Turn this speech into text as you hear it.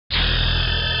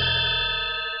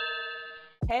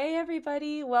Hey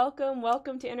everybody, welcome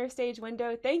to Interstage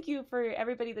Window. Thank you for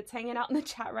everybody that's hanging out in the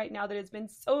chat right now that has been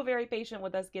so very patient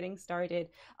with us getting started.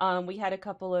 We had a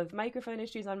couple of microphone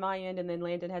issues on my end, and then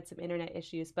Landon had some internet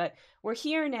issues, but we're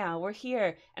here now. We're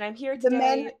here, and I'm here The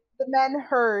men today. the men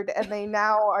heard and they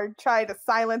now are trying to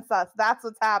silence us. That's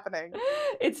what's happening.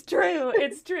 It's true.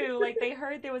 It's true. Like they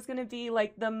heard there was going to be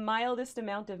like the mildest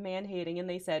amount of man hating, and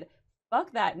they said,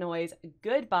 "Fuck that noise.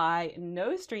 Goodbye.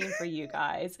 No stream for you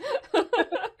guys."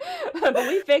 But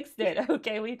we fixed it.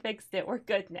 Okay, we fixed it. We're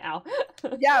good now.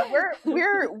 Yeah, we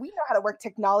know how to work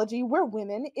technology. We're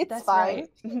women. It's That's fine.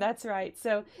 right. That's right.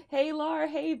 So, hey Lar,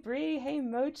 hey Bree, hey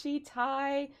Mochi,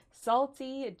 Ty,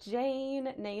 Salty,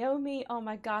 Jane, Naomi. Oh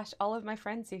my gosh, all of my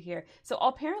friends are here. So,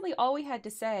 apparently, all we had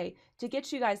to say to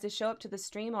get you guys to show up to the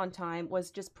stream on time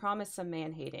was just promise some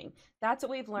man hating. That's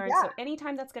what we've learned. Yeah. So,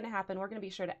 anytime that's going to happen, we're going to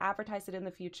be sure to advertise it in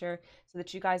the future so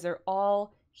that you guys are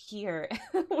all here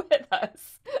with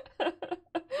us.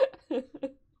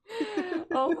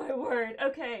 Oh my word.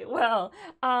 Okay, well,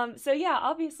 so yeah,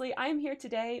 obviously I'm here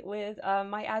today with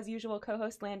my as usual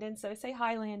co-host Landon. So say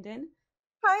hi, Landon.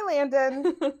 Hi,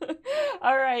 Landon.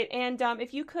 All right, and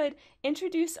if you could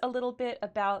introduce a little bit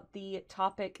about the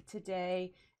topic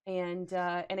today and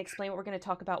explain what we're going to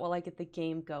talk about while I get the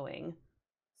game going.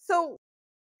 So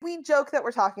we joke that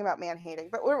we're talking about man hating,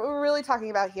 but what we're really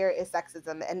talking about here is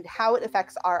sexism and how it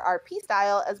affects our RP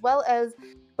style, as well as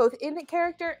both in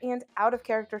character and out of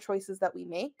character choices that we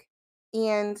make,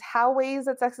 and how ways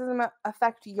that sexism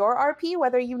affect your RP,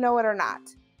 whether you know it or not.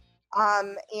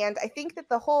 And I think that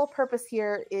the whole purpose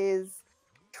here is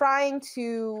trying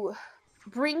to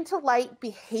bring to light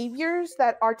behaviors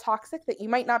that are toxic, that you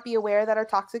might not be aware that are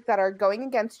toxic, that are going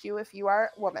against you if you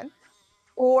are a woman,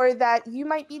 or that you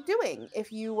might be doing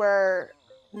if you were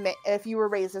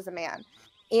raised as a man,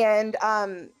 and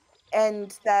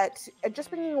that just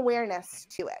bringing awareness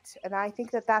to it. And I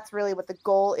think that that's really what the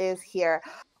goal is here.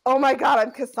 Oh my God,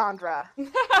 I'm Cassandra. Of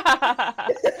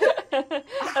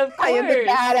I am the course.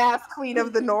 badass queen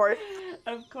of the North.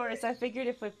 Of course. I figured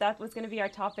if that was going to be our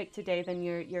topic today, then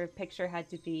your picture had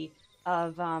to be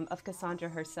of Cassandra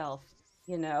herself,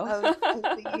 you know.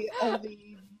 of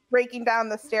the breaking down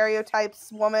the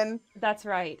stereotypes woman. That's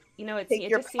right. You know, Take it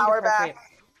your just seemed power back. appropriate.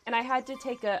 And I had to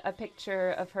take a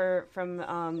picture of her from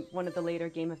one of the later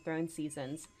Game of Thrones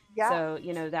seasons. Yeah, So,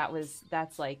 you know,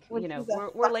 that's like, when you know, she's a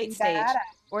we're late fucking stage. badass.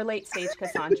 We're late stage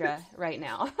Cassandra right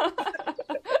now.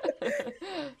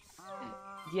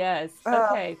 Yes. Uh,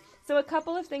 Okay. So a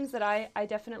couple of things that I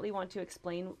definitely want to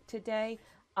explain today.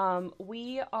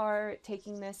 We are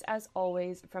taking this, as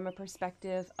always, from a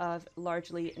perspective of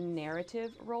largely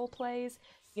narrative role plays.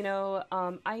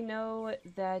 I know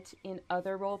that in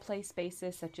other role play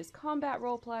spaces, such as combat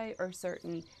role play or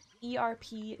certain ERP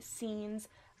scenes,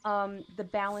 the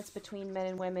balance between men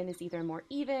and women is either more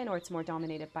even or it's more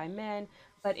dominated by men.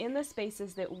 But in the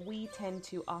spaces that we tend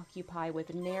to occupy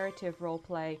with narrative role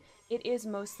play, it is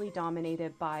mostly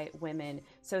dominated by women.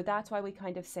 So that's why we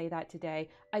kind of say that today.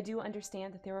 I do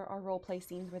understand that there are role play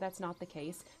scenes where that's not the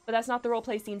case, but that's not the role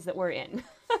play scenes that we're in.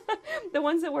 The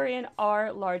ones that we're in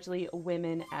are largely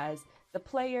women as the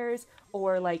players,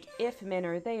 or like if men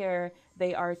are there,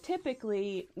 they are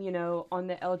typically, on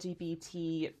the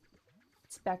LGBT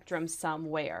spectrum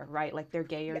somewhere, right? Like they're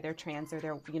gay or yeah. they're trans or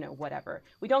they're, whatever.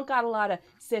 We don't got a lot of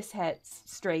cis het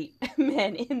straight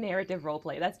men in narrative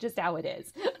roleplay. That's just how it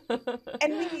is.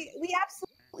 And we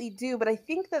absolutely do, but I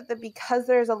think that because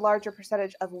there's a larger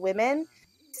percentage of women,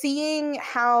 seeing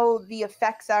how the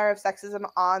effects are of sexism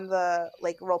on the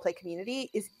roleplay community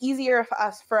is easier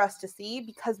for us to see,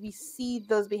 because we see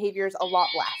those behaviors a lot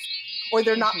less, or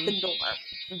they're not the norm.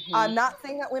 I'm not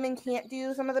saying that women can't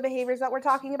do some of the behaviors that we're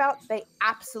talking about. They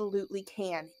absolutely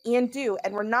can and do.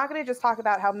 And we're not going to just talk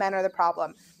about how men are the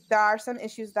problem. There are some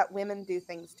issues that women do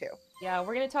things too. Yeah,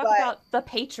 we're going to talk But about the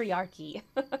patriarchy.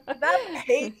 the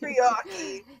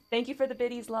patriarchy. Thank you for the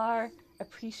biddies, Lar.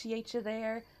 Appreciate you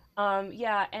there.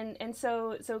 Yeah, and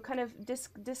so kind of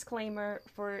disclaimer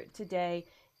for today.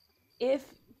 If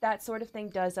that sort of thing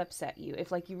does upset you,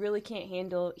 if like you really can't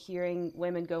handle hearing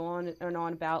women go on and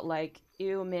on about like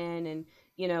ew men, and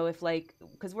if like,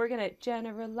 because we're gonna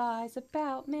generalize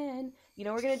about men,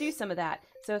 we're gonna do some of that.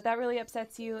 So if that really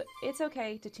upsets you, it's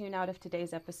okay to tune out of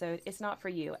today's episode. It's not for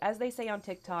you. As they say on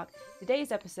TikTok,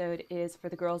 today's episode is for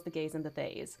the girls, the gays, and the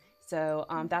theys. So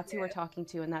that's who we're talking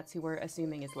to, and that's who we're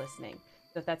assuming is listening.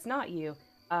 So if that's not you,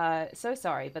 so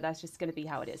sorry, but that's just gonna be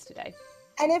how it is today.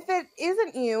 And if it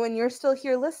isn't you and you're still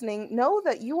here listening, know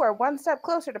that you are one step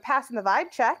closer to passing the vibe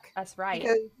check. That's right.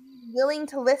 Because willing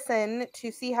to listen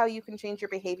to see how you can change your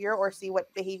behavior or see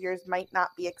what behaviors might not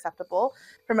be acceptable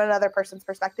from another person's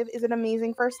perspective is an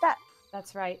amazing first step.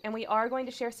 That's right. And we are going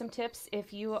to share some tips.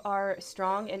 If you are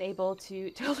strong and able to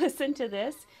listen to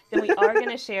this, then we are going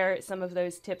to share some of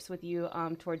those tips with you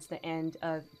towards the end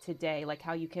of today, like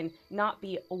how you can not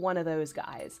be one of those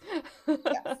guys. Yes,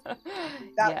 that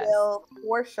Yes. will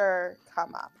for sure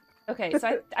come up. Okay,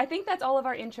 so I think that's all of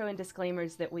our intro and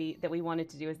disclaimers that we wanted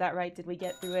to do. Is that right? Did we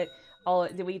get through it all?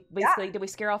 Did we basically Yeah, did we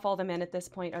scare off all the men at this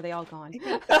point? Are they all gone? I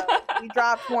think so. We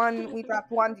dropped one. We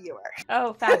dropped one viewer.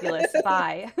 Oh, fabulous.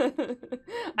 Bye. I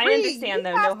Bree, understand you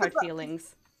though, no passed hard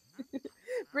feelings.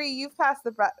 Bree, you've passed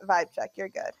the vibe check. You're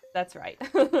good. That's right.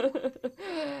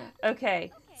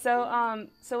 Okay. So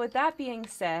with that being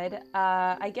said,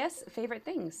 I guess favorite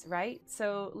things, right?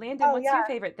 So Landon, Oh what's your yeah.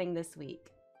 favorite thing this week?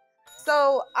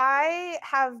 So I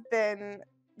have been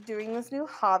doing this new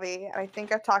hobby, and I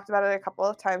think I've talked about it a couple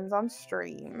of times on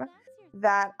stream,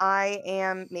 that I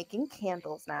am making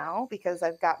candles now because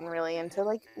I've gotten really into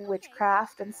like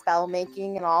witchcraft and spell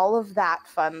making and all of that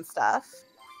fun stuff.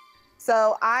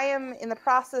 So I am in the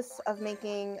process of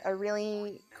making a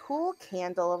really cool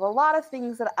candle of a lot of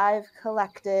things that I've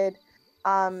collected.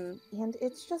 And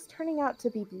it's just turning out to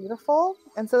be beautiful.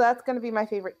 And so that's going to be my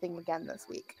favorite thing again this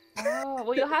week. Oh,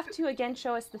 well, you'll have to again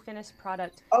show us the finished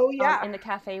product Oh yeah. in the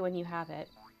cafe when you have it.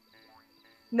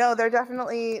 No, there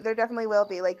definitely will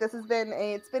be. Like this has been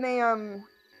it's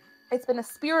been a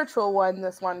spiritual one,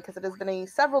 this one, because it has been a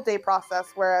several day process,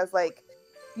 whereas like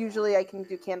usually I can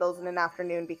do candles in an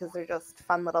afternoon because they're just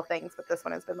fun little things, but this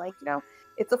one has been like,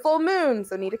 it's a full moon,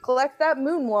 so need to collect that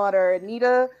moon water and need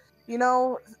to, you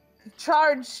know,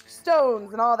 charge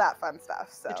stones and all that fun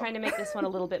stuff. So They're trying to make this one a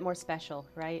little bit more special,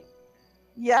 right?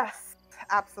 yes,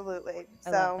 absolutely. I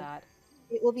love So that.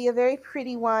 it will be a very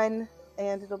pretty one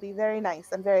and it'll be very nice.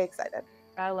 I'm very excited.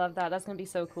 I love that. That's going to be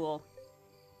so cool.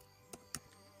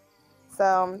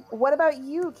 So what about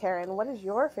you, Karen? What is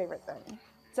your favorite thing?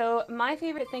 So my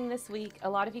favorite thing this week, a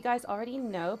lot of you guys already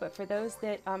know, but for those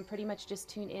that pretty much just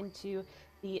tune into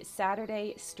the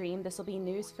Saturday stream, this will be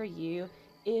news for you,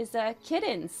 is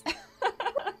kittens.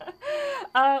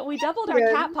 We doubled our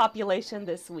cat population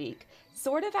this week,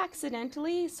 sort of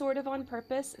accidentally, sort of on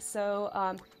purpose.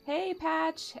 So hey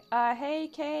Patch, hey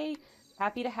Kay,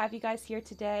 happy to have you guys here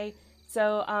today.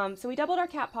 So we doubled our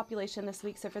cat population this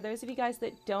week. So for those of you guys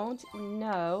that don't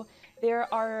know,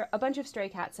 there are a bunch of stray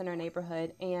cats in our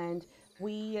neighborhood, and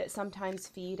we sometimes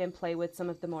feed and play with some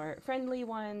of the more friendly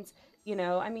ones.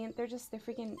 I mean, they're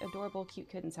freaking adorable, cute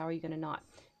kittens. How are you gonna not?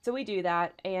 So we do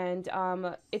that, and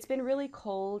it's been really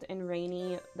cold and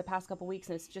rainy the past couple weeks,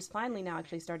 and it's just finally now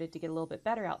actually started to get a little bit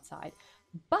better outside.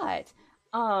 But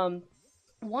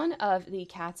one of the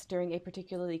cats during a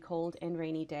particularly cold and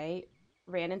rainy day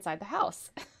ran inside the house.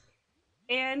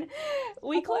 And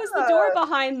we closed the door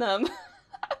behind them.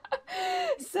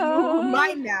 So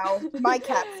mine now, my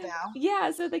cats now.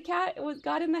 Yeah, so the cat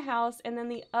got in the house, and then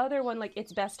the other one, like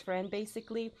its best friend,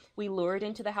 basically, we lured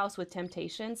into the house with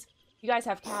temptations. You guys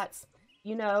have cats,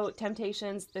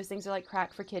 temptations. Those things are like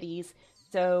crack for kitties.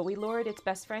 So we lured its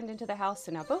best friend into the house.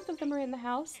 So now both of them are in the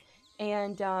house,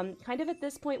 and kind of at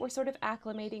this point, we're sort of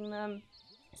acclimating them,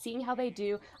 seeing how they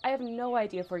do. I have no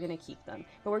idea if we're going to keep them,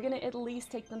 but we're going to at least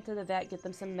take them to the vet, get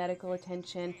them some medical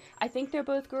attention. I think they're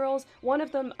both girls. One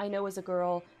of them I know is a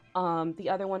girl. The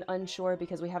other one unsure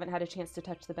because we haven't had a chance to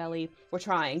touch the belly. We're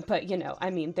trying, but I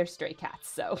mean, they're stray cats,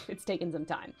 so it's taken some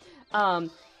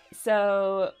time.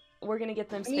 So we're going to get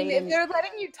them spayed. If they're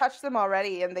letting you touch them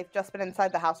already and they've just been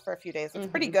inside the house for a few days, it's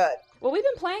pretty good. Well, we've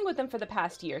been playing with them for the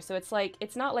past year, so it's like,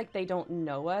 it's not like they don't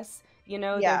know us.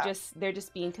 Yeah. They're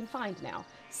just being confined now.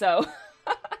 So,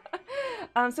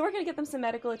 so we're gonna get them some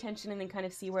medical attention and then kind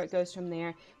of see where it goes from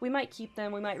there. We might keep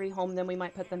them, we might rehome them, we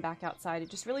might put them back outside. It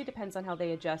just really depends on how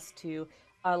they adjust to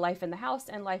life in the house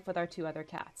and life with our two other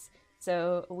cats.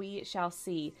 So we shall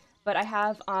see. But I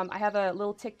have a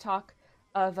little TikTok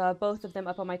of both of them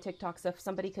up on my TikTok. So if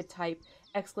somebody could type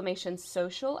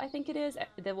 !social, I think it is,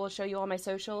 that will show you all my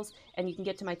socials, and you can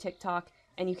get to my TikTok.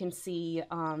 And you can see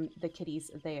the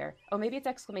kitties there. Oh, maybe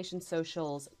it's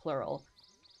 !socials, plural.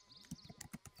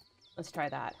 Let's try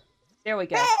that. There we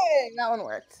go. Hey, that one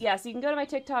worked. Yeah, so you can go to my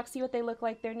TikTok, see what they look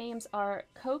like. Their names are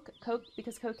Coke,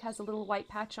 because Coke has a little white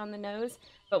patch on the nose,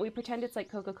 but we pretend it's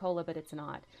like Coca-Cola, but it's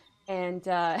not. And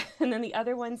and then the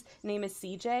other one's name is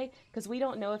CJ, because we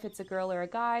don't know if it's a girl or a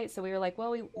guy. So we were like,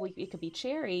 well, it could be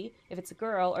Cherry if it's a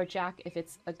girl, or Jack if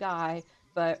it's a guy.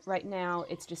 But right now,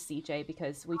 it's just CJ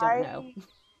because we don't know.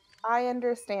 I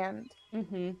understand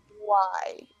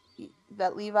why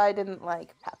that Levi didn't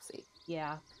like Pepsi.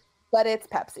 Yeah. but it's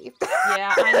Pepsi.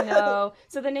 Yeah, I know.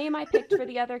 So the name I picked for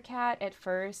the other cat at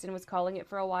first and was calling it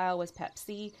for a while was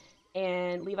Pepsi.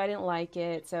 And Levi didn't like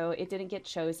it, so it didn't get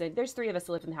chosen. There's three of us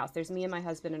that live in the house. There's me and my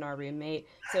husband and our roommate.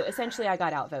 So essentially I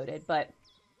got outvoted, but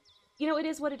it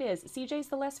is what it is. CJ's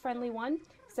the less friendly one,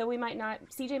 so we might not.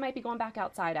 CJ might be going back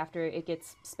outside after it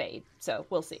gets spayed. So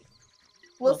we'll see.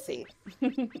 We'll see.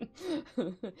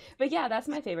 But yeah, that's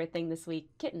my favorite thing this week: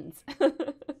 kittens.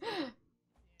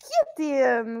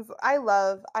 Kittens. I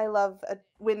love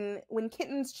when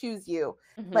kittens choose you.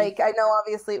 Hmm. Like, I know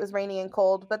obviously it was rainy and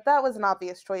cold, but that was an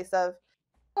obvious choice of,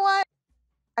 you know what?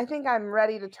 I think I'm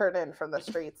ready to turn in from the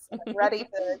streets. I'm ready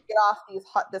to get off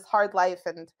this hard life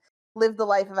and live the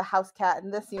life of a house cat,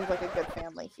 and this seems like a good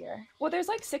family here. Well, there's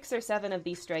like 6 or 7 of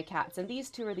these stray cats, and these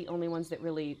two are the only ones that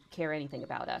really care anything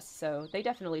about us. So they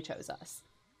definitely chose us.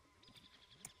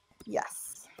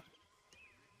 Yes.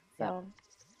 Yep. So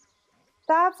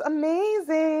that's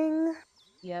amazing.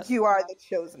 Yep. You are the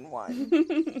chosen one.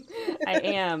 I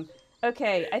am.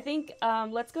 Okay, I think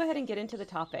let's go ahead and get into the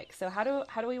topic. So how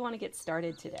do we want to get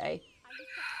started today?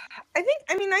 I think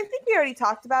we already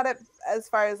talked about it as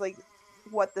far as like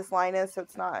what this line is, so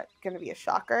it's not going to be a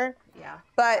shocker. Yeah.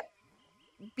 But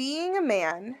being a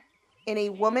man in a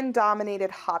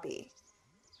woman-dominated hobby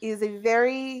is a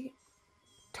very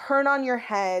turn on your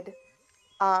head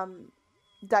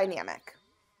dynamic.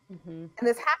 Mm-hmm. And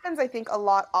this happens, I think, a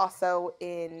lot also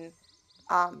in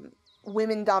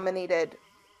women-dominated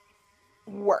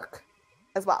work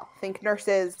as well. Think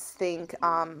nurses, think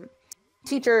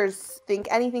teachers, think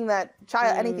anything that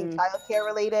anything childcare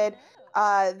related.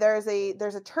 There's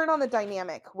a turn on the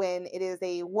dynamic when it is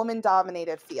a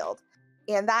woman-dominated field,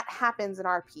 and that happens in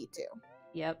RP too.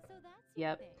 Yep.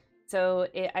 So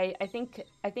I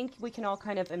think we can all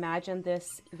kind of imagine this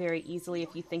very easily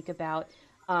if you think about.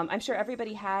 I'm sure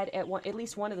everybody had at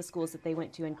least one of the schools that they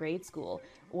went to in grade school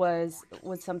was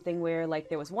something where like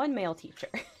there was one male teacher,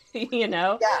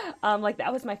 Yeah. Like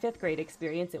that was my 5th grade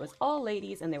experience. It was all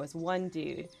ladies and there was one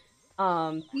dude.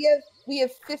 We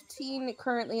have 15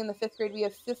 currently in the 5th grade. We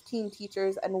have 15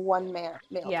 teachers and one male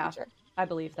teacher. I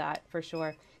believe that for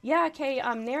sure. Yeah, okay.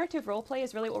 Narrative roleplay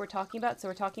is really what we're talking about. So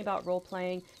we're talking about role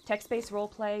playing, text-based role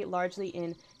play, largely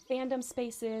in fandom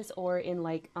spaces or in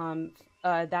like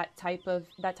that type of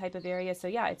area. So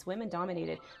yeah, it's women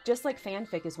dominated, just like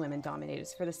fanfic is women dominated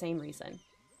for the same reason.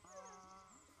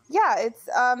 Yeah,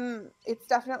 it's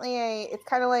definitely it's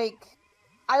kind of like,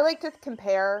 I like to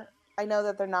compare. I know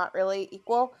that they're not really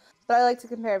equal, but I like to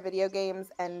compare video games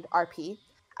and RP.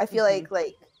 I feel like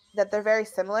that they're very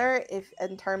similar if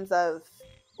in terms of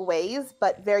ways,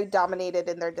 but very dominated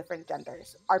in their different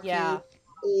genders. RP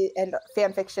and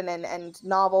fan fiction and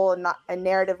novel and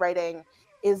narrative writing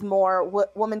is more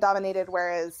woman dominated,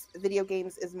 whereas video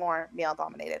games is more male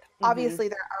dominated. Obviously,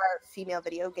 there are female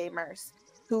video gamers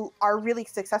who are really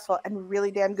successful and really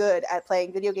damn good at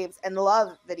playing video games and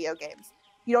love video games.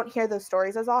 You don't hear those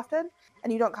stories as often,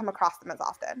 and you don't come across them as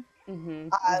often.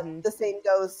 The same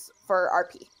goes for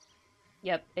RP.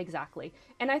 Yep, exactly.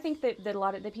 And I think that a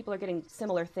lot of the people are getting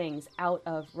similar things out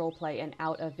of roleplay and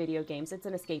out of video games. It's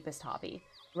an escapist hobby,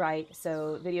 right?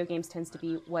 So video games tends to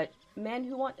be what men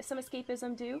who want some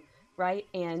escapism do, right?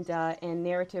 And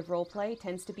narrative roleplay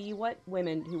tends to be what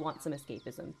women who want some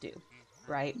escapism do,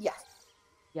 right? Yes.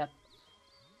 Yep.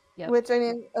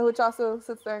 Which also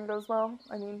sits there and goes, well,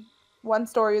 I mean, one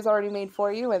story is already made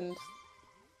for you, and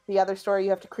the other story you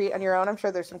have to create on your own. I'm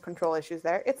sure there's some control issues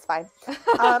there. It's fine.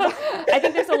 I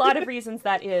think there's a lot of reasons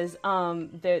that is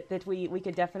that we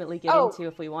could definitely get into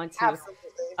if we want to. Absolutely.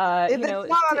 It's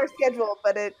not on our schedule,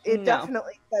 but it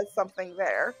definitely says something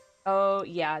there. Oh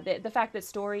yeah, the fact that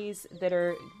stories that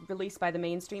are released by the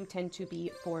mainstream tend to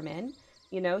be for men,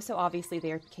 so obviously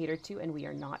they are catered to, and we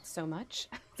are not so much.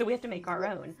 So we have to make our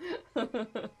own.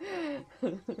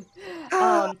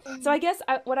 So I guess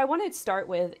what I wanted to start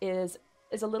with is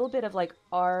a little bit of like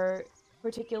our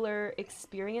particular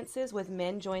experiences with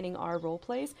men joining our role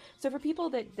plays. So for people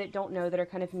that don't know, that are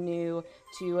kind of new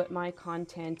to my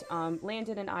content,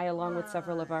 Landon and I, along with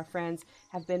several of our friends,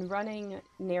 have been running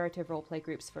narrative role play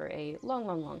groups for a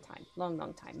long time,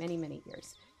 many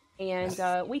years.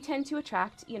 And we tend to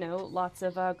attract, lots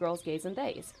of girls, gays, and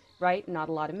theys, right? Not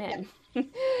a lot of men.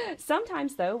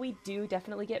 Sometimes, though, we do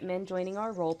definitely get men joining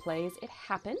our role plays. It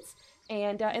happens.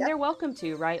 And they're welcome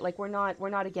to, right? Like we're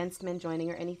not against men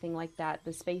joining or anything like that.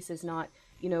 The space is not,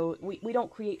 we don't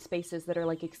create spaces that are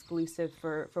like exclusive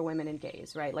for women and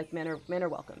gays, right? Like men are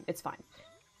welcome. It's fine.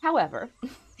 However,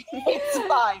 it's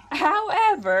fine.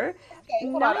 However,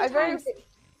 okay, hold on.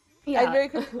 I Yeah. very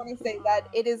quickly want to say that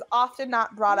it is often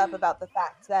not brought up about the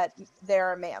fact that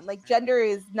they're a man. Like, gender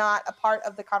is not a part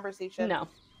of the conversation No.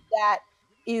 that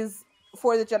is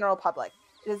for the general public.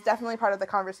 It is definitely part of the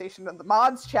conversation in the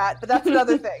mods chat, but that's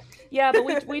another thing. Yeah,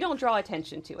 but we don't draw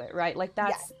attention to it, right? Like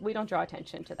Yes. that's we don't draw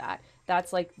attention to that.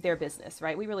 That's like their business,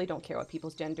 right? We really don't care what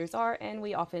people's genders are, and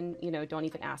we often, don't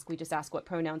even ask. We just ask what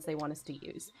pronouns they want us to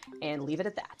use and leave it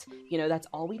at that. That's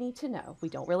all we need to know. We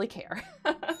don't really care.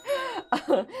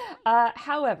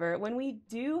 However, when we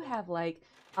do have like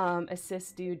a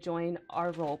cis dude join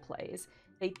our role plays,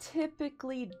 they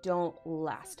typically don't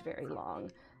last very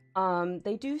long.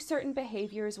 They do certain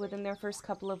behaviors within their first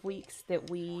couple of weeks that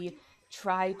we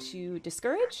try to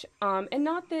discourage, and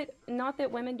not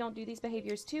that women don't do these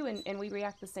behaviors too, and we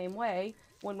react the same way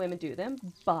when women do them,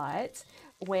 but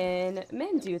when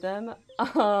men do them,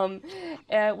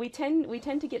 we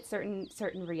tend to get certain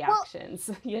Well, reactions.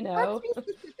 let's be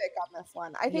specific on this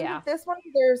one. I think Yeah, with this one,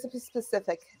 there's a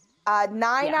specific 9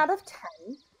 yeah. out of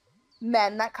 10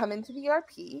 men that come into the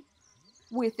RP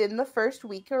within the first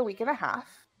week or week and a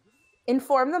half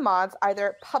inform the mods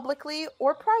either publicly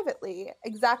or privately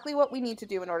exactly what we need to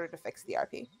do in order to fix the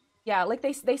RP. Yeah, like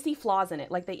they see flaws in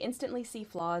it. Like they instantly see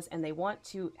flaws and they want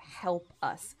to help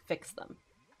us fix them.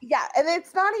 Yeah, and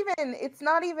it's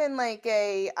not even like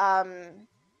a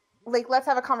like let's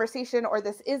have a conversation or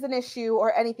this is an issue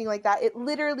or anything like that. It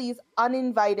literally is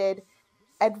uninvited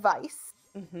advice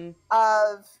Hmm.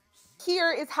 of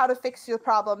here is how to fix your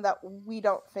problem that we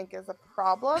don't think is a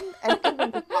problem and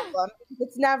isn't a problem.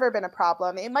 It's never been a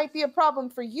problem. It might be a problem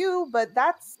for you, but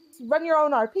that's run your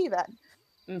own RP then.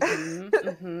 Hmm.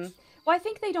 Hmm. Well, I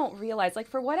think they don't realize, like,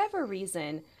 for whatever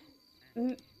reason,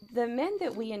 m- the men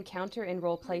that we encounter in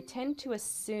roleplay tend to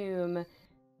assume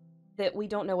that we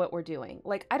don't know what we're doing.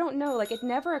 Like, I don't know, like, it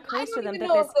never I occurs to don't them even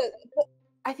that know if there's, but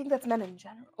I think that's men in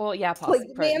general. well, yeah, Like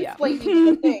yeah. mansplaining is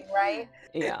a thing, right?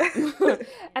 Yeah.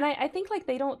 And I think like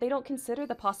they don't consider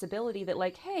the possibility that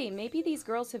like, hey, maybe these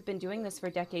girls have been doing this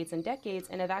for decades and decades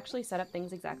and have actually set up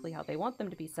things exactly how they want them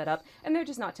to be set up, and they're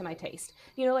just not to my taste.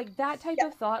 Like that type Yeah.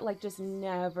 of thought like just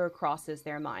never crosses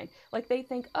their mind. Like they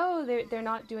think, oh, they're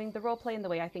not doing the role play in the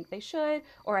way I think they should,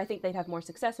 or I think they'd have more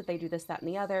success if they do this, that, and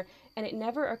the other. And it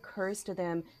never occurs to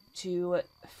them to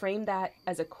frame that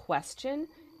as a question.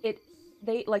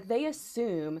 They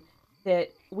assume that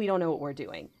we don't know what we're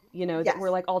doing, that Yes. we're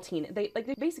like all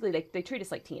they treat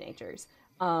us like teenagers,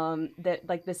 that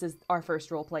like this is our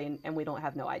first role play, and we don't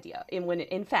have no idea, and when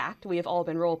in fact we have all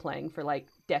been role playing for like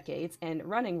decades and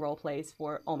running role plays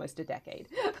for almost a decade.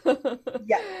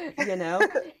 Yes. you know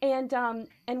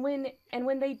and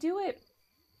when they do it,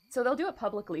 so they'll do it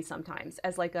publicly sometimes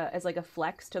as like a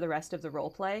flex to the rest of the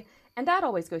role play, and that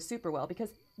always goes super well because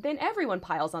then everyone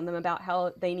piles on them about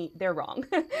how they're wrong,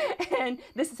 and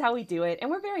this is how we do it, and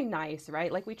we're very nice,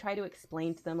 right? Like we try to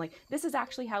explain to them like this is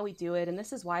actually how we do it, and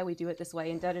this is why we do it this way,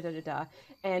 and da da da da da.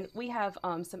 And we have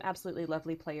some absolutely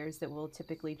lovely players that will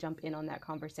typically jump in on that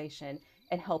conversation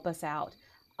and help us out.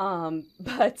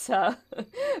 But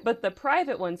but the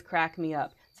private ones crack me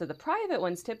up. So the private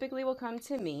ones typically will come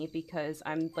to me because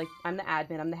I'm the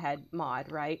admin, I'm the head mod,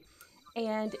 right?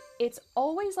 And it's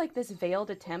always like this veiled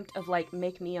attempt of like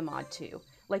make me a mod too.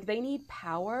 Like they need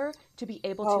power to be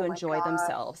able to Oh my enjoy god.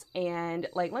 themselves. And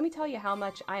like let me tell you how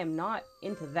much I am not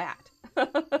into that.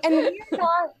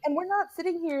 And we're not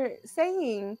sitting here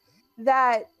saying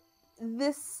that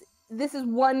this is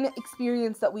one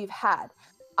experience that we've had.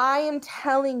 I am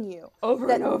telling you Over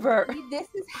that and over. this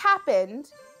has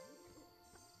happened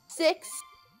 6,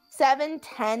 7,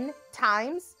 10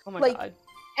 times, Oh my like god.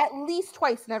 at least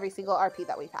twice in every single RP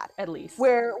that we've had, At least.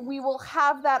 where we will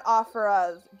have that offer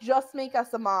of just make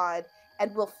us a mod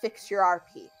and we'll fix your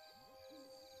RP.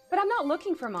 But I'm not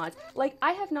looking for mods. Like,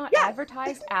 I have not Yeah.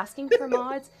 advertised asking for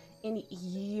mods in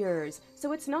years.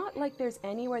 So it's not like there's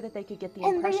anywhere that they could get the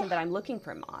And they impression that I'm looking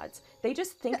for mods. They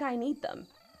just think I need them.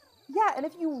 Yeah, and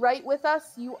if you write with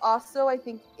us, you also, I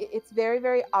think it's very,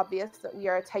 very obvious that we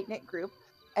are a tight-knit group,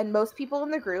 and most people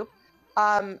in the group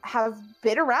have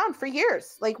been around for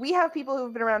years. Like, we have people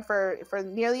who've been around for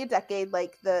nearly a decade,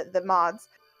 like the mods,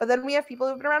 but then we have people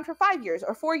who've been around for 5 years,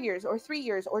 or 4 years, or 3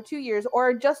 years, or 2 years,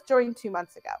 or just joined 2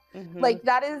 months ago. Hmm. Like,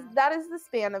 that is the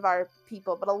span of our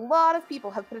people, but a lot of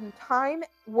people have put in time,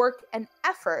 work, and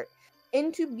effort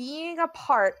into being a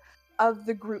part of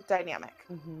the group dynamic.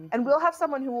 Hmm. And we'll have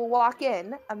someone who will walk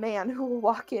in, a man who will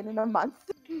walk in a month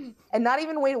and not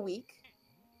even wait a week.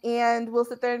 And we'll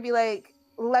sit there and be like,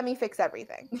 let me fix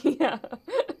everything. Yeah.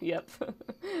 Yep.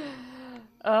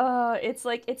 It's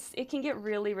like it can get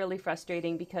really, really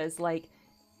frustrating because like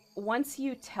once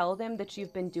you tell them that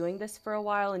you've been doing this for a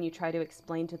while and you try to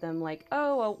explain to them like,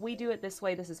 oh, well, we do it this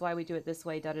way, this is why we do it this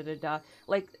way, da da da da,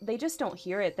 like they just don't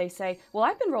hear it. They say, well,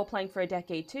 I've been role playing for a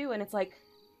decade too, and it's like,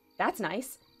 that's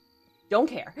nice. Don't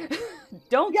care.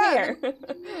 Don't care.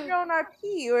 Your own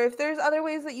RP, or if there's other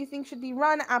ways that you think should be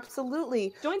run,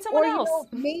 absolutely. Join someone or, else.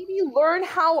 Maybe learn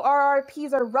how our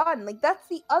RPs are run. Like, that's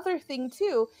the other thing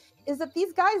too, is that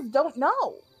these guys don't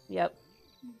know. Yep.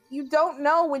 You don't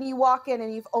know when you walk in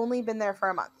and you've only been there for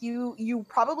a month. You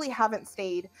probably haven't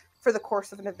stayed for the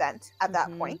course of an event at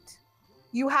that point.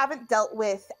 You haven't dealt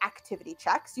with activity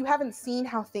checks. You haven't seen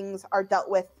how things are dealt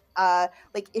with,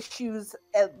 like issues,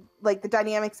 like the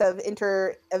dynamics of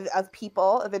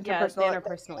people, of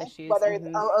interpersonal issues, whether it's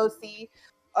OOC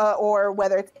or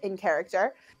whether it's in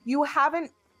character. You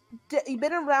haven't you've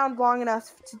been around long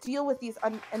enough to deal with these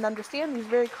and understand these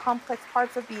very complex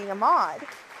parts of being a mod.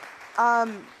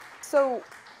 So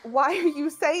why are you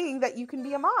saying that you can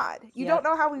be a mod? You don't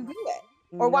know how we do it.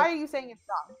 Or why are you saying it's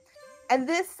wrong?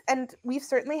 And we've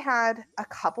certainly had a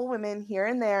couple women here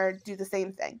and there do the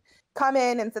same thing. Come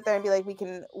in and sit there and be like, we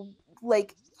can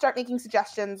like start making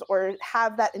suggestions or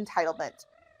have that entitlement.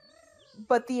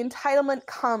 But the entitlement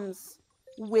comes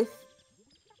with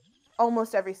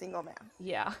almost every single man.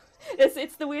 Yeah.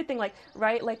 It's the weird thing, like,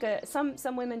 right? Like some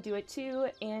women do it too,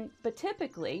 but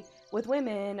typically with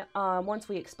women, once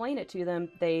we explain it to them,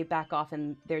 they back off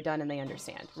and they're done and they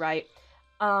understand, right?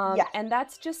 And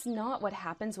that's just not what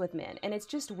happens with men. And it's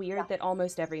just weird that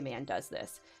almost every man does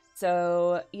this.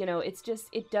 So,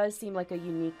 it does seem like a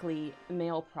uniquely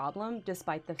male problem,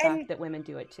 despite the fact that women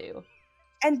do it too.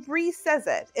 And Bree says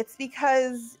it. It's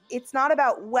because it's not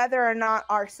about whether or not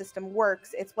our system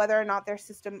works. It's whether or not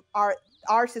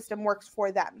our system works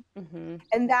for them. Mm-hmm.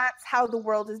 And that's how the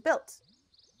world is built.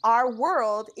 Our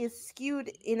world is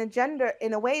skewed in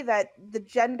a way that the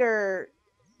gender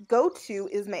go-to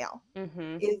is male.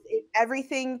 Mm-hmm. Is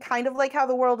everything kind of like how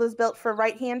the world is built for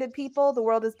right-handed people, the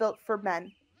world is built for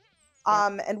men.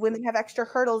 And women have extra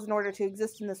hurdles in order to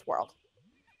exist in this world.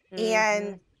 Mm-hmm.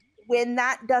 And when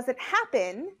that doesn't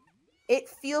happen, it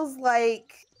feels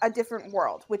like a different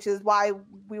world, which is why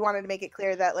we wanted to make it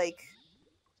clear that, like,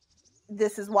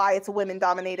 this is why it's a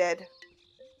women-dominated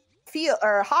field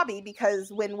or hobby,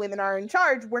 because when women are in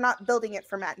charge, we're not building it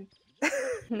for men.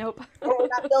 Nope.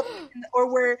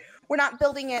 we're not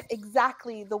building it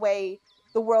exactly the way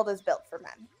the world is built for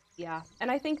men. Yeah, and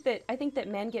I think that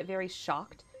men get very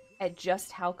shocked at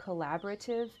just how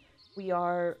collaborative we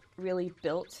are really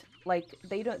built. Like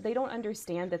they don't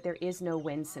understand that there is no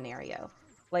win scenario.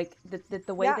 Like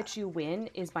the way that you win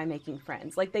is by making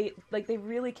friends. Like they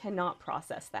really cannot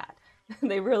process that.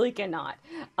 They really cannot.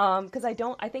 Because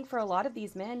I think for a lot of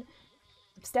these men,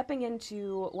 stepping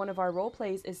into one of our role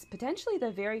plays is potentially the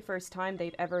very first time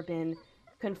they've ever been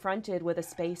confronted with a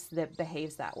space that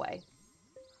behaves that way.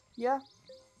 Yeah.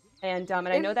 And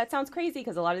I know that sounds crazy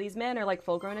because a lot of these men are like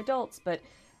full-grown adults, but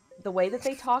the way that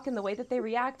they talk and the way that they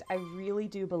react, I really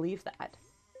do believe that.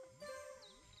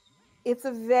 It's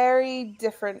a very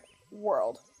different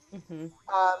world. Mm-hmm.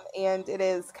 And it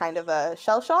is kind of a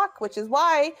shell shock, which is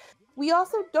why we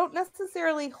also don't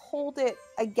necessarily hold it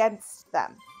against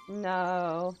them.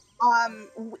 No.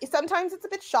 Sometimes it's a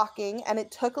bit shocking, and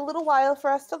it took a little while for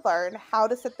us to learn how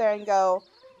to sit there and go,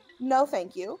 no,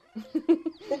 thank you.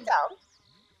 Sit down.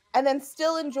 And then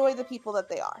still enjoy the people that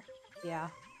they are. Yeah.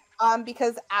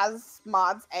 Because as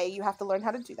mods, you have to learn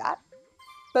how to do that.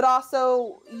 But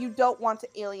also, you don't want to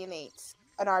alienate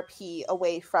an RP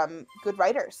away from good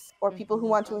writers or people who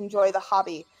want to enjoy the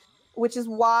hobby, which is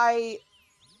why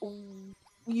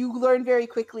you learn very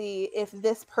quickly if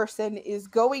this person is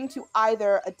going to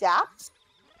either adapt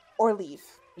or leave.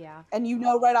 Yeah. And you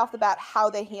know right off the bat how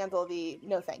they handle the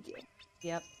no thank you.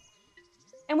 Yep.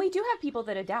 And we do have people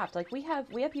that adapt. Like we have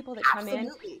people that come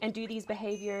in and do these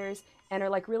behaviors and are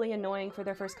like really annoying for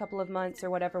their first couple of months or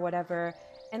whatever.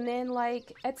 And then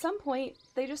like at some point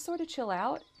they just sort of chill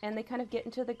out and they kind of get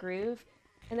into the groove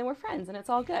and then we're friends and it's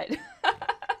all good.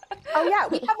 Oh yeah,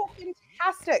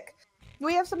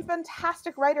 we have some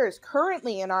fantastic writers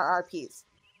currently in our RPs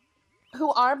who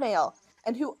are male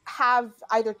and who have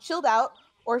either chilled out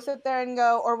or sit there and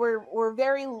go, or we're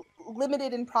very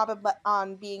limited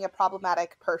on being a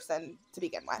problematic person to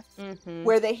begin with,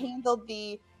 where they handled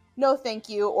the no thank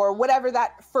you or whatever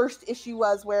that first issue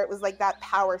was, where it was like that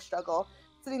power struggle,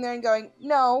 sitting there and going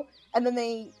no, and then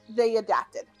they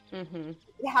adapted. It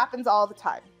happens all the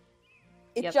time.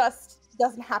 It just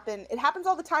doesn't happen. It happens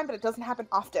all the time, but it doesn't happen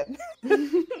often.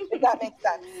 If that makes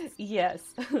sense. Yes.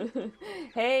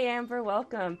 Hey, Amber,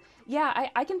 welcome. Yeah,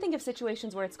 I can think of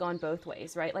situations where it's gone both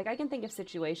ways, right? Like I can think of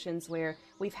situations where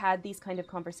we've had these kind of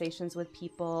conversations with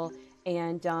people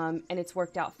and it's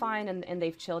worked out fine and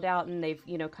they've chilled out and they've,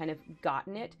 kind of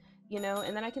gotten it,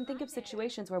 and then I can think of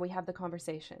situations where we have the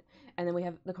conversation and then we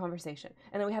have the conversation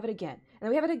and then we have it again and then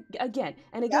we have it again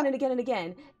and again Yep. and again and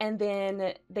again. And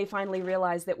then they finally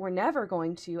realize that we're never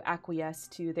going to acquiesce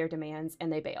to their demands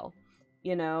and they bail.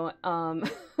 you know um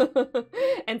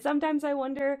and sometimes I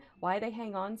wonder why they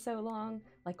hang on so long,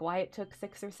 like why it took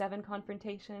 6 or 7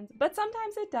 confrontations, but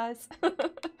sometimes it does.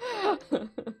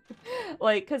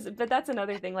 Like, but that's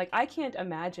another thing, like I can't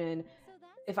imagine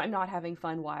if I'm not having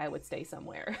fun why I would stay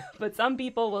somewhere. But some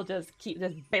people will just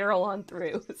barrel on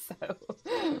through. So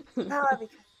Because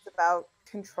it's about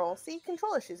control. See,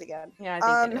 control issues again. yeah,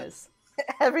 I think it is.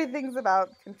 Everything's about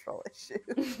control issues.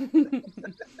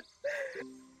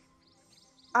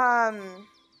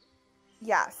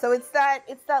 Yeah, so it's that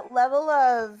level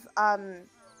of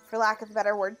for lack of a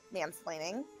better word,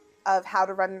 mansplaining of how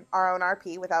to run our own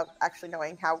RP without actually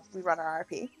knowing how we run our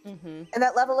RP. Mm-hmm. And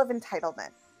that level of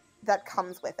entitlement that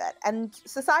comes with it. And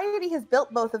society has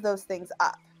built both of those things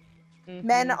up. Mm-hmm.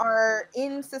 Men are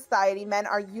in society, men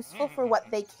are useful for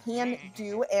what they can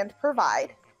do and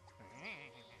provide.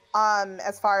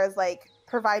 As far as like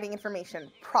providing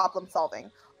information, problem solving,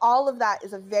 all of that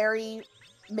is a very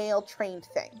male trained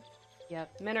thing.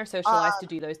 Yep, men are socialized to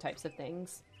do those types of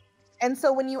things. And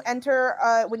so when you enter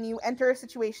a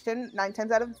situation, 9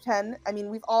 times out of 10, I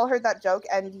mean, we've all heard that joke,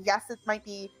 and yes, it might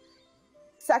be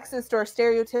sexist or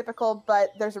stereotypical, but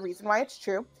there's a reason why it's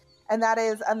true. And that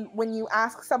is when you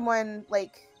ask someone,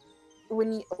 like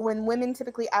when women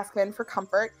typically ask men for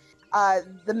comfort,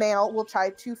 the male will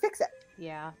try to fix it.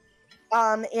 Yeah.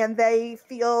 And they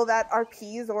feel that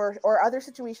RPs or other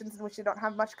situations in which they don't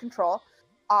have much control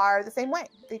are the same way.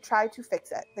 They try to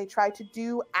fix it. They try to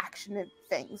do action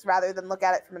things rather than look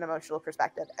at it from an emotional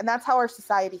perspective. And that's how our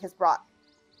society has brought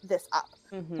this up,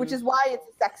 Mm-hmm. which is why it's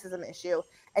a sexism issue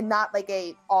and not like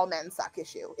a all men suck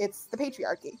issue. It's the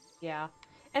patriarchy. Yeah.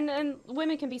 And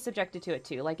women can be subjected to it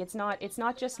too. Like it's not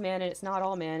just men and it's not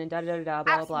all men and da da da da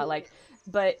blah blah blah. Like,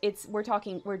 but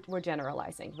we're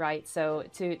generalizing, right? So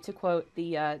to quote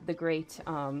the great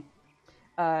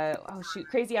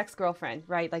Crazy Ex-Girlfriend,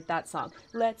 right? Like that song,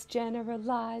 let's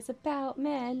generalize about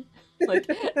men. Like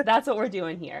that's what we're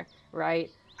doing here,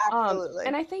 right? Absolutely.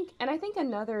 And I think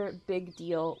another big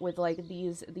deal with like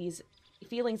these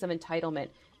feelings of entitlement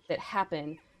that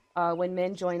happen when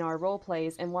men join our role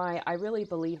plays, and why I really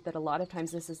believe that a lot of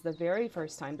times this is the very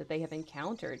first time that they have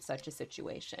encountered such a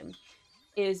situation,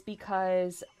 is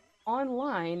because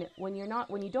online, when you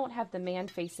don't have the man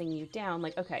facing you down,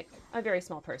 like, okay, I'm a very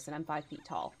small person, I'm 5 feet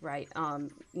tall, right? I'm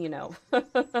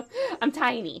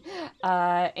tiny,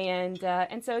 and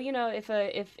so if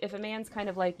a man's kind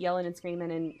of like yelling and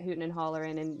screaming and hooting and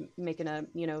hollering and making a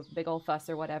big old fuss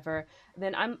or whatever,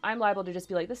 then I'm liable to just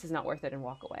be like, this is not worth it, and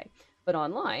walk away. But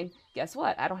online, guess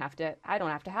what? I don't have to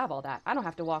have all that. I don't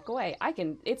have to walk away.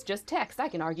 It's just text. I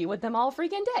can argue with them all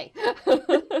freaking day.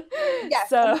 Yes.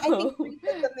 So I think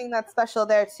something that's special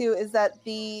there too is that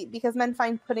because men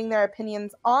find putting their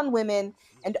opinions on women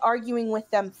and arguing with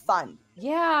them fun.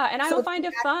 Yeah, and I don't find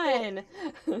it fun.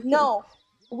 No.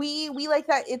 We like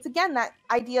that. It's again that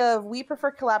idea of we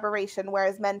prefer collaboration,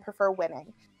 whereas men prefer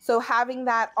winning. So having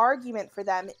that argument for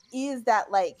them is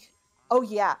that like, oh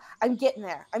yeah, I'm getting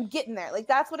there. Like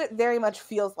that's what it very much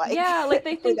feels like. Yeah, like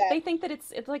they think that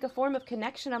it's like a form of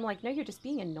connection. I'm like, no, you're just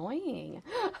being annoying.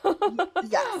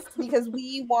 Yes, because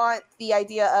we want the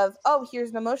idea of, oh,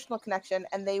 here's an emotional connection,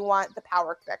 and they want the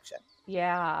power connection.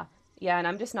 Yeah, and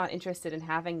I'm just not interested in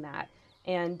having that.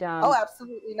 And oh,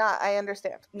 absolutely not. I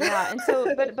understand. Yeah, and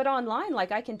so but online,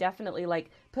 like I can definitely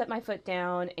like put my foot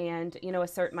down and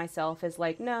assert myself as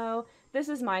like, no, this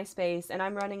is my space and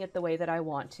I'm running it the way that I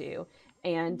want to.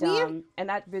 And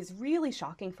that was really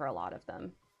shocking for a lot of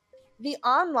them. The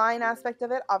online aspect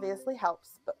of it obviously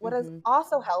helps, but what has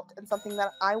also helped, and something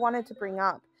that I wanted to bring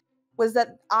up, was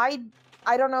that I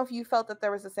don't know if you felt that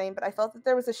there was the same, but I felt that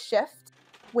there was a shift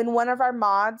when one of our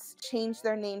mods changed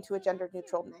their name to a gender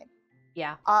neutral name.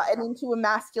 Yeah. And into a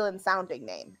masculine sounding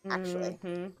name, actually.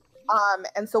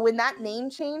 And so when that name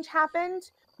change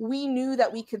happened, we knew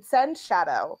that we could send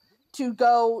Shadow to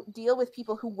go deal with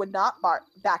people who would not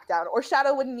back down, or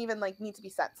Shadow wouldn't even like need to be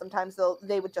sent. Sometimes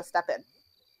they would just step in.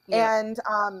 Yep. And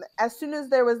as soon as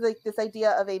there was like this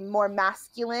idea of a more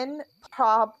masculine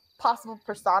possible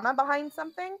persona behind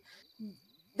something,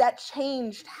 that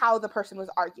changed how the person was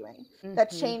arguing.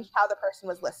 That changed how the person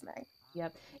was listening.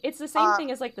 Yep. It's the same Uh,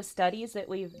 thing as like the studies that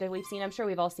we've seen. I'm sure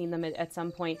we've all seen them at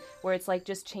some point where it's like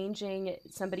just changing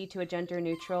somebody to a gender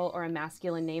neutral or a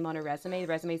masculine name on a resume. The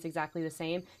resume is exactly the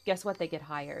same. Guess what? They get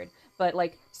hired. But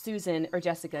like Susan or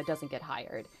Jessica doesn't get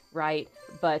hired, right?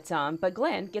 But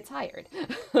Glenn gets hired.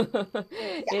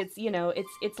 yeah,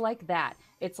 It's like that.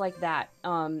 It's like that.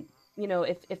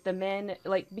 If the men,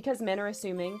 like, because men are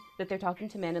assuming that they're talking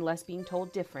to men unless being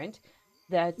told different,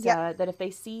 yeah, that if they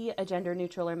see a gender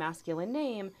neutral or masculine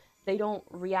name, they don't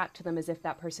react to them as if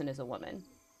that person is a woman.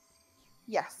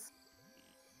 yes.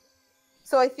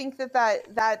 So I think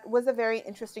that was a very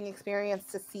interesting experience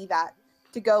to see that,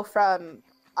 to go from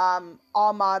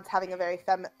all mods having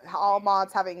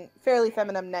fairly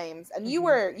feminine names, and Hmm. you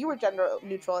were gender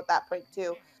neutral at that point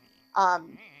too,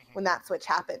 um, when that switch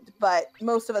happened. But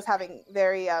most of us having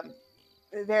very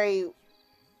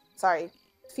sorry,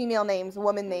 female names,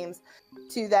 woman names,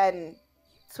 to then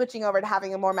switching over to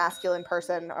having a more masculine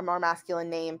person or more masculine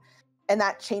name, and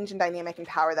that change in dynamic and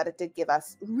power that it did give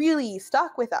us really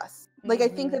stuck with us. Like, I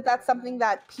think Hmm. that that's something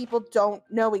that people don't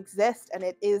know exists, and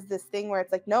it is this thing where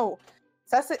it's like, no,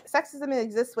 sexism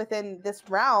exists within this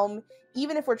realm,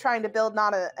 even if we're trying to build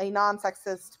not a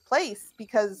non-sexist place,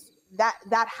 because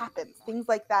that happens. Things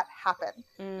like that happen.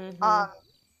 Hmm. Um,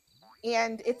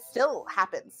 and it still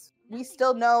happens. We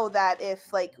still know that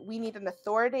if like we need an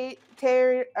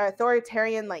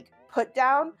authoritarian like put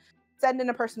down, send in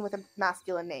a person with a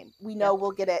masculine name. We know Yep.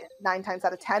 we'll get it 9 times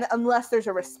out of 10, unless there's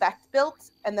a respect built,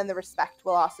 and then the respect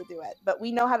will also do it. But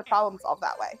we know how to problem solve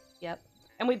that way. Yep.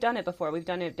 And we've done it before. We've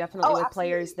done it definitely Oh, with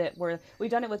absolutely. players we've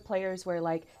done it with players where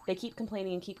like they keep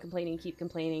complaining and keep complaining and keep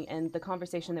complaining. And the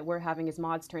conversation that we're having as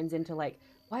mods turns into like,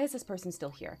 why is this person still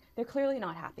here? They're clearly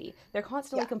not happy. They're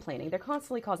constantly Yeah. complaining. They're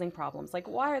constantly causing problems. Like,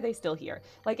 why are they still here?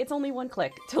 Like, it's only one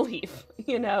click to leave,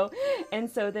 you know? And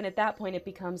so then at that point, it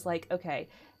becomes like, okay,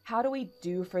 how do we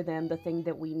do for them the thing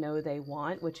that we know they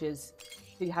want, which is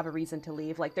to have a reason to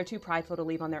leave? Like, they're too prideful to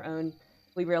leave on their own.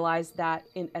 We realize that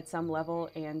at some level,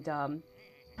 and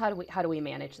how do we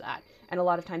manage that? And a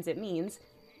lot of times it means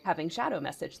having shadow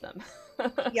message them.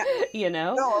 Yeah. you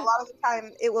know No, a lot of the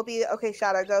time it will be, okay,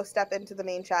 Shadow, go step into the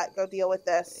main chat, go deal with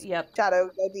this. Yep. Shadow,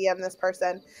 go DM this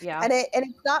person. Yeah. And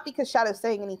it's not because Shadow's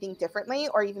saying anything differently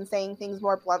or even saying things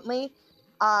more bluntly.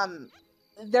 Um,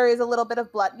 there is a little bit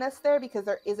of bluntness there because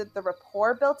there isn't the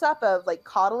rapport built up of like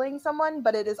coddling someone,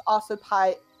 but it is also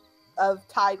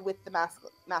tied with the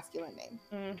masculine name.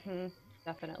 Mm-hmm.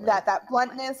 Definitely. That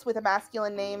bluntness with a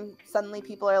masculine name, suddenly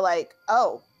people are like,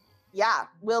 oh, yeah,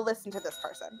 we'll listen to this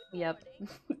person. Yep.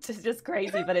 It's just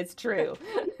crazy, but it's true.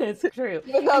 It's true.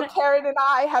 Even though And Karen and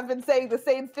I have been saying the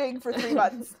same thing for 3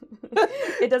 months.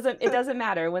 it doesn't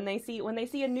matter when they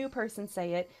see a new person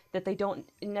say it that they don't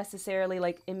necessarily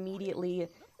like immediately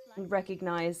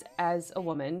recognize as a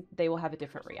woman, they will have a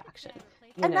different reaction,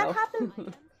 you And that know. happens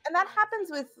and that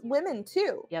happens with women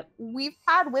too. Yep. We've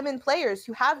had women players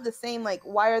who have the same like,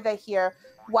 why are they here?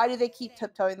 Why do they keep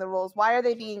tiptoeing the rules? Why are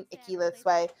they being icky this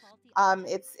way?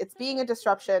 It's being a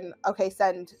disruption. Okay,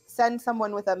 send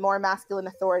someone with a more masculine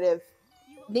authoritative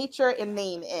nature and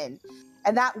name in.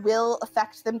 And that will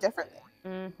affect them differently.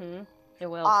 Mm-hmm. It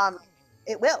will. um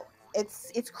it will.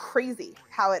 It's crazy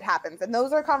how it happens, and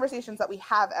those are conversations that we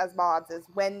have as mods, is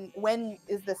when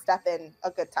is the step in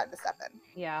a good time to step in.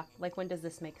 Yeah, like when does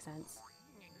this make sense?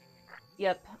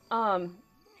 Yep.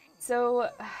 So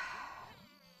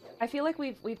I feel like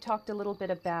we've talked a little bit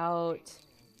about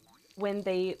when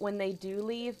they do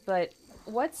leave, but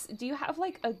do you have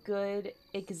like a good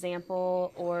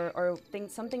example or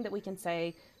something that we can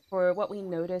say for what we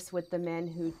notice with the men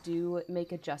who do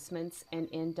make adjustments and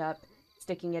end up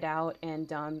sticking it out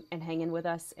and hanging with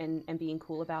us and being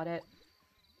cool about it?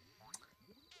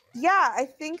 Yeah, I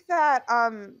think that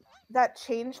that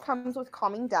change comes with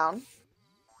calming down,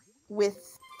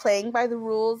 with playing by the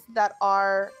rules that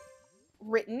are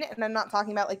written, and I'm not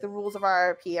talking about like the rules of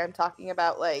RRP. I'm talking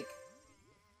about like,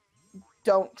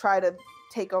 don't try to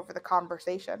take over the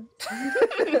conversation.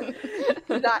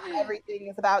 Not everything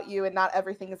is about you, and not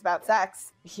everything is about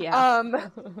sex. Yeah. Um,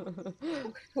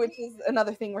 which is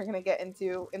another thing we're going to get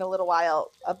into in a little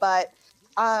while. But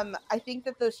I think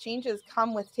that those changes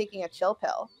come with taking a chill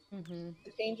pill. Hmm.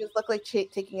 The changes look like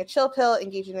taking a chill pill,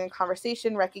 engaging in a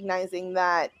conversation, recognizing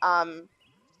that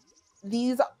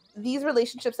these these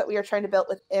relationships that we are trying to build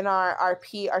within our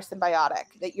RP are symbiotic.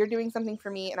 That you're doing something for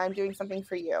me, and I'm doing something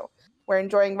for you. We're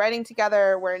enjoying writing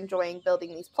together. We're enjoying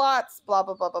building these plots. Blah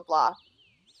blah blah blah blah.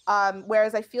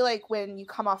 Whereas I feel like when you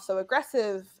come off so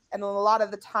aggressive, and a lot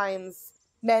of the times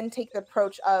men take the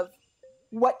approach of,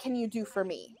 what can you do for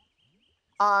me?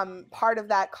 part of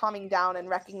that calming down and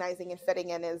recognizing and fitting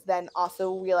in is then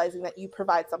also realizing that you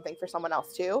provide something for someone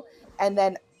else too, and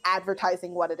then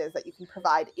advertising what it is that you can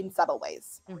provide in subtle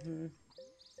ways. Mm-hmm.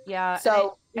 Yeah, and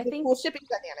So I is it think, cool shipping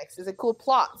dynamics? Is it cool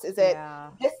plots? Is it yeah.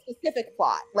 this specific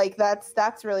plot? Like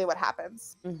that's really what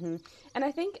happens. Mm-hmm. And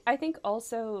I think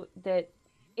also that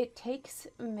it takes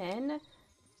men,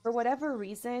 for whatever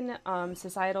reason,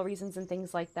 societal reasons and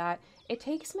things like that, it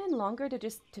takes men longer to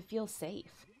just to feel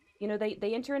safe. You know,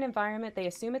 they enter an environment, they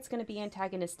assume it's going to be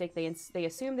antagonistic, they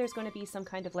assume there's going to be some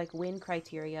kind of like win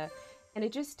criteria, and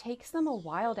it just takes them a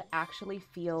while to actually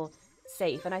feel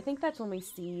safe. And I think that's when we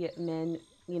see men,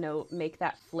 you know, make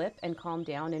that flip and calm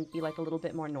down and be like a little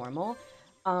bit more normal.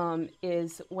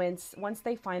 Is once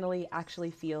they finally actually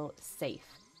feel safe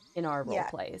in our role Yeah.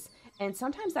 plays, and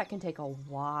sometimes that can take a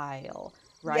while,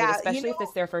 right? Yeah, Especially if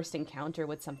it's their first encounter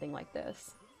with something like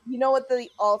this. you know what the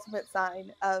ultimate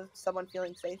sign of someone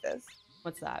feeling safe is?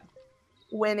 What's that?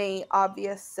 When a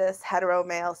obvious cis hetero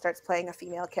male starts playing a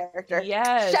female character. Chef's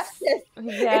Yes. kiss.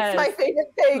 It's my Yes.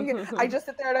 favorite thing. I just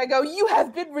sit there and I go, "You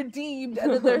have been redeemed."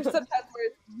 And then there's sometimes where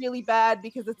it's really bad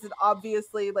because it's an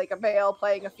obviously like a male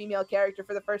playing a female character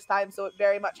for the first time, so it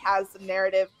very much has some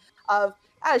narrative of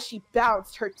as she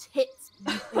bounced her tits,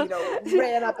 you know,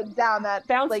 ran up and down that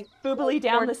Bounce like boobily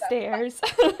down the stairs.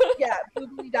 yeah,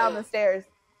 boobily down the stairs.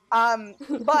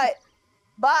 But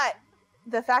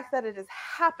the fact that it is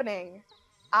happening,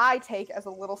 I take as a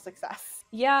little success.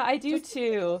 Yeah, I do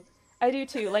too. I do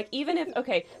too. Like even if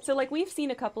okay, so like we've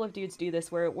seen a couple of dudes do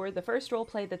this where the first role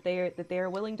play that they're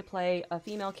willing to play a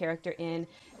female character in,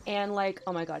 and like,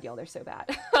 oh my god, y'all, they're so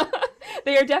bad.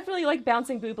 They are definitely like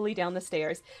bouncing boobily down the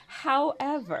stairs.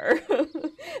 However,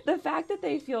 the fact that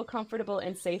they feel comfortable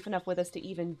and safe enough with us to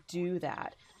even do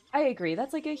that, I agree.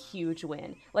 That's like a huge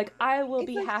win. Like I will It's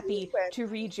be a huge happy win. to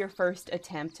read your first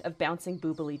attempt of bouncing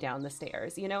boobily down the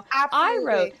stairs. You know,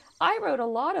 Absolutely. I wrote a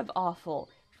lot of awful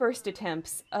first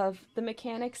attempts of the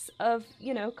mechanics of,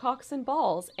 you know, cocks and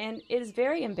balls, and it is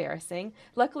very embarrassing.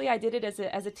 Luckily I did it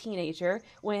as a teenager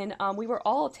when we were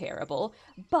all terrible,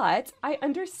 but I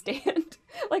understand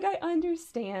like I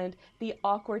understand the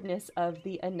awkwardness of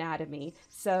the anatomy,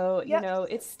 so you Yep. know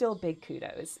it's still big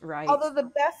kudos, right? Although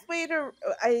the best way to,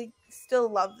 I still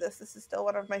love this. This is still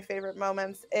one of my favorite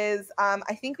moments. Is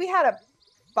I think we had a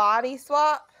body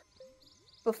swap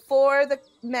before the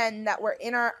men that were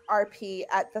in our RP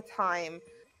at the time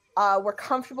were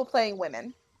comfortable playing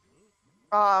women.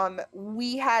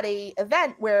 We had a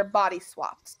event where body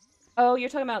swapped. Oh, you're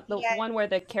talking about the Yeah. one where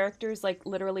the characters like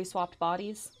literally swapped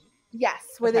bodies?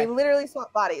 Yes, where they Okay, literally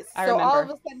swap bodies. I So all of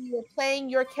remember. a sudden you were playing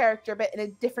your character but in a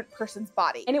different person's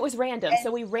body. And it was random, And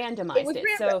so we it randomized was it.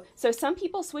 random. So some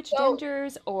people switched So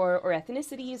genders or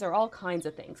ethnicities or all kinds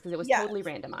of things because it was yes. totally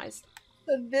randomized.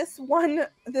 So this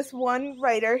one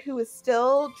writer who is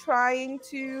still trying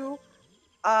to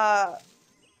uh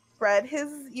spread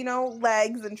his, you know,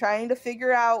 legs and trying to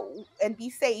figure out and be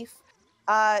safe,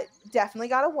 definitely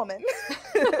got a woman.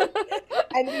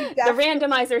 And we The definitely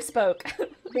randomizer spoke.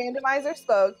 randomizer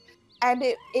spoke, and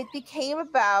it became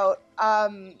about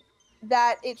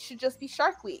that it should just be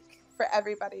Shark Week for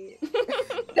everybody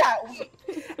that week.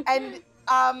 And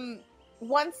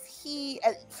once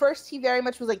at first he very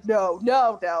much was like no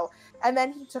no no, and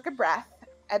then he took a breath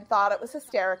and thought it was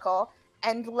hysterical,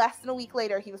 and less than a week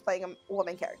later he was playing a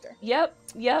woman character. Yep,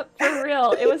 for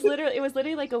real. It was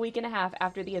literally like a week and a half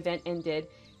after the event ended,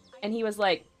 and he was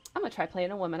like, "I'm gonna try playing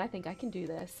a woman. I think I can do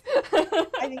this."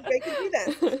 I think I can do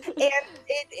this. And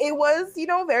it was, you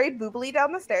know, very boobily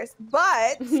down the stairs,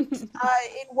 but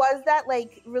it was that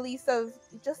like release of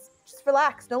just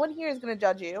relax. No one here is going to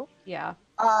judge you. Yeah.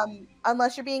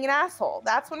 Unless you're being an asshole.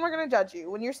 That's when we're going to judge you.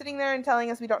 When you're sitting there and telling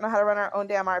us we don't know how to run our own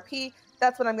damn RP,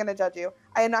 that's when I'm going to judge you.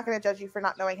 I am not going to judge you for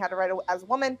not knowing how to write as a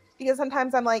woman, because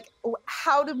sometimes I'm like,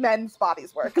 how do men's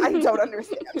bodies work? I don't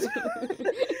understand.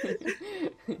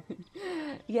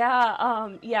 Yeah,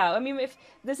 I mean, if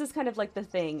this is kind of like the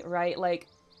thing, right? Like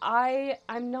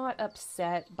I'm not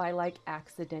upset by like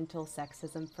accidental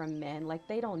sexism from men. Like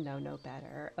they don't know no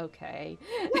better, okay?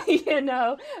 You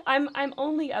know, I'm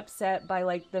only upset by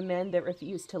like the men that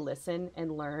refuse to listen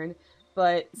and learn.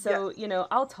 But so, Yes. you know,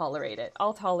 I'll tolerate it.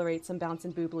 I'll tolerate some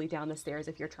bouncing boobily down the stairs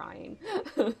if you're trying.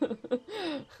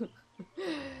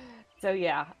 So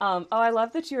yeah. Oh, I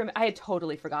love that I had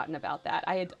totally forgotten about that.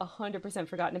 I had 100%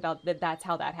 forgotten about that. That's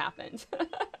how that happened.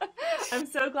 I'm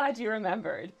so glad you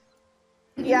remembered.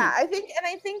 Yeah, I think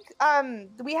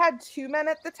we had two men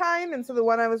at the time, and so the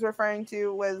one I was referring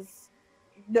to was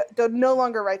no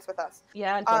longer writes with us.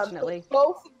 Yeah, But unfortunately.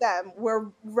 both of them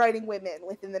were writing women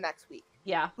within the next week.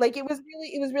 Yeah. Like it was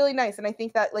really nice, and I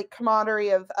think that like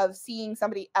camaraderie of seeing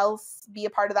somebody else be a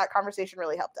part of that conversation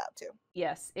really helped out too.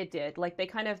 Yes, it did. Like they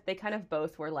kind of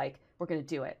both were like, we're gonna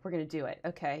do it. We're gonna do it.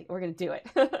 Okay, we're gonna do it.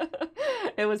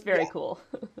 It was very Yeah, cool.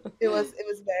 it was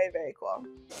very, very cool.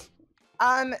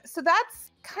 So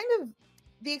that's kind of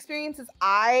the experiences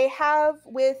I have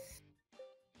with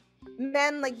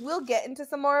men. Like we'll get into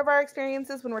some more of our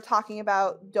experiences when we're talking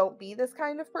about don't be this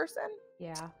kind of person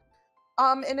Yeah.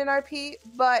 in an RP.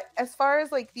 But as far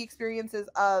as like the experiences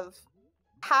of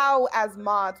how as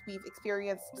mods we've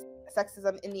experienced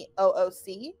sexism in the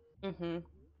OOC, Mm-hmm.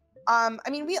 I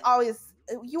mean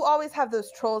you always have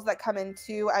those trolls that come in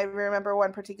too. I remember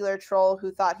one particular troll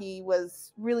who thought he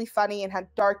was really funny and had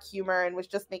dark humor and was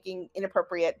just making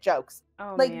inappropriate jokes.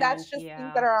 Oh Like man, that's just things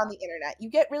that yeah. are on the internet. You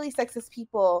get really sexist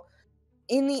people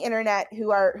in the internet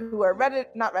who are Reddit,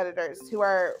 not Redditors, who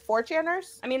are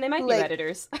 4chaners, I mean, they might who be like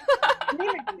Redditors. they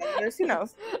might be Redditors, who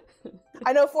knows.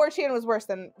 I know 4chan was worse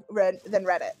than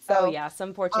Reddit. Oh So yeah,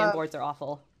 some 4chan um boards are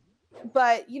awful.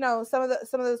 but you know some of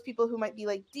those people who might be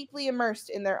like deeply immersed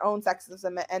in their own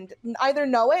sexism and either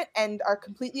know it and are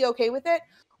completely okay with it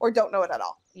or don't know it at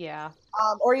all, Yeah.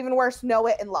 or even worse, know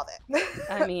it and love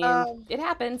I it. mean, it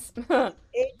happens. Oh,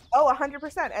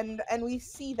 100%, and we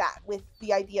see that with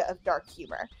the idea of dark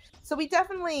humor. So we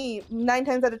definitely 9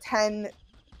 times out of 10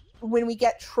 when we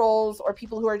get trolls or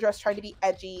people who are just trying to be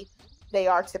edgy, they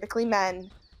are typically men.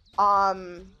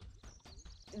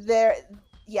 They're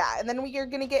yeah, and then we are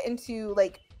going to get into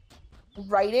like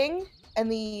writing and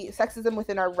the sexism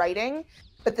within our writing,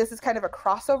 but this is kind of a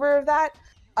crossover of that.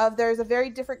 Of there's a very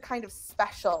different kind of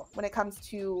special when it comes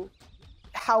to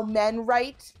how men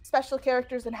write special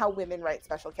characters and how women write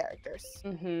special characters.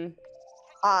 Mm-hmm.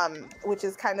 Which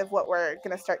is kind of what we're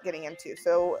gonna start getting into.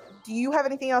 So, do you have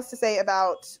anything else to say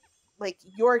about like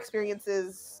your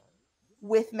experiences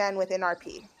with men within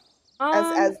RP, Um,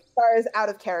 as far as out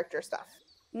of character stuff?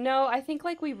 no, I think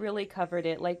like we really covered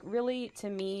it. Like really to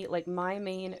me, like my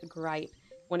main gripe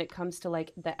when it comes to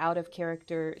like the out of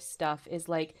character stuff is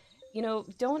like,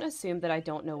 don't assume that I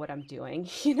don't know what I'm doing.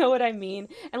 You know what I mean?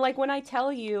 And like when I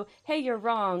tell you, "Hey, you're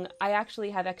wrong. I actually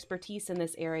have expertise in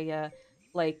this area."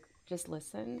 Like just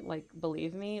listen, like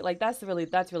believe me. Like that's really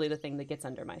the thing that gets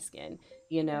under my skin,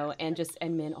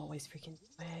 and men always freaking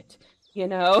do it, you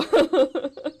know?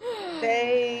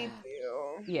 They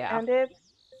do, Yeah. and it's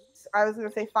I was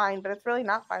gonna say fine, but it's really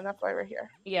not fine. That's why we're here.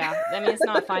 Yeah, I mean it's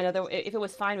not fine. If it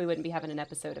was fine, we wouldn't be having an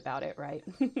episode about it, right?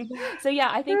 So yeah,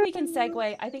 I think we can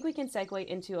segue. I think we can segue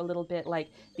into a little bit like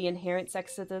the inherent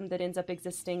sexism that ends up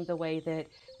existing, the way that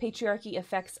patriarchy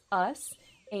affects us,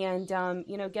 and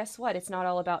guess what? It's not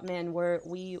all about men.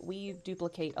 We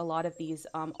duplicate a lot of these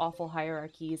awful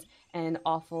hierarchies and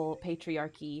awful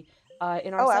patriarchy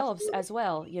in Oh, ourselves absolutely. as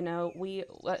well. We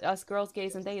us girls,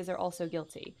 gays, and theys are also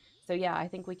guilty. So yeah, I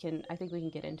think we can. I think we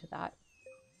can get into that.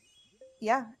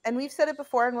 Yeah, and we've said it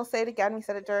before, and we'll say it again. We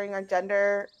said it during our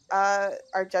gender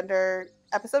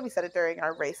episode. We said it during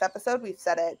our race episode. We've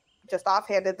said it just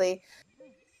offhandedly.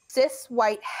 Cis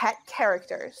white het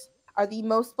characters are the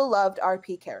most beloved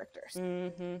RP characters.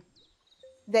 Mm-hmm.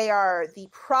 They are the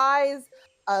prize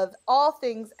of all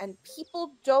things, and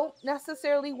people don't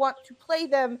necessarily want to play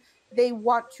them. They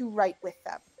want to write with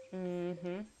them.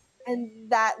 Mm-hmm. And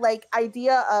that like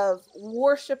idea of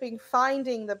worshiping,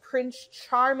 finding the Prince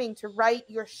Charming to write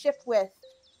your ship with,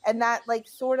 and that like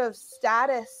sort of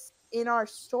status in our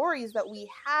stories that we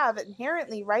have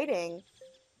inherently writing,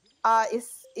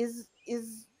 is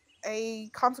a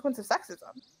consequence of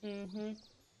sexism. Mm-hmm.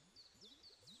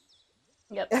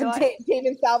 Yep. So I.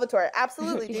 Damon Salvatore,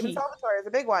 absolutely, Damon Salvatore is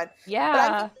a big one. But I'm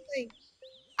Yeah. thinking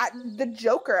like the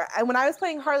Joker. And when I was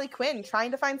playing Harley Quinn,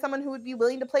 trying to find someone who would be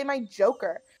willing to play my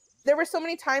Joker, there were so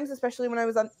many times, especially when I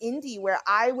was on indie, where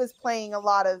I was playing a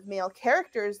lot of male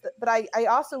characters, but I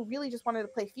also really just wanted to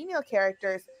play female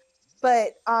characters.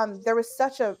 But there was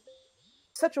such a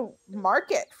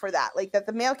market for that, like that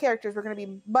the male characters were going to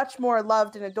be much more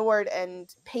loved and adored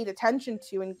and paid attention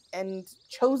to and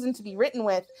chosen to be written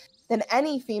with than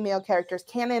any female characters,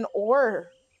 canon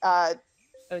or OCs.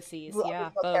 Yeah.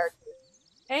 original Both. characters.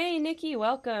 Hey, Nikki,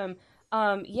 welcome.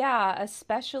 Yeah,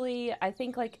 especially I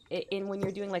think like in when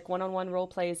you're doing like one-on-one role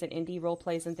plays and indie role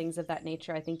plays and things of that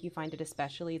nature, I think you find it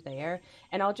especially there.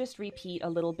 And I'll just repeat a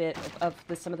little bit of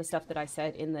some of the stuff that I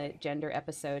said in the gender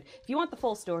episode. If you want the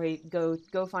full story, go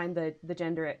find the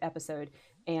gender episode,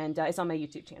 and it's on my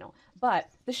YouTube channel. But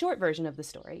the short version of the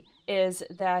story is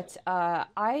that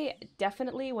I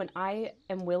definitely, when I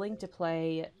am willing to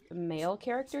play male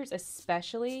characters,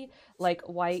 especially like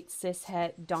white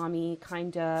cishet dommy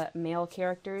kinda male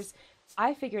characters,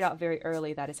 I figured out very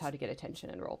early that is how to get attention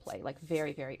in role play, like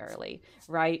very, very early,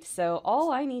 right? So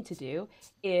all I need to do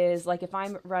is like if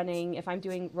I'm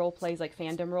doing role plays like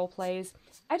fandom role plays,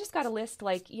 I just got to list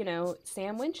like,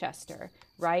 Sam Winchester,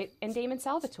 right? And Damon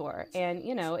Salvatore. And,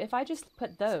 if I just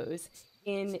put those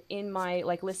in my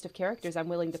like list of characters I'm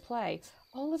willing to play,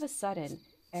 all of a sudden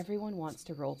everyone wants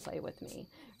to role play with me,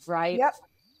 right? Yep.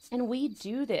 And we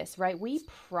do this, right? We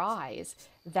prize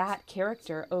that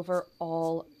character over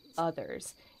all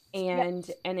others. Yep.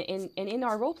 And in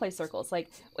our role play circles, like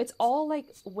it's all like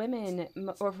women,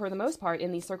 or for the most part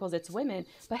in these circles it's women,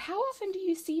 but how often do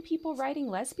you see people writing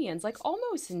lesbians? Like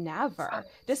almost never,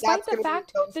 despite That's the gonna be fact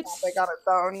its own that topic on its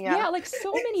own. Yeah. yeah, like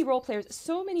so many role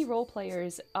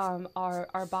players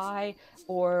are bi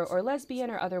or lesbian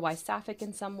or otherwise sapphic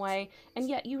in some way, and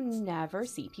yet you never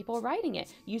see people writing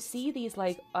it. You see these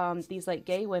like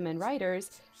gay women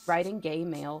writers writing gay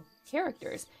male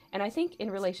characters. And I think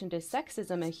in relation to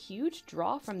sexism, a huge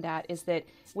draw from that is that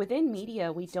within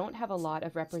media, we don't have a lot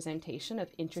of representation of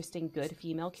interesting, good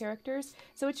female characters.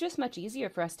 So it's just much easier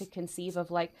for us to conceive of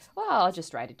like, well, I'll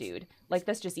just write a dude. Like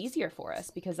that's just easier for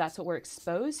us because that's what we're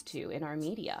exposed to in our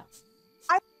media.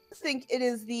 I think it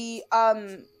is the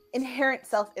inherent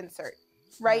self-insert,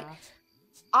 right? Yeah.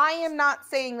 I am not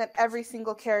saying that every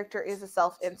single character is a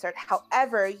self-insert.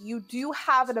 However, you do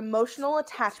have an emotional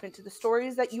attachment to the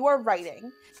stories that you are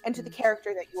writing and to the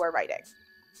character that you are writing.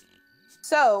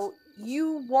 So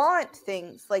you want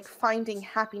things like finding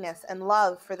happiness and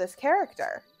love for this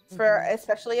character, for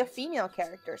especially a female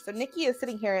character. So Nikki is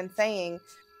sitting here and saying,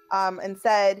 and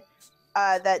said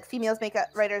that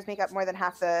writers make up more than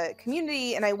half the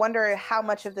community, and I wonder how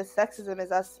much of this sexism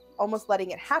is us almost letting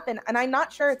it happen. And I'm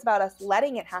not sure it's about us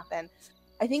letting it happen.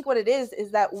 I think what it is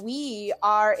that we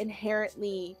are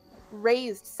inherently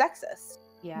raised sexist.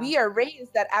 Yeah. We are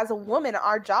raised that as a woman,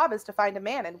 our job is to find a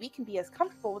man, and we can be as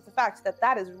comfortable with the fact that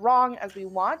that is wrong as we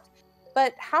want.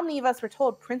 But how many of us were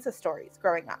told princess stories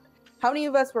growing up? How many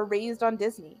of us were raised on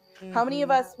Disney? How many of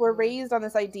us were raised on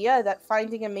this idea that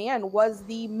finding a man was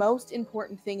the most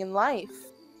important thing in life?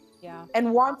 Yeah.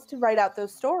 And wants to write out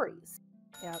those stories.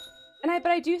 Yeah.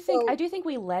 But I do think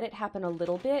we let it happen a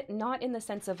little bit, not in the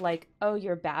sense of like, oh,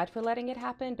 you're bad for letting it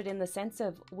happen, but in the sense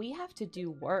of we have to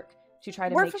do work to try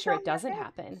to make sure it doesn't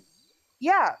happen.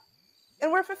 Yeah.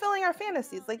 And we're fulfilling our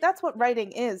fantasies. Like that's what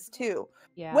writing is too.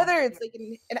 Yeah. Whether it's like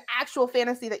an actual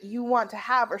fantasy that you want to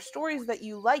have or stories that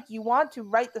you like, you want to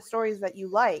write the stories that you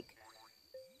like.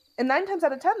 And 9 times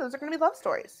out of 10, those are going to be love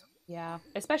stories. Yeah,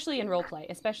 especially in roleplay,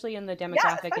 especially in the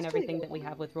demographic and everything that we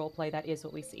have with roleplay, that is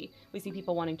what we see. We see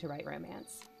people wanting to write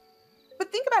romance. But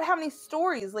think about how many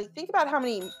stories, like think about how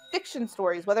many fiction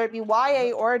stories, whether it be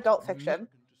YA or adult fiction,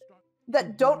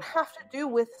 that don't have to do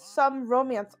with some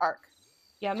romance arc.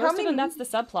 Yeah, most of them, that's the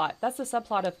subplot. That's the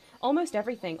subplot of almost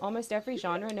everything. Almost every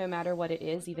genre, no matter what it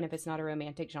is, even if it's not a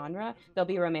romantic genre, there'll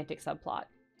be a romantic subplot.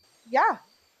 Yeah.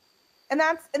 And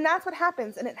that's what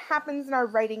happens. And it happens in our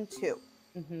writing too.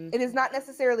 It is not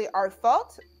necessarily our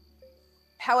fault.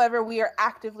 However, we are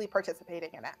actively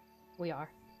participating in it. We are.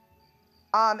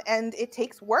 And it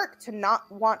takes work to not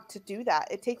want to do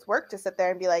that. It takes work to sit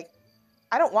there and be like,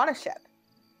 I don't want to ship.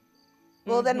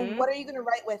 Well, then what are you going to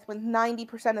write with when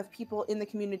 90% of people in the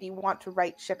community want to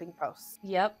write shipping posts?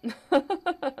 Yep.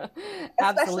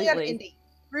 Especially on indie.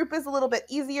 Group is a little bit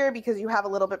easier because you have a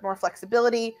little bit more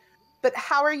flexibility. But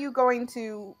how are you going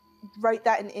to write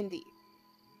that in indie?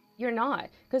 You're not,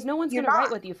 because no one's going to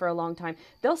write with you for a long time.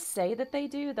 They'll say that they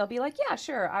do. They'll be like, yeah,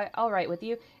 sure, I'll write with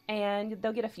you. And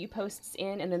they'll get a few posts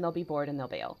in and then they'll be bored and they'll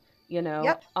bail, you know?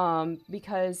 Yep.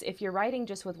 Because if you're writing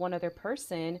just with one other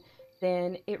person,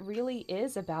 then it really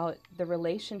is about the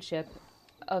relationship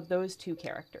of those two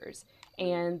characters.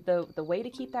 And the way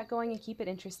to keep that going and keep it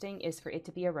interesting is for it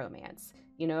to be a romance,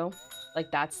 you know?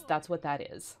 Like that's what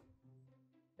that is.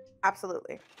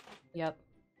 Absolutely. Yep.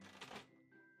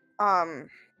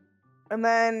 And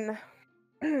then,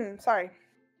 sorry.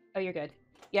 Oh, you're good.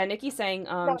 Yeah, Nikki's saying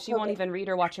she won't even read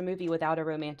or watch a movie without a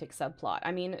romantic subplot.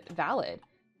 I mean, valid,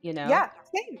 you know? Yeah,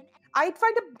 same. I'd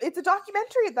find it's a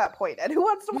documentary at that point, and who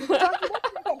wants to watch a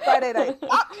documentary on Friday night?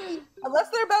 Unless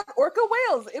they're about orca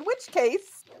whales, in which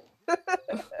case.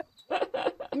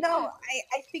 No,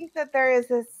 I think that there is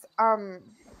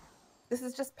this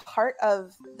is just part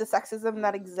of the sexism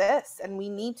that exists, and we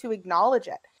need to acknowledge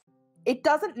it. It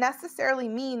doesn't necessarily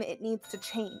mean it needs to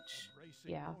change.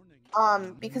 Yeah.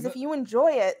 Because if you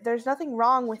enjoy it, there's nothing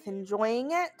wrong with enjoying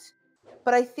it.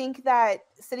 But I think that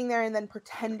sitting there and then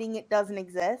pretending it doesn't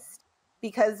exist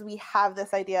because we have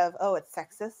this idea of, oh, it's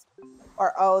sexist,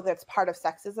 or oh, that's part of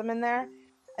sexism in there,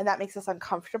 and that makes us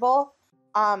uncomfortable.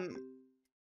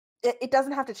 it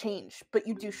doesn't have to change, but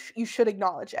you should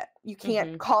acknowledge it. You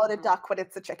can't call it a duck when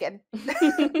it's a chicken. No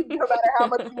matter how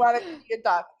much you want it to be a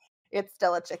duck, it's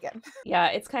still a chicken. Yeah,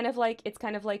 it's kind of like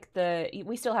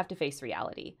we still have to face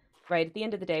reality, right? At the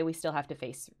end of the day, we still have to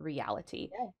face reality.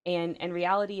 Yeah. And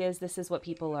reality is this is what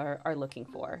people are looking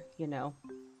for, you know.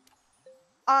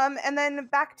 And then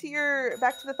back to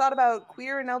the thought about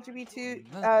queer and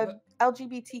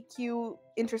LGBTQ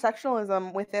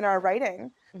intersectionalism within our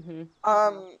writing. Mhm.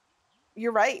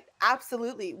 You're right.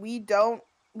 Absolutely. We don't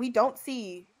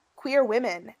see queer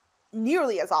women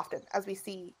nearly as often as we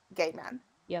see gay men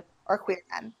Yep. or queer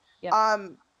men. Yep.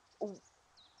 Um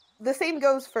the same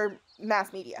goes for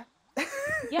mass media.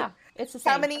 Yeah, it's the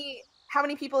How same.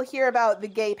 many people hear about the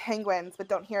gay penguins but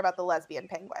don't hear about the lesbian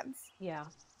penguins? Yeah.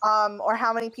 Or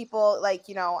how many people, like,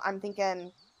 I'm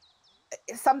thinking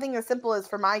something as simple as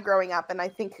for my growing up, and I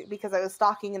think because I was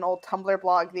stalking an old Tumblr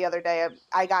blog the other day,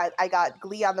 I got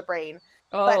Glee on the brain.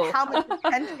 But Oh. how much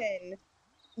attention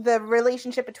the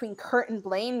relationship between Kurt and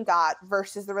Blaine got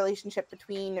versus the relationship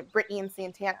between Brittany and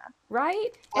Santana. Right?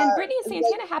 And Brittany and Like,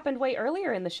 Santana happened way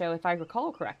earlier in the show, if I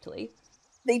recall correctly.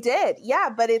 they did, yeah,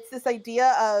 but it's this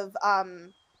idea of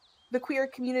the queer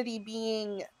community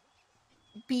being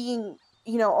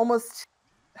almost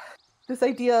this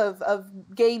idea of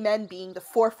gay men being the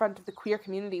forefront of the queer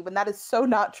community, when that is so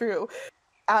not true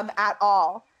at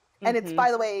all. And it's, Mhm.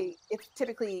 by the way, it's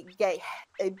typically gay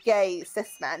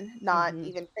cis men, not Mhm.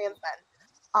 even trans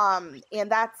men.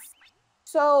 And that's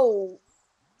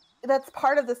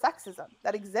part of the sexism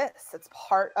that exists. It's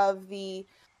part of the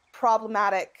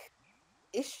problematic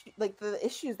issue, like the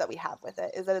issues that we have with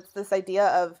it, is that it's this idea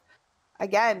of,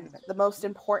 again, the most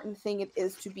important thing it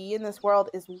is to be in this world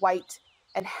is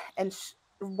and and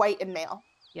white and male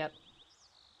Yep.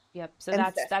 Yep. So and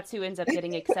that's cis. that's who ends up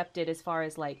getting accepted as far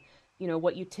as like,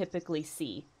 what you typically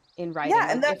see in writing.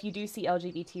 Yeah, and Like that if you do see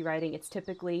LGBT writing, it's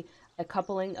typically a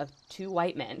coupling of two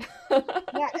white men.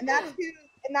 yeah, and that's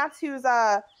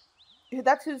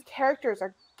whose characters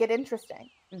are get interesting,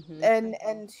 Mhm.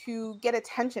 and who get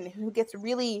attention, who gets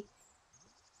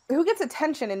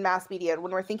attention in mass media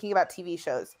when we're thinking about TV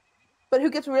shows, but who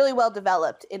gets really well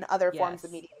developed in other forms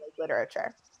of Yes. media like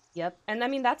literature. Yep. And I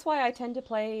mean, that's why I tend to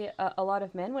play a lot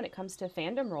of men when it comes to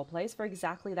fandom role plays for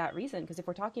exactly that reason. Because if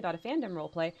we're talking about a fandom role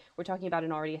play, we're talking about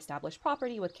an already established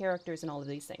property with characters and all of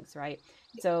these things, right?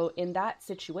 So in that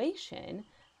situation,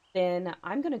 then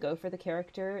I'm going to go for the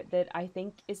character that I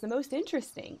think is the most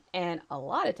interesting. And a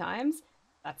lot of times,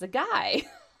 that's a guy,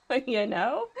 you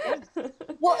know? Yeah.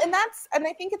 Well, and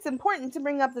I think it's important to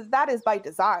bring up that that is by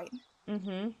design.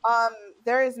 Mm-hmm. Um,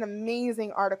 there is an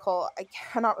amazing article. I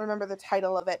cannot remember the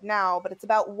title of it now, but it's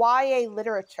about YA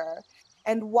literature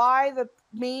and why the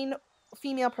main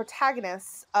female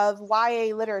protagonists of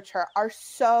YA literature are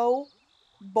so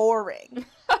boring.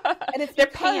 And it's Their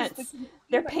because the pants.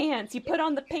 Their consumer, pants. You put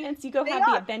on the pants, you go they have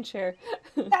the are. adventure.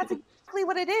 That's exactly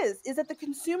what it is that the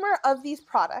consumer of these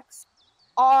products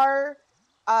are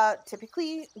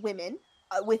typically women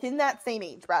within that same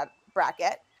age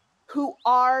bracket who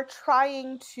are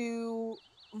trying to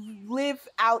live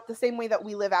out the same way that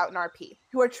we live out in RP,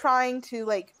 who are trying to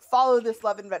like follow this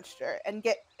love adventure and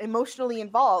get emotionally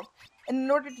involved. And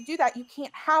in order to do that, you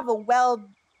can't have a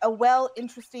well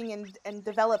interesting and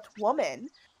developed woman,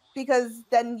 because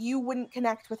then you wouldn't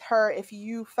connect with her if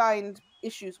you find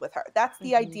issues with her. That's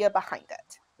the Mm-hmm. idea behind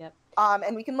it. Yep.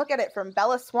 And we can look at it from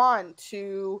Bella Swan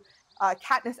to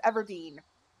Katniss Everdeen,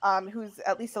 who's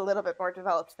at least a little bit more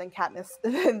developed than Katniss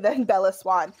than Bella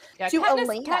Swan, Yeah, to Katniss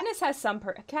Elena, Katniss has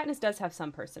Katniss does have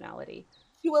some personality.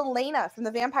 to Elena from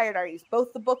the Vampire Diaries,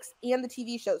 both the books and the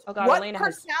TV shows. Oh god, What Elena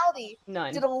has personality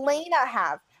none. did Elena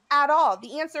have at all?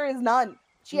 The answer is none.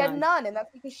 She had None. none, and that's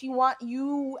because she want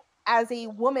you, as a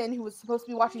woman who was supposed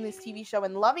to be watching this TV show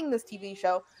and loving this TV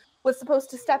show, was supposed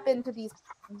to step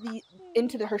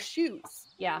into her shoes.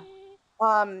 Yeah.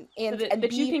 So And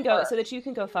that you be can go her. so that you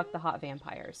can go fuck the hot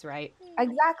vampires, right?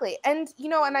 Exactly. And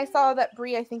and I saw that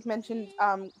Brie, I think, mentioned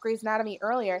Grey's Anatomy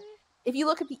earlier. If you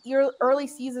look at the early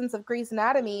seasons of Grey's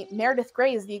Anatomy, Meredith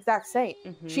Grey is the exact same. She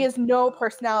Mm-hmm. has no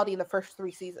personality in the first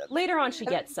 3 seasons. Later on she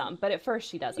gets some, but at first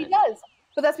she She doesn't. does.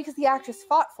 But that's because the actress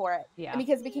fought for it. And Yeah.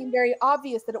 because it became very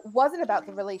obvious that it wasn't about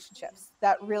the relationships.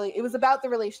 It was about the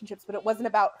relationships, but it wasn't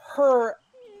about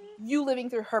you living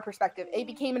through her perspective. It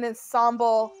became an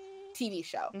ensemble TV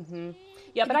show. Mm-hmm.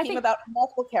 Yeah, It but I became think about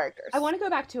multiple characters. I want to go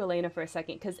back to Elena for a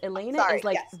second because Elena Sorry, is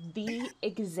like yes. the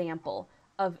example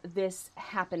of this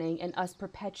happening and us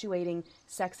perpetuating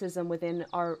sexism within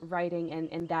our writing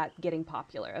and that getting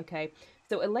popular, okay?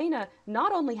 So Elena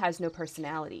not only has no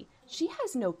personality, she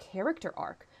has no character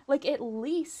arc. like at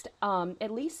least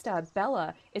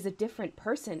Bella is a different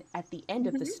person at the end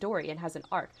of the Mhm. story and has an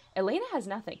arc. Elena has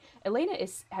nothing. Elena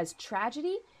is has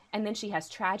tragedy, and then she has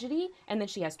tragedy, and then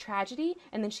she has tragedy,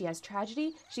 and then she has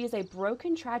tragedy. She is a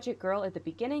broken tragic girl at the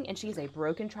beginning, and she is a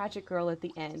broken tragic girl at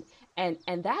the end.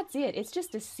 And that's it. It's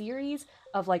just a series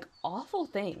of like awful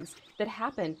things that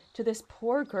happen to this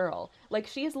poor girl. Like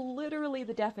she is literally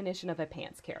the definition of a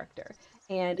pants character.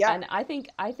 And Yeah. and I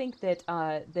think that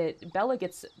that Bella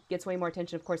gets way more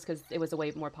attention, of course, because it was a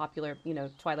way more popular.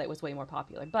 Twilight was way more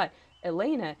popular. But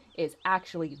Elena is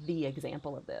actually the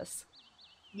example of this.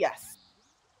 Yes.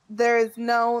 There's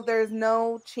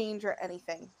no change or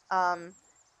anything.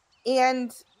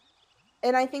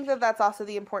 And I think that that's also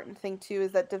the important thing too,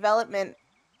 is that development,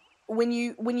 when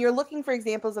you're looking for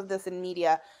examples of this in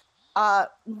media,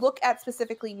 look at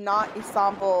specifically not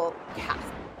ensemble cast.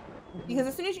 Hmm. Because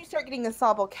as soon as you start getting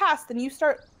ensemble cast, then you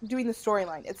start doing the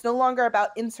storyline. It's no longer about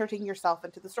inserting yourself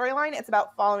into the storyline, it's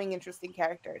about following interesting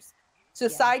characters. So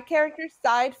Yeah. side characters,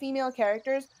 side female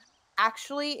characters,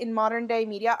 actually in modern day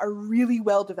media are really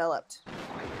well developed.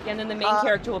 Yeah, and then the main Uh,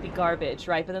 character will be garbage,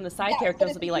 right? But then the side yes, but characters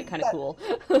it's will be like because kind of cool.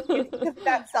 because of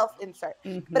that self insert.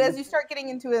 But Hmm. as you start getting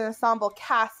into an ensemble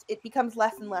cast, it becomes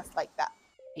less and less like that.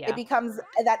 It Yeah. becomes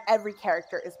that every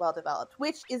character is well developed,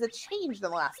 which is a change in the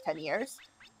last 10 years,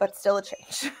 but still a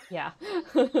change. Yeah.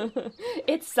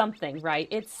 It's something, right?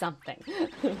 It's something.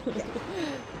 Yeah.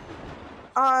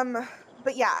 Um,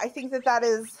 but yeah, I think that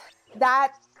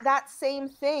that that same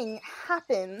thing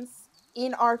happens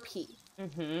in RP.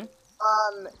 Hmm.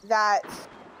 That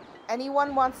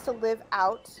anyone wants to live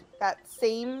out that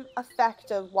same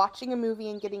effect of watching a movie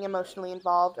and getting emotionally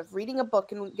involved, of reading a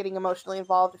book and getting emotionally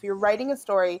involved. If you're writing a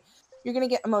story, you're going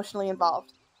to get emotionally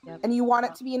involved. Yep. And you want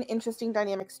it to be an interesting,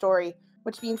 dynamic story,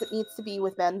 which means it needs to be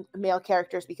with male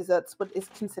characters because that's what is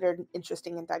considered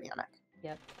interesting and dynamic.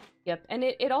 Yep. Yep. And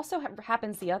it also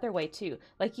happens the other way too.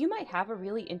 Like you might have a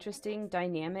really interesting,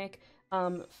 dynamic,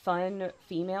 fun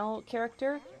female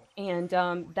character, and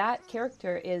that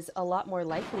character is a lot more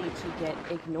likely to get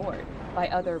ignored by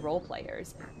other role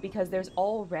players because there's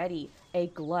already a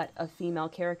glut of female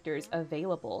characters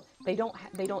available. They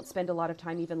don't spend a lot of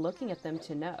time even looking at them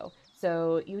to know.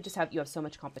 So you have so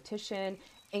much competition,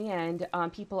 and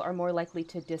people are more likely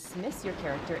to dismiss your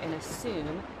character and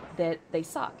assume that they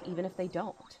suck, even if they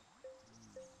don't.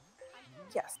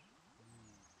 Yes.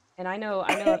 And I know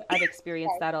I've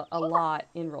experienced that a lot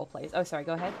in role plays. Oh, sorry,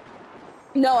 go ahead.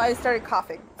 No, I started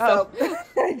coughing, Oh, so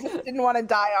I just didn't want to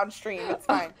die on stream. It's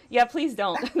oh, fine. yeah, please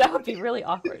don't. That would be really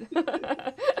awkward.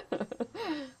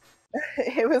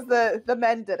 It was the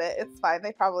men did it. It's fine.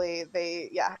 They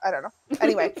yeah, I don't know.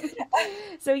 Anyway,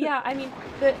 So yeah, I mean,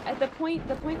 the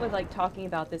point with like talking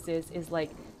about this is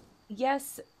like,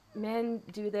 yes, men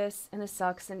do this and this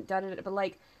sucks and da da da, but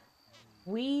like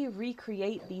we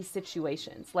recreate these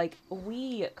situations. Like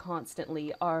we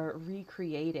constantly are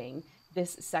recreating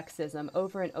this sexism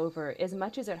over and over. As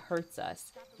much as it hurts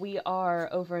us, we are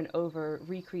over and over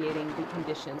recreating the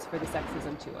conditions for the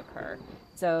sexism to occur.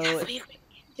 So, yes, we've been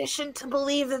conditioned to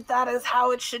believe that that is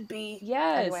how it should be.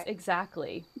 yes, Anyway.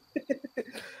 exactly.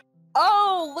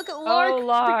 Oh, look at Oh, Lark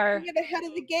Lar. being ahead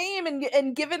of the game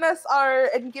and giving us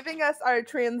our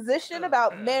transition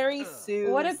about Mary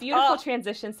What a Sue's. beautiful Oh,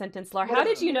 transition sentence, Lar. what How a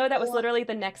did you know that was beautiful literally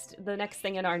the next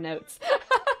thing in our notes?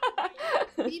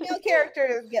 female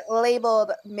characters get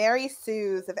labeled Mary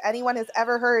Sue's. If anyone has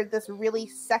ever heard this really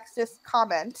sexist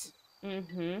comment,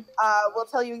 Mm-hmm. we'll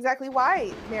tell you exactly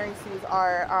why Mary Sue's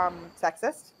are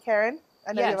sexist. Karen,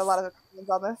 I know you have a lot Yes. of opinions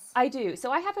on this. I do.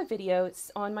 So I have a video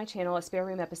on my channel, a spare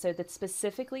room episode that's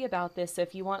specifically about this. So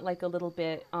if you want like a little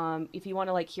bit, if you want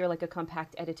to like hear like a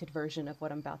compact edited version of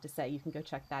what I'm about to say, you can go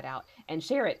check that out and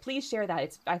share it. Please share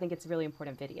that. I think it's a really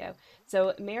important video.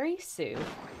 So Mary Sue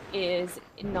is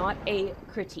not a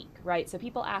critique, right? So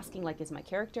people asking like, is my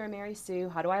character a Mary Sue?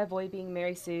 How do I avoid being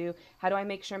Mary Sue? How do I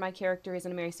make sure my character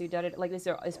isn't a Mary Sue? Like this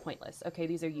is pointless. Okay,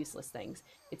 these are useless things.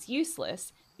 It's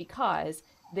useless because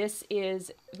this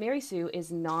is Mary Sue is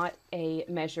not a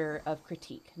measure of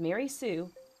critique. Mary Sue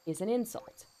is an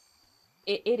insult.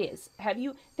 It is. Have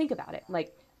you think about it?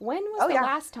 Like, when was Oh the yeah.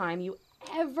 last time you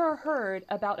ever heard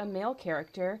about a male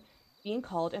character being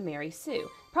called a Mary Sue?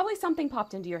 Probably something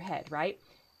popped into your head, right?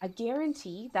 I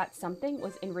guarantee that something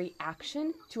was in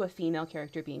reaction to a female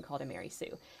character being called a Mary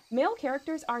Sue. Male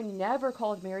characters are never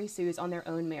called Mary Sues on their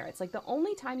own merits. Like, the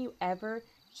only time you ever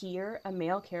hear a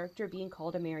male character being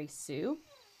called a Mary Sue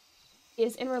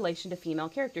is in relation to female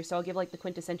characters. So I'll give like the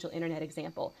quintessential internet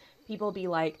example. People be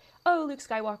like, "Oh, Luke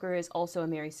Skywalker is also a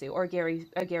Mary Sue or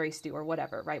a Gary Stu or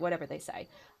whatever, right? Whatever they say."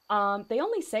 They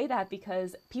only say that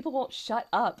because people won't shut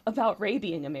up about Rey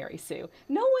being a Mary Sue.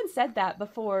 No one said that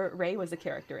before Rey was a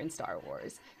character in Star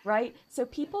Wars, right? So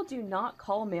people do not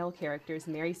call male characters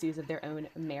Mary Sues of their own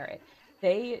merit.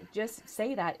 They just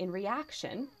say that in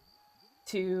reaction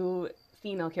to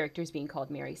female characters being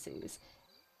called Mary Sues.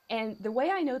 And the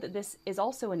way I know that this is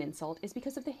also an insult is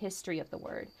because of the history of the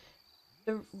word.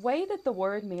 The way that the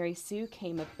word Mary Sue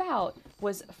came about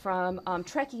was from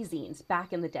Trekkie zines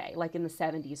back in the day, like in the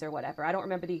 70s or whatever. I don't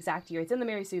remember the exact year. It's in the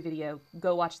Mary Sue video.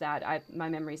 Go watch that. My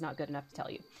memory's not good enough to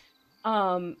tell you.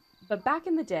 But back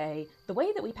in the day, the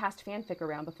way that we passed fanfic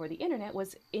around before the internet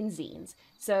was in zines.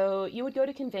 So you would go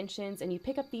to conventions and you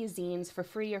pick up these zines for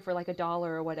free or for like $1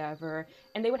 or whatever,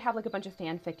 and they would have like a bunch of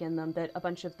fanfic in them that a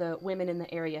bunch of the women in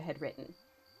the area had written.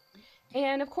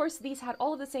 And of course, these had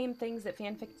all of the same things that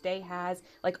fanfic today has,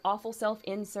 like awful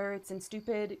self-inserts and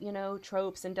stupid,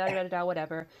 tropes and da-da-da-da,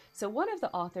 whatever. So one of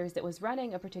the authors that was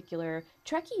running a particular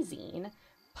Trekkie zine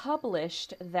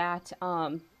published that,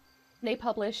 they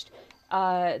published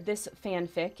this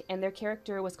fanfic, and their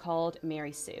character was called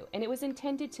Mary Sue. And it was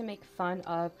intended to make fun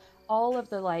of all of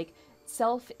the, like,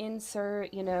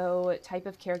 self-insert, type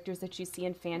of characters that you see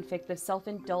in fanfic, the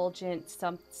self-indulgent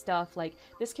stuff. Like,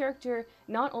 this character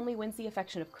not only wins the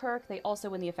affection of Kirk, they also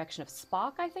win the affection of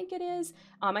Spock, I think it is.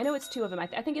 I know it's two of them. I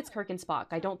think it's Kirk and Spock.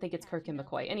 I don't think it's Kirk and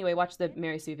McCoy. Anyway, watch the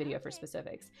Mary Sue video for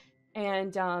specifics.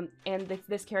 And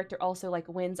this character also like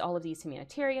wins all of these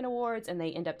humanitarian awards, and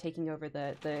they end up taking over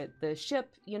the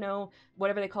ship,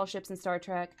 whatever they call ships in Star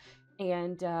Trek.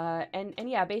 And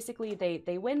yeah, basically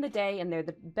they win the day, and they're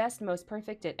the best, most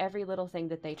perfect at every little thing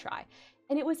that they try.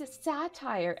 And it was a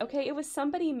satire, okay? It was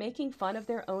somebody making fun of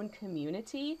their own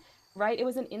community, right? It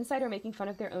was an insider making fun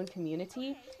of their own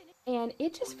community, and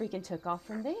it just freaking took off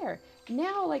from there.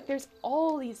 Now, like, there's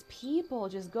all these people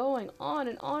just going on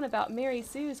and on about Mary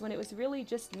Sue's when it was really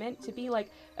just meant to be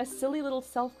like a silly little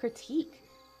self-critique.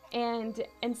 And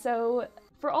so,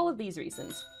 for all of these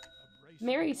reasons,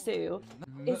 Mary Sue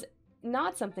is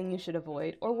not something you should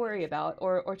avoid or worry about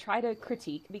or try to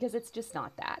critique, because it's just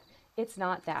not that. It's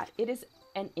not that. It is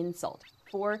an insult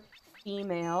for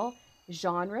female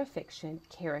genre fiction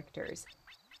characters.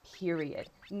 Period.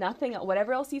 Nothing,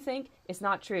 whatever else you think, it's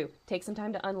not true. Take some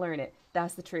time to unlearn it.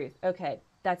 That's the truth. Okay,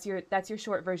 that's your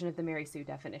short version of the Mary Sue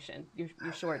definition. Your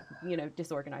short,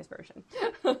 disorganized version.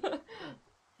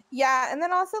 Yeah, and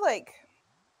then also, like,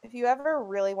 if you ever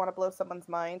really want to blow someone's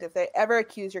mind, if they ever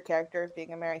accuse your character of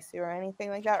being a Mary Sue or anything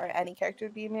like that, or any character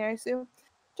to be a Mary Sue,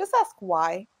 just ask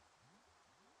why.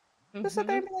 Just sit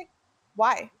there and be like,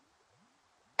 why?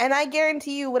 And I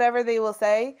guarantee you, whatever they will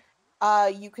say,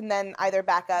 you can then either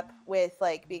back up with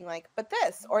like being like, but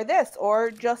this,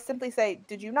 or just simply say,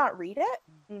 did you not read it?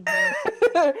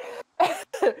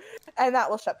 And that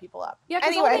will shut people up. Yeah,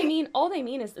 because anyway, all they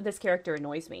mean is this character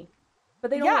annoys me. But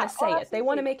they don't want to say it. They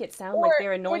want to make it sound like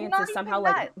their annoyance is somehow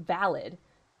like valid.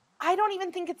 I don't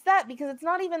even think it's that, because it's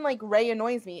not even like Rey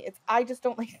annoys me. It's I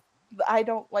don't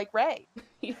like Rey.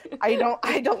 I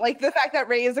don't like the fact that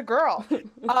Rey is a girl.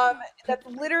 That's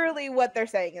literally what they're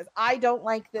saying, is I don't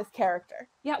like this character.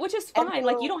 Yeah, which is fine. So,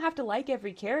 like, you don't have to like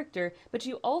every character, but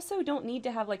you also don't need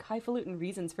to have like highfalutin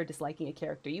reasons for disliking a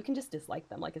character. You can just dislike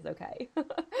them, like, it's okay.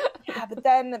 Yeah, but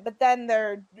then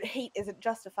their hate isn't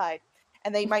justified,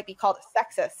 and they might be called a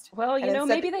sexist. Well,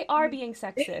 maybe they are being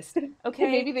sexist. Okay.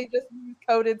 Maybe they just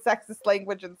coded sexist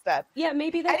language instead. Yeah,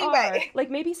 maybe they are. Like,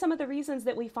 maybe some of the reasons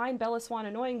that we find Bella Swan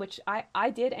annoying, which I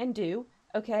did and do,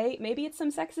 okay, maybe it's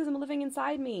some sexism living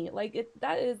inside me. Like,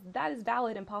 that is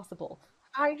valid and possible.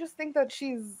 I just think that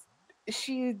she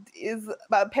is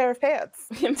a pair of pants.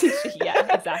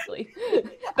 Yeah, exactly.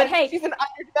 But hey, she's an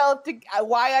underdeveloped.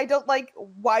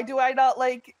 Why do I not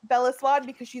like Bella Swan?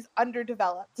 Because she's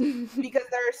underdeveloped. Because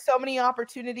there are so many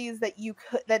opportunities that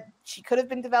she could have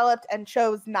been developed and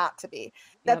chose not to be.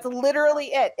 That's literally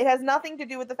it. It has nothing to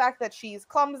do with the fact that she's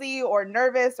clumsy or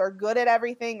nervous or good at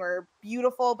everything or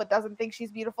beautiful but doesn't think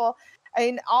she's beautiful. I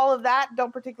mean, all of that,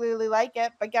 don't particularly like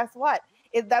it. But guess what?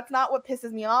 That's not what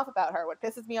pisses me off about her. What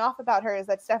pisses me off about her is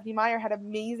that Stephenie Meyer had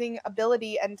amazing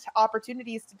ability and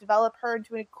opportunities to develop her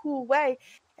into a cool way,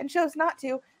 and chose not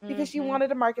to because she wanted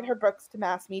to market her books to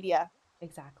mass media.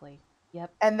 Exactly.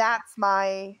 Yep. And that's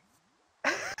my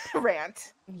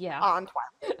rant. Yeah. On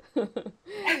Twilight.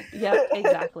 Yep,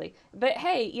 exactly. But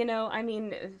hey, I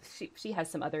mean, she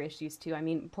has some other issues too. I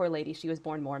mean, poor lady, she was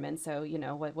born Mormon, so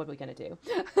what are we gonna do?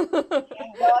 Well,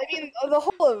 I mean,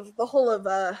 the whole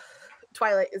of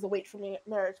Twilight is a wait for me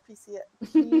marriage PCA.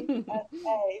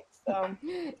 So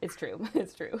it's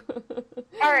true.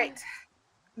 All right.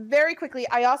 Very quickly,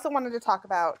 I also wanted to talk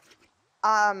about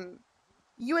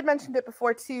you had mentioned it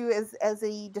before too, as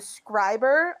a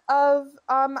describer of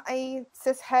a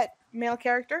cishet male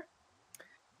character.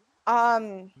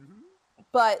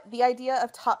 But the idea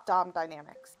of top dom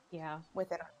dynamics Yeah.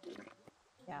 within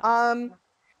Yeah.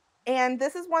 and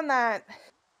this is one that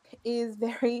is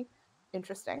very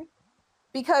interesting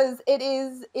because it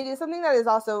is something that is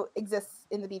also exists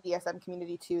in the BDSM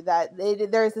community too, that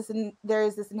there is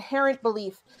this inherent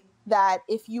belief that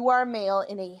if you are male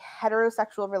in a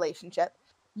heterosexual relationship,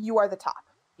 you are the top.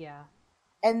 Yeah.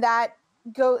 And that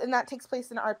takes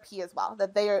place in RP as well,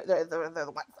 that they're the ones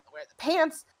that wear the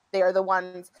pants, they are the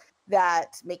ones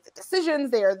that make the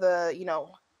decisions, they are the,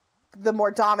 the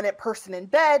more dominant person in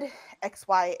bed, X,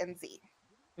 Y, and Z.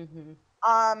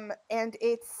 Mm-hmm. And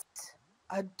it's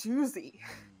a doozy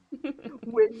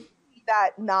when you see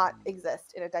that not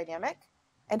exist in a dynamic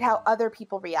and how other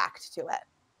people react to it.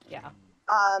 Yeah.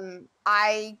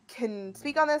 I can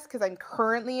speak on this because I'm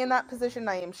currently in that position.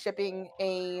 I am shipping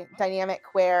a dynamic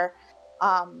where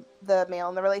the male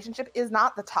in the relationship is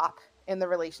not the top in the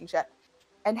relationship,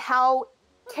 and how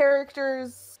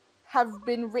characters have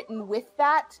been written with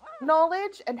that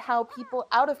knowledge and how people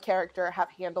out of character have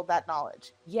handled that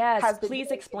knowledge Yes, has been please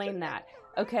very explain interesting.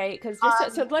 that. Okay, because so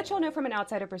Um, to let y'all know from an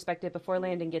outsider perspective before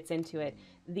Landon gets into it,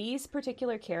 these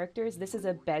particular characters, this is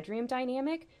a bedroom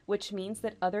dynamic, which means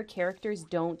that other characters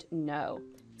don't know.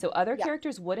 So other yeah,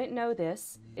 characters wouldn't know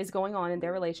this is going on in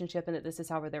their relationship and that this is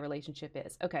how their relationship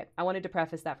is. Okay, I wanted to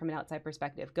preface that from an outside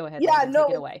perspective. Go ahead, yeah, Landon, take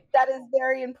no, it away. that is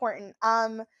very important.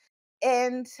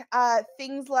 And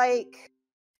things like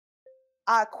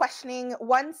questioning,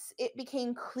 once it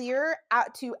became clear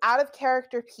to out of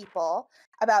character people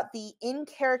about the in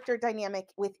character dynamic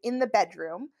within the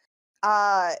bedroom,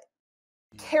 uh,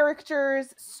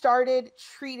 characters started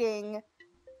treating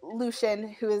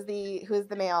Lucian, who is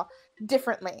the male,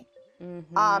 differently.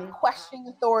 Mm-hmm. Questioning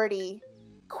authority,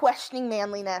 questioning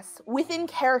manliness within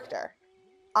character.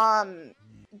 Um,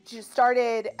 just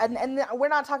started, and we're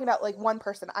not talking about like one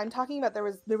person. I'm talking about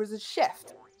there was a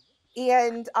shift,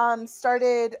 and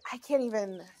started. I can't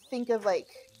even think of like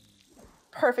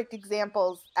perfect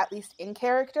examples, at least in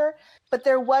character, but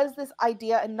there was this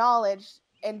idea and knowledge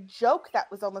and joke that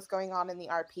was almost going on in the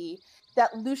RP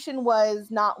that Lucian was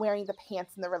not wearing the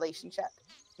pants in the relationship,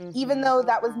 even Mm-hmm. though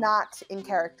that was not in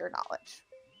character knowledge.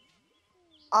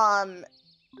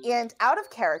 And out of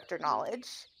character knowledge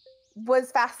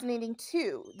was fascinating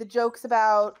too. The jokes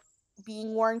about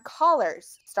being worn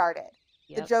collars started.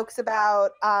 The Yep. jokes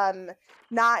about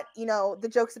not, the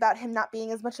jokes about him not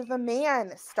being as much of a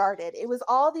man started. It was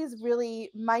all these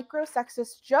really micro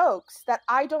sexist jokes that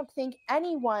I don't think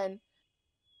anyone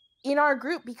in our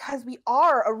group, because we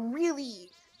are a really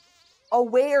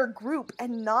aware group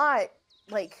and not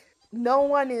like no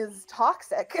one is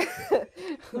toxic,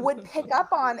 would pick up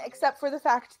on, except for the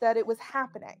fact that it was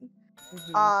happening,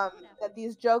 Mm-hmm. that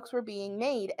these jokes were being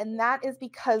made, and that is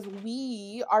because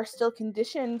we are still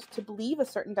conditioned to believe a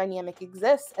certain dynamic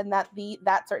exists and that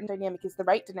that certain dynamic is the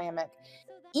right dynamic,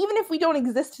 even if we don't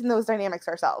exist in those dynamics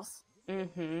ourselves.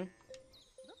 Mm-hmm.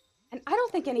 And I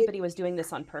don't think It, anybody was doing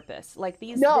this on purpose. Like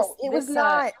no, it was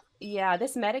not. yeah,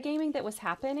 this metagaming that was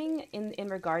happening in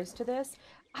regards to this,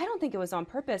 I don't think it was on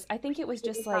purpose. I think It was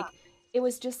not. it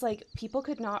was just like people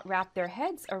could not wrap their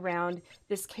heads around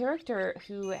this character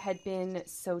who had been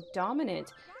so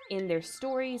dominant in their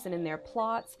stories and in their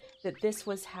plots that this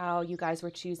was how you guys were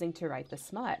choosing to write the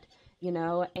smut, you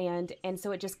know. And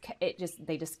so it just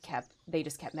they just kept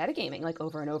metagaming like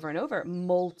over and over and over,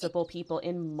 multiple people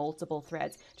in multiple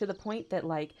threads, to the point that,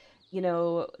 like, you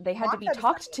know, they had to be Maka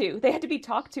talked decided. to. They had to be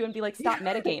talked to and be like, stop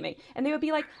metagaming. And they would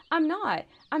be like, I'm not.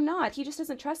 He just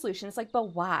doesn't trust Lucian. It's like,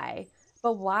 but why?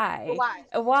 But But why? why?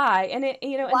 Why? And it,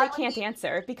 you know, and Why they would can't he?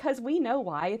 answer because we know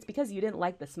why. It's because you didn't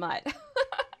like the smut.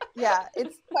 Yeah,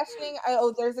 it's questioning.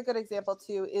 Oh, there's a good example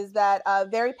too. Is that a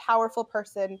very powerful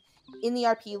person in the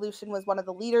RP? Lucian was one of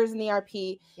the leaders in the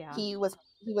RP. Yeah. He was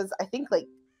I think like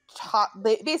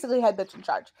basically head bitch in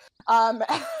charge. And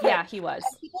Yeah, he was.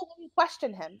 people wouldn't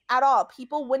question him at all.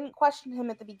 People wouldn't question him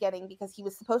at the beginning because he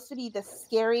was supposed to be this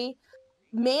scary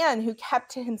man who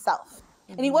kept to himself,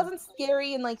 and he Hmm. wasn't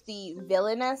scary in like the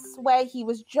villainous way. He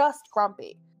was just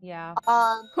grumpy. Yeah.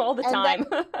 Um, All the and then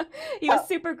time. He was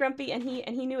super grumpy, and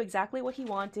he knew exactly what he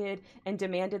wanted and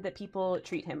demanded that people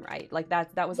treat him right. Like that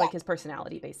was yeah, like his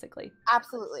personality basically.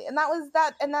 absolutely. And that was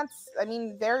that, and that's, I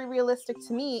mean, very realistic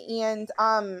to me. And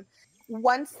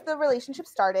once the relationship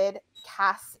started,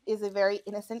 Cass is a very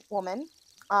innocent woman,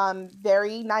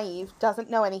 very naive, doesn't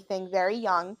know anything, very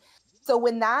young. So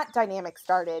when that dynamic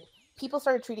started, people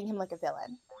started treating him like a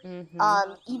villain.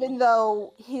 Mm-hmm. Even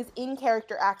though his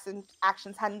in-character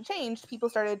actions hadn't changed, people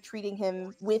started treating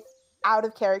him with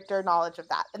out-of-character knowledge of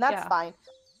that, and that's Yeah. fine.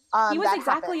 He was That happened.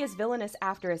 exactly as villainous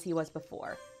after as he was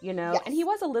before, you know? And he Yes.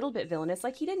 was a little bit villainous.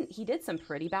 Like, he did some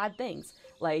pretty bad things.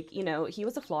 Like, you know, he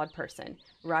was a flawed person,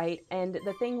 right? And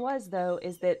the thing was, though,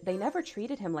 is that they never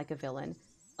treated him like a villain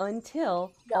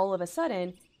until Yeah. all of a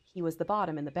sudden he was the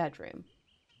bottom in the bedroom.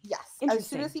 Yes. As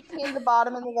soon as Interesting. he became the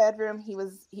bottom in the bedroom, he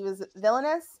was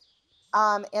villainous.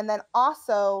 And then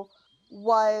also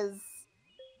was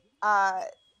uh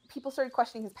people started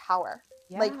questioning his power.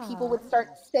 Like people Yeah. would start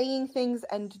saying things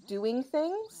and doing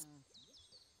things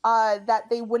that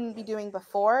they wouldn't be doing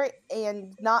before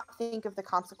and not think of the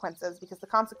consequences because the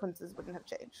consequences wouldn't have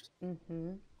changed.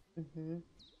 Mm-hmm. Mm-hmm.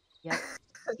 Yep.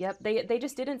 Yep. They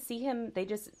just didn't see him. They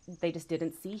just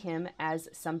didn't see him as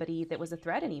somebody that was a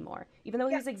threat anymore, even though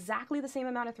he Yeah, was exactly the same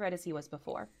amount of threat as he was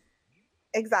before.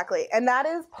 exactly. And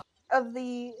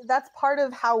that's part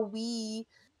of how we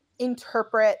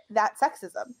interpret that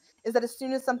sexism is that as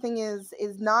soon as something is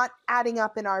not adding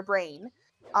up in our brain,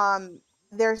 um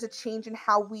there's a change in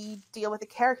how we deal with a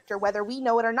character whether we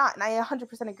know it or not. And I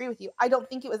 100% agree with you. I don't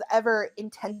think it was ever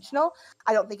intentional.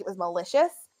 I don't think it was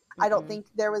malicious. I don't Mm-mm. think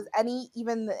there was any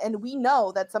even, and we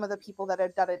know that some of the people that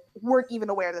had done it weren't even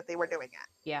aware that they were doing it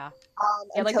Yeah.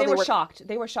 Yeah, like until they were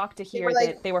they were shocked to they were hear like,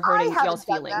 that they were I hurting haven't y'all's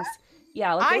done that. feelings.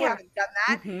 Yeah, like I they were. haven't done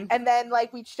that. Hmm. And then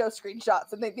like we'd show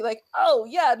screenshots and they'd be like, oh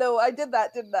yeah, no, I did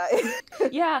that, didn't I?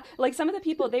 Yeah, like some of the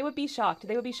people, they would be shocked.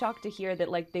 They would be shocked to hear that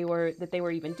like they were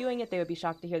even doing it. They would be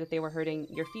shocked to hear that they were hurting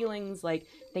your feelings, like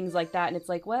things like that. And it's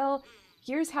like, well,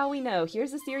 here's how we know.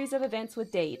 Here's a series of events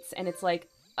with dates, and it's like,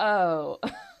 oh.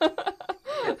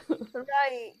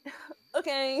 Right.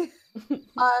 Okay.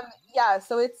 Um, yeah,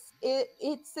 so it's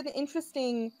an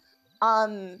interesting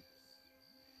um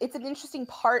it's an interesting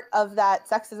part of that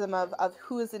sexism of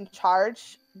who is in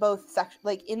charge, both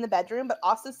like in the bedroom, but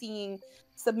also seeing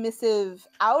submissive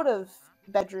out of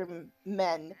bedroom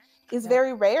men is Yep.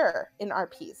 very rare in our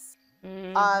piece. Um,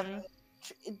 Hmm.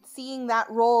 seeing that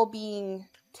role being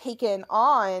taken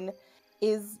on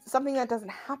is something that doesn't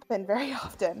happen very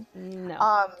often. No.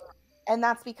 Um, and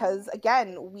that's because,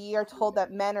 again, we are told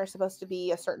that men are supposed to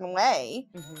be a certain way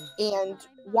Hmm. and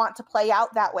want to play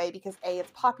out that way because A,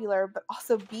 it's popular, but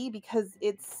also B, because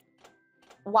it's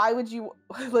why would you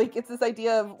like it's this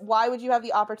idea of why would you have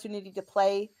the opportunity to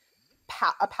play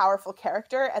a powerful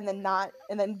character and then not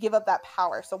and then give up that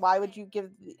power? So why would you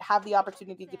have the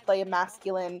opportunity to play a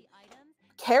masculine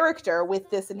character with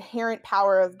this inherent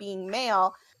power of being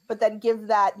male, but then give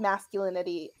that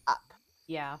masculinity up?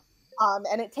 Yeah.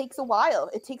 And it takes a while.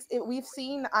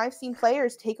 I've seen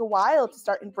players take a while to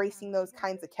start embracing those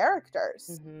kinds of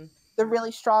characters, Hmm. the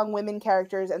really strong women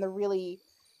characters and the really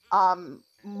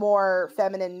more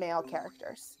feminine male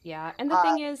characters. Yeah, Uh, and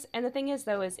the thing is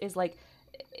though is like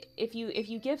if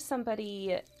you give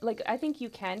somebody like I think you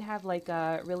can have like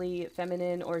really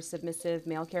feminine or submissive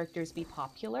male characters be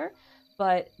popular,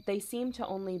 but they seem to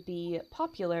only be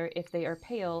popular if they are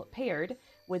paired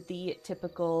with the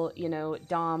typical, you know,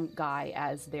 dom guy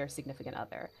as their significant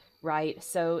other, right?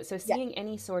 So yeah, seeing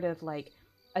any sort of like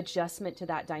adjustment to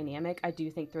that dynamic, I do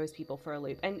think throws people for a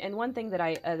loop. And one thing that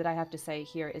I have to say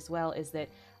here as well is that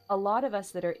a lot of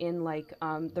us that are in like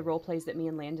the role plays that me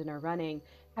and Landon are running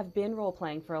have been role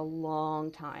playing for a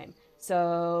long time.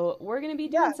 So we're going to be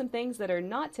yeah. doing some things that are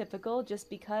not typical just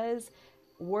because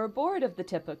we're bored of the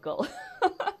typical.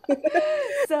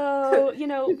 So, you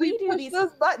know, We we do push these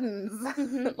those buttons.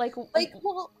 like Like,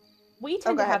 well, we oh,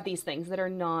 tend go to ahead. have these things that are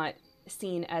not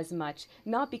seen as much,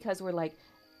 not because we're like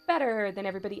better than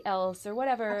everybody else or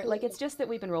whatever. Like Absolutely. it's just that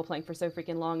we've been role playing for so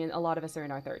freaking long and a lot of us are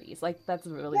in our 30s. Like that's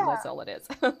Yeah. all it is.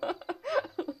 I'm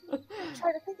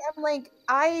trying to think. I'm like,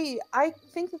 I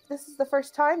think that this is the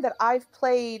first time that I've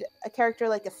played a character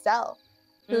like Estelle,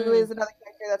 who Mm, is another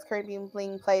character that's currently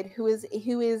being played, who is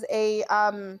a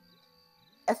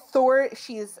authority.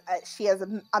 She has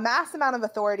a mass amount of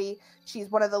authority. She's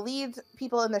one of the lead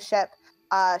people in the ship.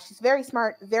 She's very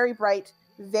smart, very bright,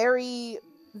 very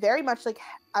much like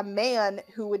a man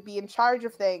who would be in charge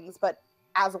of things, but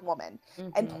as a woman.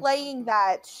 And mm-hmm. playing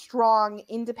that strong,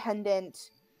 independent,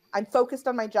 I'm focused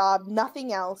on my job,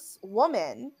 nothing else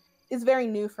woman is very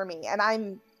new for me. And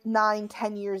I'm 9,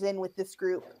 10 years in with this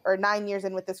group, or 9 years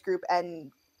in with this group,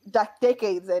 and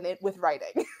decades in it with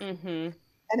writing. Mm-hmm.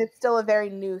 And it's still a very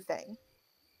new thing.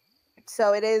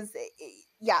 So it is,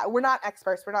 yeah, we're not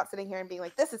experts. We're not sitting here and being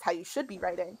like, this is how you should be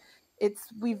writing.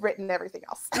 We've written everything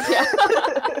else. Yeah.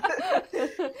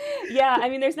 Yeah, I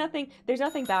mean there's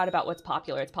nothing bad about what's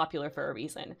popular. It's popular for a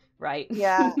reason, right?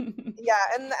 Yeah, Yeah,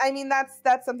 and I mean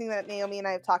that's something that Naomi and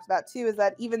I have talked about too, is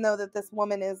that even though that this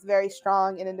woman is very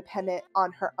strong and independent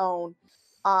on her own,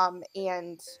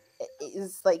 and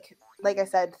is like I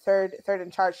said, third in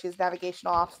charge, she's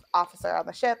navigational officer on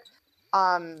the ship.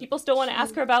 People still want to She's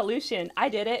ask her about Lucian. I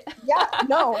did it. yeah,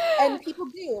 no, and people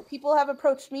do. People have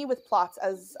approached me with plots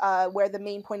as where the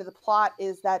main point of the plot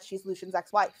is that she's Lucian's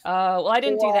ex-wife. Oh, well, I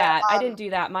didn't do Or that. I didn't do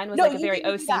that. Mine was no, like a you very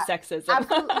didn't do OC that. sexism.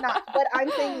 Absolutely not. But I'm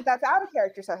saying that that's out of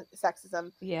character sexism.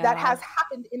 That Yeah. has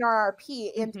happened in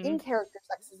RRP, and Mm-hmm. in character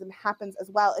sexism happens as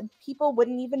well, and people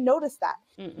wouldn't even notice that.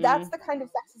 That's Mm-mm. the kind of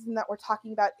sexism that we're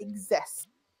talking about exists.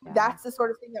 Yeah. That's the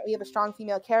sort of thing that we have a strong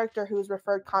female character who is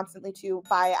referred constantly to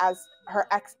by as her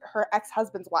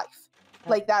ex-husband's wife.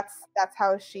 Like that's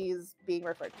how she's being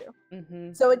referred to.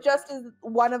 Mm-hmm. So it just is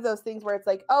one of those things where it's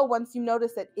like, oh, once you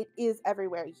notice it, it is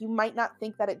everywhere. You might not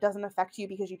think that it doesn't affect you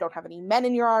because you don't have any men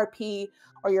in your RP,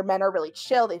 or your men are really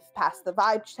chill, they've passed the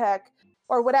vibe check,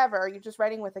 or whatever, or you're just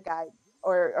writing with a guy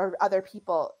or other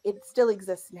people. It still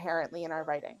exists inherently in our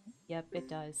writing. Yep, it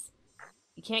does.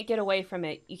 You can't get away from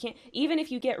it. You can't, even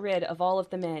if you get rid of all of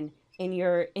the men in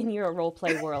your role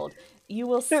play world, you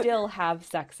will still have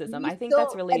sexism. I think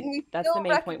that's the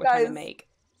main point we're trying to make.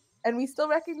 And we still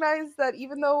recognize that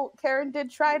even though Karen did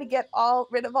try to get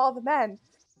rid of all the men,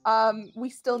 we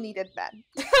still needed men.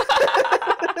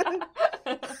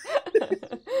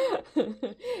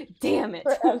 Damn it.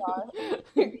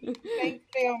 Thanks,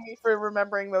 Naomi, for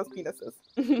remembering those penises.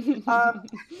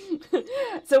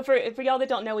 So for y'all that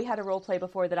don't know, we had a role play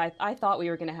before that I thought we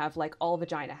were going to have like all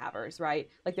vagina havers, right?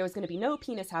 Like there was going to be no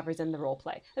penis havers in the role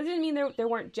play. That didn't mean there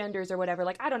weren't genders or whatever.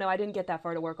 Like, I don't know. I didn't get that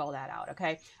far to work all that out,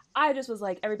 okay? I just was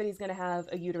like, everybody's going to have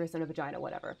a uterus and a vagina,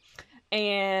 whatever.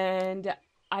 And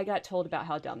I got told about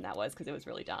how dumb that was because it was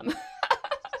really dumb.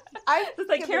 I was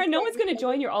like, Karen, no one's going to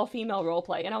join your all-female role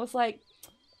play. And I was like,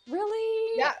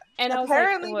 really? Yeah. And I was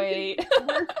like, wait.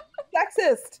 We're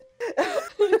sexist.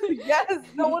 Yes,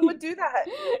 no one would do that.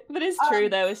 But it's true,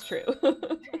 though. It's true.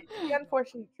 The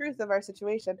unfortunate truth of our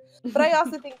situation. But I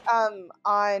also think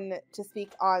to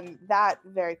speak on that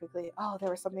very quickly. Oh,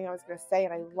 there was something I was going to say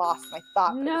and I lost my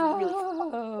thought. No. It was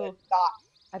really good thought.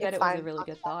 I bet it was a really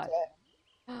good thought.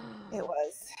 It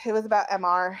was about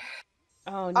MR.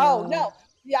 Oh, no. Oh, no.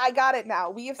 Yeah, I got it now.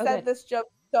 We have said this joke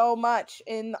so much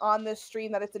on this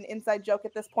stream that it's an inside joke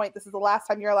at this point. This is the last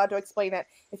time you're allowed to explain it.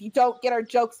 If you don't get our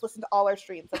jokes, listen to all our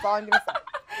streams. That's all I'm going to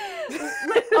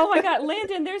say. Oh my god,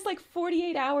 Landon, there's like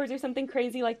 48 hours or something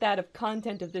crazy like that of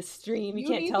content of this stream. You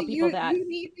can't tell people that. You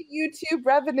need the YouTube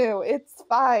revenue. It's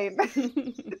fine.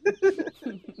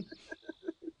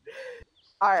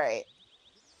 All right.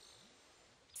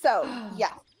 So,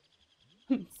 yeah.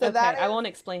 So okay, I won't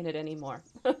explain it anymore.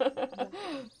 Fine.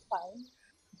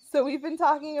 So we've been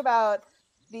talking about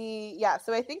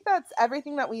so I think that's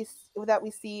everything that we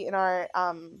see in our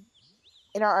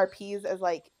RPs as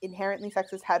like inherently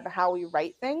sexist, how we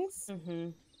write things.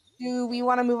 Mm-hmm. Do we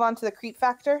want to move on to the creep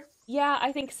factor? Yeah,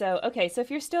 I think so. Okay, so if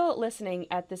you're still listening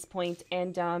at this point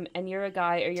and you're a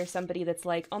guy or you're somebody that's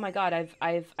like, oh my god,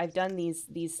 I've done these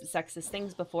sexist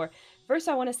things before. First,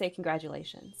 I want to say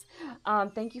congratulations.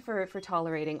 Thank you for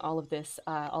tolerating all of this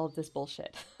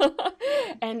bullshit.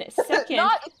 And second,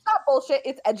 it's not bullshit.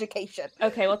 It's education.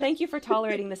 Okay, well, thank you for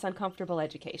tolerating this uncomfortable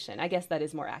education. I guess that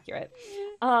is more accurate.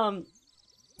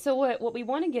 So what we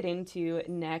want to get into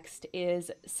next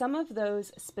is some of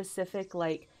those specific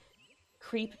like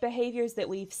creep behaviors that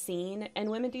we've seen, and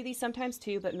women do these sometimes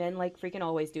too, but men like freaking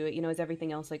always do it, as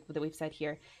everything else like that we've said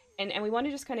here. And we want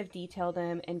to just kind of detail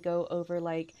them and go over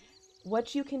like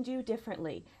what you can do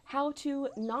differently, how to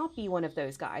not be one of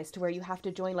those guys to where you have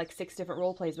to join like 6 different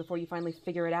role plays before you finally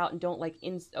figure it out and don't like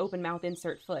open mouth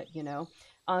insert foot,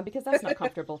 because that's not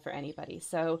comfortable for anybody.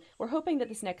 So we're hoping that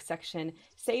this next section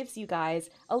saves you guys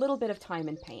a little bit of time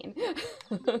and pain.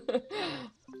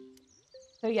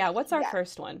 So yeah, what's our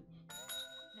first one?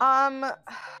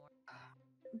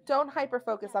 Don't hyper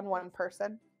focus on one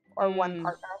person or one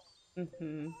partner.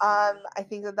 Mm-hmm. I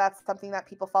think that's something that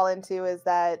people fall into, is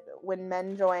that when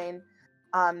men join,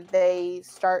 they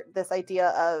start this idea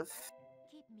of,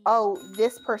 oh,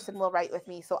 this person will write with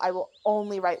me, so I will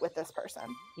only write with this person.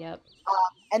 Yep.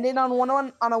 And then on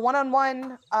a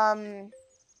one-on-one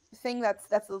thing,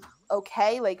 that's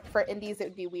okay. Like for indies, it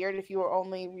would be weird if you were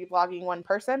only reblogging one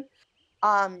person.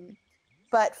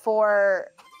 But for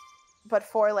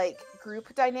like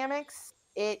group dynamics,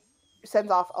 it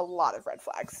sends off a lot of red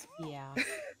flags. Yeah.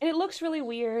 And it looks really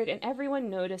weird and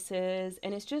everyone notices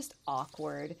and it's just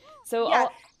awkward. So yeah.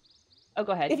 Oh,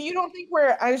 go ahead. If you don't think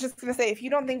we're, I was just gonna say, if you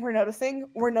don't think we're noticing,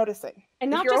 we're noticing.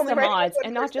 And If not you're just only the writing with mods, one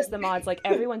and not just the mods, like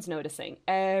person, everyone's noticing.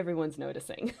 Everyone's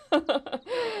noticing.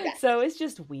 yes, So it's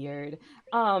just weird.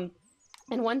 Um,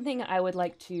 And one thing I would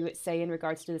like to say in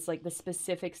regards to this, like the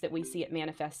specifics that we see it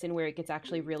manifest in, where it gets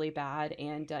actually really bad,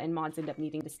 and mods end up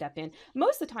needing to step in.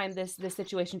 Most of the time, this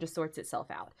situation just sorts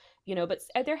itself out, you know. But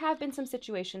there have been some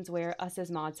situations where us as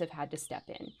mods have had to step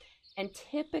in. And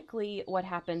typically, what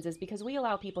happens is because we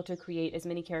allow people to create as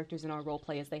many characters in our role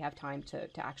play as they have time to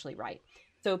actually write.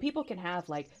 So people can have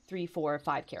like 3, 4,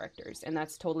 5 characters, and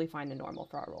that's totally fine and normal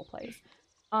for our role plays.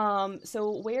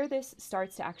 So where this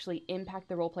starts to actually impact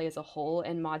the roleplay as a whole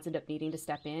and mods end up needing to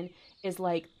step in is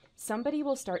like somebody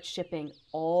will start shipping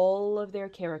all of their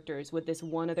characters with this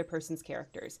one other person's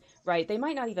characters, right? They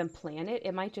might not even plan it,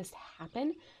 it might just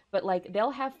happen, but like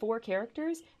they'll have 4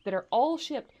 characters that are all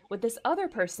shipped with this other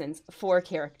person's 4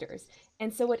 characters.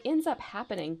 And so what ends up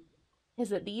happening is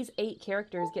that these 8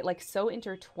 characters get like so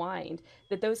intertwined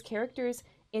that those characters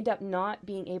end up not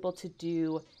being able to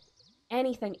do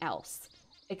anything else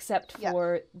except yeah,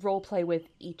 for role play with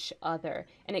each other.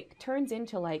 And it turns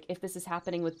into like, if this is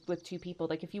happening with 2 people,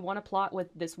 like if you want to plot with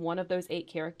this one of those 8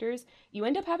 characters, you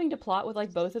end up having to plot with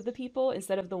like both of the people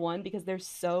instead of the one, because they're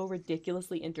so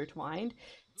ridiculously intertwined.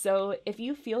 So if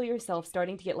you feel yourself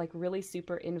starting to get like really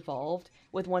super involved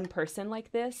with one person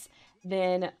like this,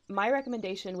 then my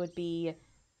recommendation would be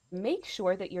make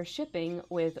sure that you're shipping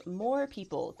with more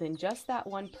people than just that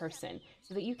one person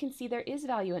so that you can see there is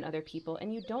value in other people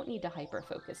and you don't need to hyper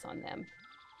focus on them.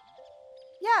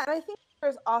 yeah. And I think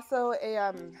there's also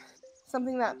a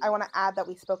something that I want to add that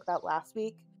we spoke about last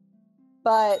week.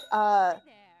 But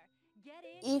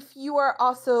if you are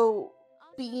also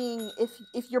being,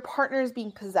 if your partner is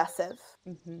being possessive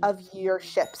Mm-hmm. of your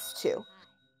ships too,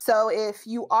 so if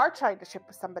you are trying to ship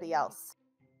with somebody else,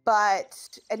 but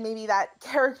and maybe that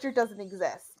character doesn't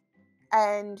exist,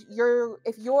 and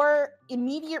if your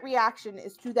immediate reaction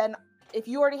is to then, if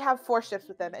you already have 4 ships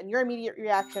with them and your immediate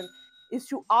reaction is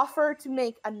to offer to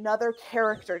make another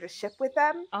character to ship with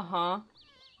them, Uh-huh.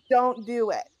 don't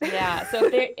do it. Yeah, so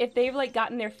if they've like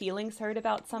gotten their feelings hurt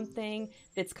about something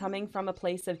that's coming from a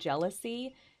place of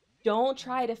jealousy, don't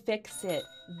try to fix it.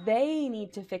 They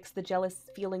need to fix the jealous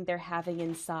feeling they're having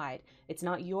inside. It's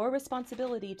not your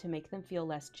responsibility to make them feel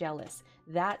less jealous.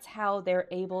 That's how they're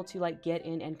able to like get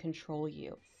in and control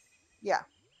you. Yeah.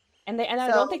 And I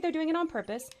So don't think they're doing it on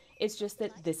purpose. It's just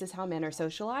that this is how men are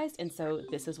socialized, and so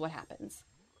this is what happens.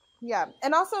 yeah,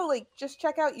 and also like just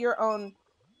check out your own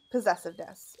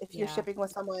possessiveness. If you're Yeah. shipping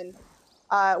with someone,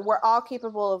 we're all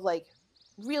capable of like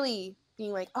really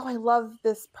being like, oh, I love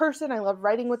this person, I love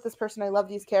writing with this person, I love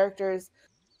these characters.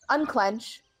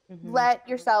 Unclench, Mm-hmm. let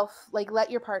yourself, like,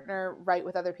 let your partner write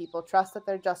with other people. Trust that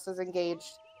they're just as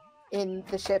engaged in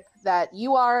the ship that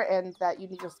you are, and that you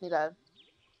just need to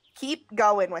keep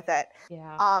going with it.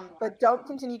 Yeah. But don't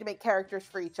continue to make characters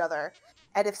for each other.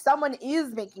 And if someone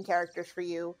is making characters for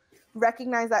you,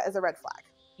 recognize that as a red flag.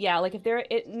 Yeah, like if they're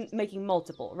making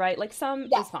multiple, right? Like some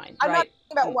Yes. is fine, I'm not right?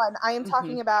 talking about one. I am Mm-hmm.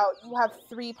 talking about you have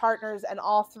 3 partners and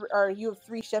all 3, or you have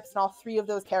 3 ships and all 3 of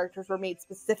those characters were made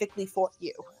specifically for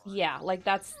you. Yeah, like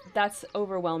that's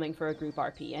overwhelming for a group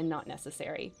RP and not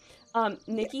necessary. Yeah.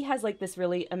 Nikki has like this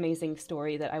really amazing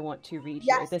story that I want to read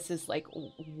here. Yes. This is like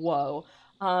whoa.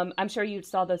 I'm sure you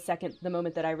saw the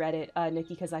moment that I read it,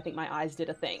 Nikki, because I think my eyes did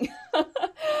a thing.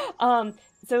 um,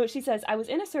 so she says, I was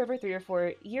in a server 3 or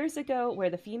 4 years ago where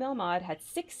the female mod had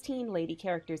 16 lady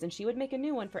characters, and she would make a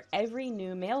new one for every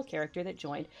new male character that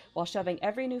joined, while shoving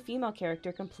every new female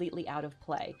character completely out of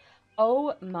play.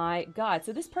 Oh my god.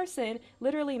 So this person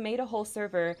literally made a whole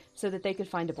server so that they could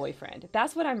find a boyfriend.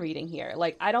 That's what I'm reading here.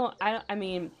 Like I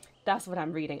mean, that's what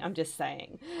I'm reading. I'm just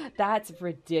saying. That's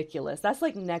ridiculous. That's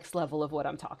like next level of what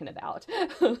I'm talking about.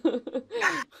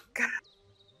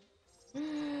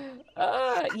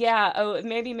 Yeah. Oh,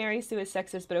 maybe Mary Sue is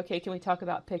sexist, but okay, can we talk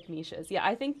about pick Mishas? Yeah,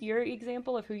 I think your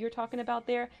example of who you're talking about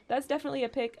there, that's definitely a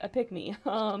pick me.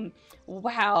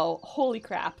 Wow, holy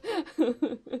crap. They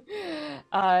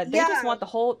just Yeah. want the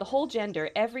whole gender,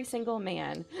 every single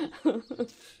man.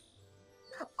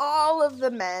 All of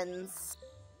the men's.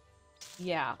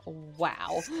 Yeah,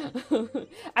 wow.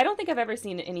 I don't think I've ever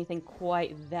seen anything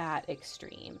quite that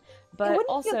extreme. It But wouldn't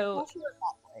feel also, cultural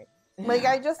that way. Like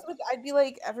I just would, I'd be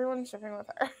like, everyone's shipping with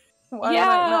her. Why am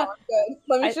I? No, yeah, I'm good.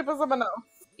 Let me I ship with someone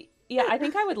else. yeah, I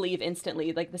think I would leave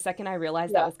instantly. Like the second I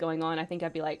realized that Yeah. was going on, I think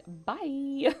I'd be like, bye.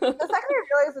 The second I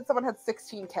realized that someone had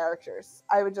 16 characters,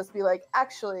 I would just be like,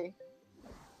 actually,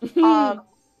 um,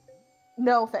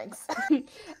 No, thanks.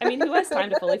 I mean, who has time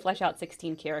to fully flesh out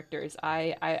 16 characters?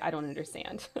 I don't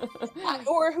understand.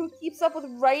 Or who keeps up with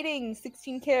writing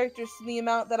 16 characters to the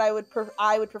amount that I would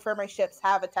prefer my ships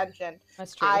have attention.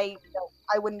 That's true. I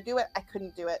wouldn't do it. I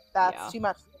couldn't do it. That's Yeah. too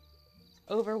much.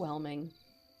 Overwhelming.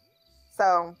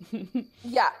 So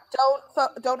yeah,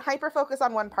 don't hyper focus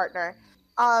on one partner.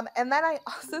 And then I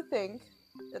also think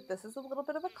that this is a little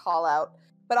bit of a call out,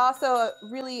 but also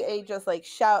really a just like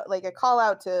a call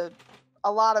out to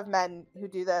a lot of men who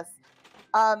do this.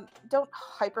 Don't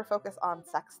hyper focus on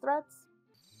sex threads.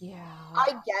 Yeah. I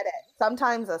get it.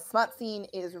 Sometimes a smut scene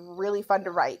is really fun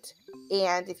to write.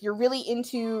 And if you're really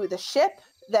into the ship,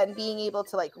 then being able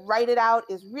to like write it out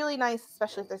is really nice,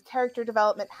 especially if there's character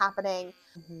development happening.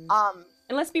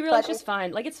 And let's be real, it's just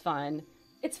fun. Like, it's fun.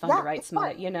 It's fun to write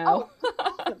smut, you know? Oh,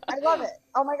 awesome. I love it.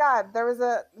 Oh my god, there was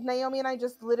Naomi and I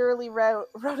just literally wrote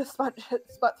a smut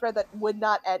thread that would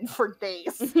not end for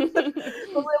days. But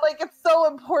we're like, it's so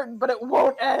important, but it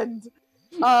won't end.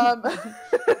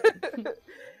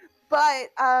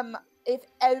 But if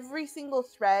every single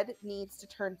thread needs to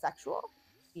turn sexual,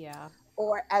 yeah,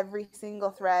 or every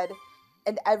single thread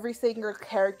and every single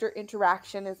character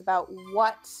interaction is about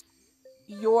what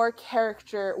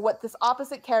this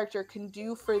opposite character can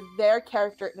do for their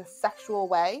character in a sexual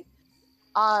way,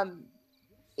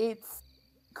 it's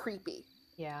creepy.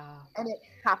 Yeah. And it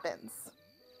happens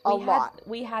a lot.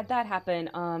 We had that happen.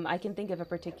 I can think of a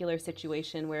particular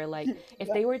situation where, like,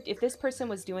 if this person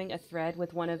was doing a thread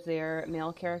with one of their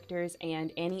male characters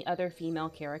and any other female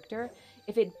character,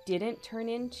 if it didn't turn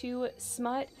into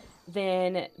smut,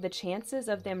 then the chances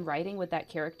of them writing with that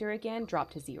character again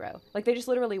dropped to 0. Like, they just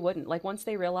literally wouldn't. Like, once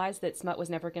they realized that smut was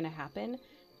never going to happen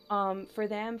for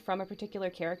them from a particular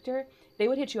character, they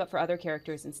would hit you up for other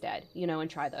characters instead, you know, and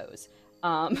try those.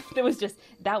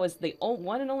 That was the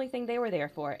one and only thing they were there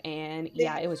for, and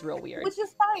yeah, it was real weird. Which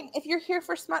is fine. If you're here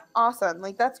for smut, awesome.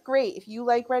 Like, that's great. If you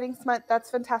like writing smut,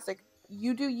 that's fantastic.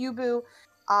 You do you, boo.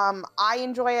 I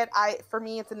enjoy it. For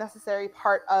me, it's a necessary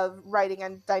part of writing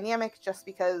a dynamic, just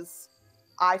because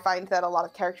I find that a lot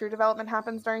of character development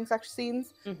happens during sex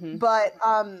scenes. Mm-hmm. But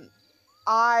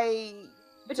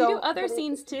you do other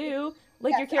scenes too.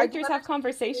 Like, yes, your characters have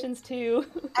conversations too.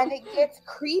 And it gets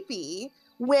creepy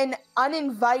when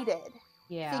uninvited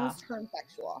things turn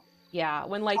sexual. Yeah,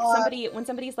 when like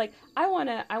somebody's like, I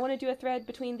wanna do a thread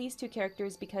between these two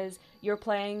characters because you're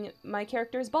playing my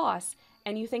character's boss,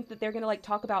 and you think that they're gonna like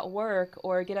talk about work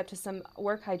or get up to some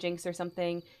work hijinks or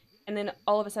something, and then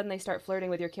all of a sudden they start flirting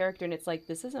with your character, and it's like,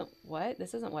 this isn't what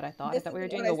I thought. I thought we were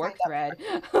doing a work thread.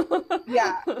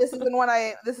 Yeah, this isn't what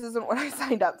I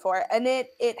signed up for, and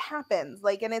it happens.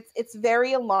 Like, and it's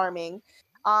very alarming,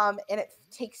 and it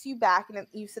takes you back, and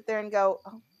you sit there and go,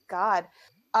 oh God,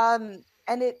 and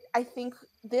I think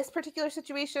this particular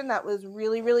situation that was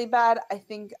really, really bad, I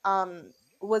think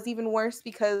was even worse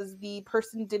because the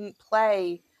person didn't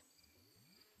play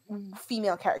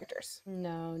female characters.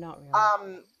 No, not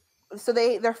really. So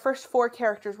their first 4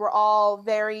 characters were all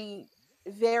very,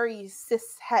 very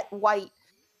cis-het white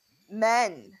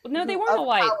men. No, they weren't all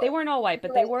white. Power. They weren't all white,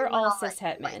 but they were all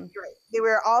cis-het men. Right. They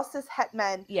were all cis-het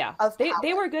men. Yeah,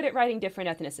 they were good at writing different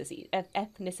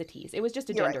ethnicities. It was just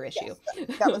a gender issue.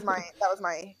 Yes, that was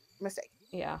my mistake.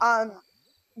 Yeah.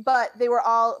 But they were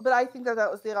all. But I think that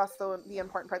was also the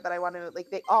important part that I wanted to, like,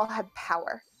 they all had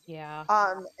power. Yeah.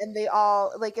 And they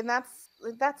all, like, and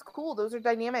that's cool. Those are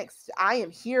dynamics. I am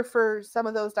here for some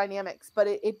of those dynamics, but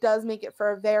it does make it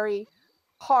for a very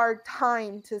hard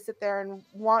time to sit there and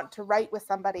want to write with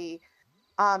somebody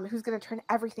who's going to turn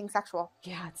everything sexual.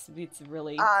 Yeah, it's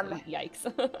really yikes.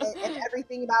 and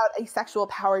everything about a sexual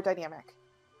power dynamic.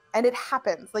 And it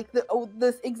happens. Like,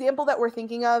 this example that we're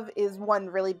thinking of is one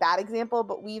really bad example,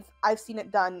 but I've seen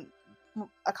it done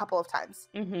a couple of times.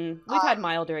 Mm-hmm. We've had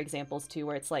milder examples too,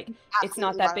 where it's like, it's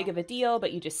not that big of a deal,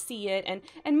 but you just see it,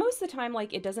 and most of the time,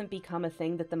 like, it doesn't become a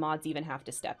thing that the mods even have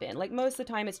to step in. Like, most of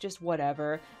the time it's just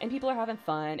whatever, and people are having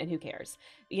fun, and who cares,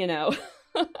 you know?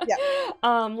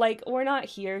 Yeah. Like, we're not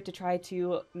here to try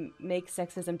to make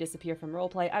sexism disappear from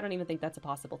roleplay. I don't even think that's a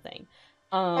possible thing.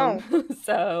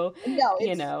 So no,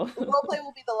 you know, roleplay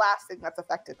will be the last thing that's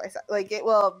affected by sex. Like, it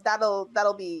will.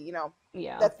 That'll be, you know.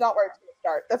 Yeah. That's not where it's going to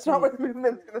start. That's not where the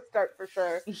movement's going to start for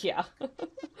sure. Yeah.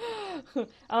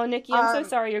 Oh, Nikki, I'm so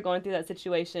sorry you're going through that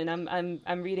situation.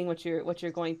 I'm reading what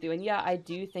you're going through, and yeah, I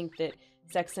do think that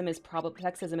sexism is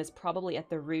probably at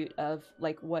the root of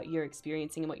like what you're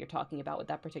experiencing and what you're talking about with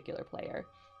that particular player.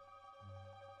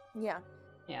 Yeah.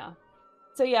 Yeah.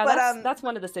 So yeah, but, that's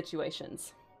one of the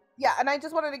situations. Yeah, and I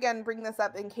just wanted to again bring this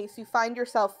up in case you find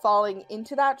yourself falling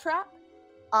into that trap.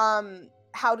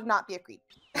 How to not be a creep.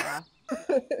 Yeah.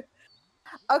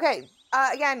 Okay.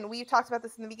 Again, we talked about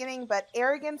this in the beginning, but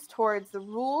arrogance towards the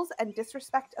rules and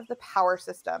disrespect of the power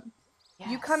system.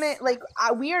 You come in Yes. like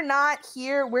we are not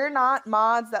here. We're not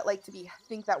mods that like to be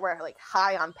think that we're like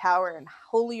high on power and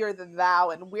holier than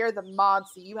thou, and we're the mods,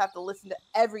 so you have to listen to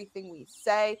everything we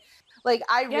say. Like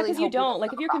I Yeah, really because you hope we don't. don't Like,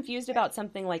 come if you're across confused that way. about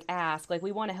something, like, ask. Like,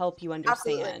 we want to help you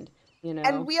Absolutely. understand, you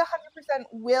And know? we 100%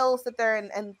 will sit there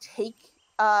and take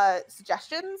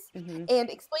suggestions Hmm. and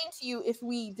explain to you if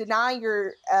we deny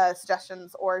your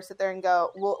suggestions or sit there and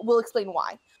go we'll explain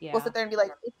why. We'll Yeah. sit there and be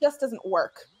like it just doesn't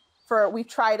work for we've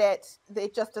tried it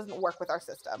just doesn't work with our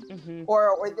system, Hmm.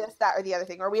 or this that or the other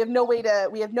thing, or we have no way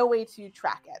to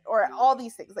track it, or all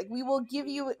these things. Like we will give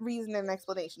you reason and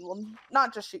explanation. We'll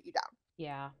not just shoot you down.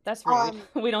 Yeah, that's rude. um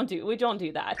We don't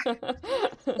do that.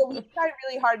 So we try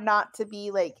really hard not to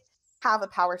be like have a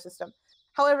power system.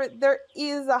 However, there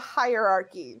is a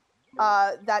hierarchy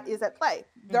that is at play.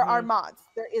 There are Hmm. mods.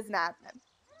 There is an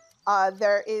admin.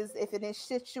 There is if a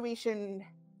situation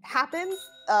happens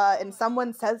and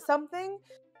someone says something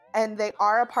and they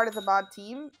are a part of the mod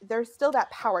team, there's still that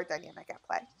power dynamic at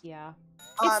play. Yeah.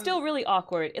 It's Um, still really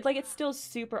awkward. It's still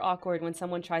super awkward when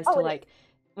someone tries oh, to it is.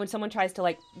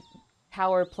 like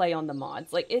power play on the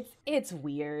mods. Like, it's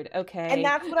weird, And okay?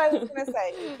 that's what I was gonna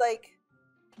say. It's like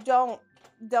don't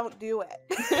don't do it.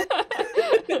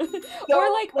 or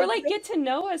Don't like or like like get to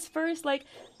know us first. Like,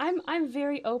 I'm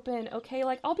very open, okay?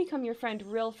 Like, I'll become your friend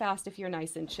real fast if you're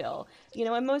nice and chill.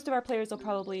 And most of our players will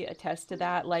probably attest to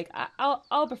that. Like,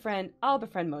 I'll befriend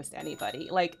most anybody.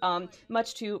 Like,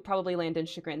 much to probably Landon's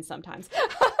chagrin sometimes.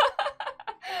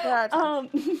 there are times.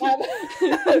 um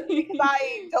Because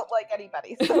I don't like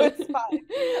anybody, so it's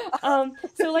fine.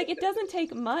 so, like, it doesn't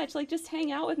take much. Like, just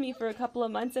hang out with me for a couple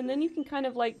of months, and then you can kind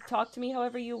of like talk to me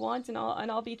however you want, and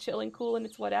I'll be chill and cool, and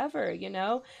it's whatever.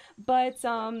 But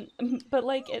but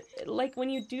like when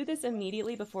you do this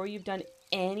immediately before you've done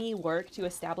any work to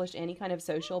establish any kind of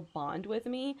social bond with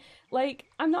me, like,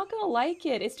 I'm not gonna like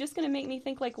it. It's just gonna make me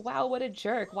think, like, wow, what a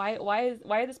jerk. Why is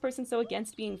this person so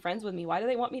against being friends with me? Why do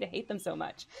they want me to hate them so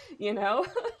much? you know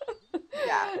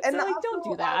Yeah, and so, like, don't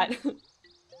also do that.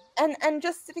 and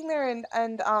just sitting there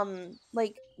and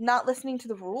like not listening to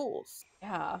the rules,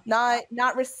 Yeah.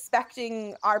 not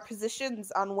respecting our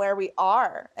positions on where we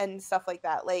are and stuff like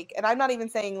that. Like, and I'm not even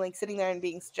saying like sitting there and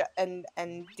being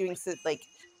and doing like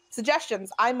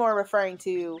suggestions. I'm more referring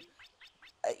to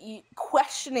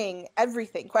questioning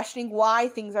everything, questioning why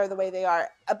things are the way they are,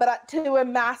 but to a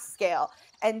mass scale,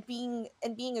 and being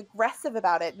aggressive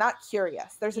about it, not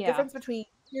curious. There's a Yeah. difference between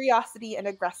curiosity and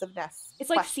aggressiveness.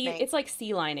 Questioning. It's like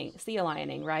sea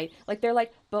lining, right? Like, they're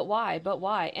like, but why? But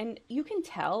why? And you can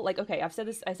tell, like, okay, I said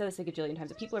this a gajillion times,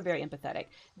 that people are very empathetic.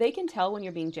 They can tell when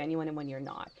you're being genuine and when you're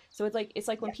not. So it's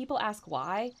like when Yeah. people ask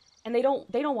why, and they don't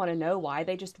want to know why,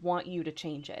 they just want you to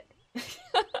change it.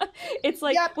 It's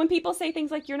like Yep. when people say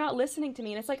things like, you're not listening to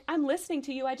me, and it's like, I'm listening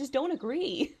to you, I just don't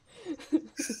agree.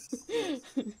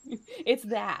 It's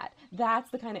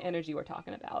that's the kind of energy we're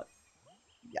talking about.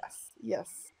 Yes.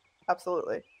 Yes.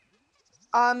 Absolutely.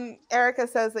 Erica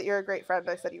says that you're a great friend.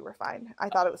 I said you were fine. I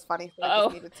thought it was funny, so I just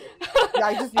Oh. needed to. Yeah,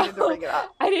 I just needed to Oh, bring it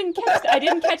up. I didn't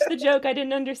catch the joke. I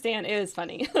didn't understand. It was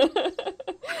funny.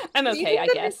 I'm You okay, I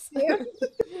didn't guess.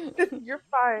 understand. You're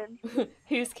fine.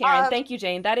 Who's Karen? Um, Thank you,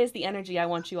 Jane. That is the energy I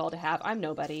want you all to have. I'm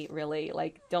nobody, really.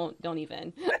 Like, don't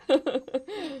even.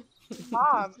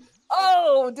 Mom.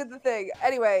 Oh, did the thing.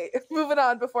 Anyway, moving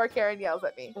on before Karen yells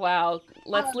at me. Wow.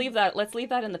 Let's leave Um, that. Let's leave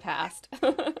that in the past.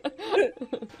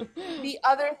 the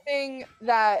other thing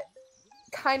that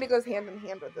kind of goes hand in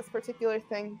hand with this particular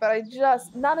thing, but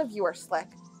none of you are slick.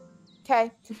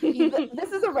 Okay,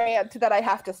 this is a rant that I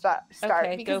have to start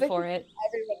Okay, because go I think for it.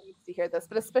 everyone needs to hear this,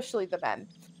 but especially the men.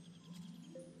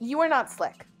 You are not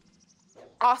slick.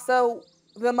 Also,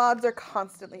 the mods are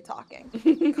constantly talking.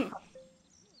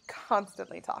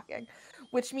 Constantly talking,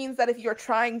 which means that if you're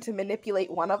trying to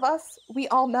manipulate one of us, we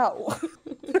all know.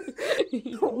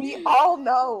 We all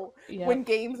know Yep. when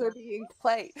games are being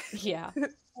played. Yeah.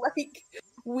 Like,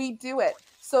 we do it.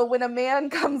 So when a man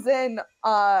comes in,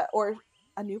 or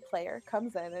a new player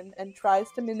comes in and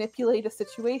tries to manipulate a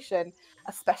situation,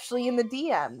 especially in the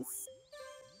DMs,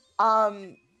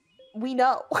 we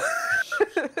know.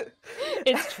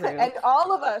 It's true. And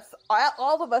all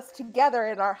of us together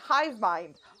in our hive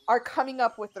mind are coming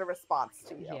up with a response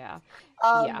to you. Yeah.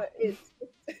 Um, Yeah. it's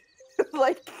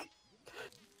like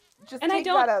just And I take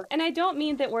don't that as and I don't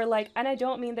mean that we're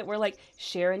like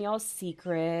sharing y'all's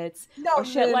secrets no, or no,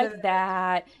 shit no, no, no. like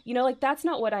that. Like, that's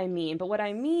not what I mean. But what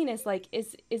I mean is, like,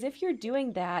 is if you're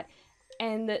doing that,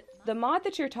 and the mod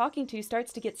that you're talking to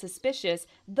starts to get suspicious,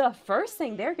 the first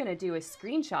thing they're going to do is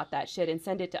screenshot that shit and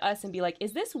send it to us and be like,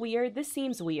 is this weird? This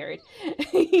seems weird.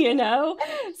 You know?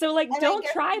 So, like, And I don't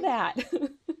guess try that.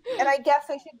 and I guess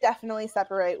I should definitely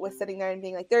separate with sitting there and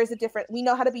being like, there's a different, we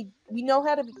know how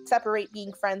to separate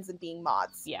being friends and being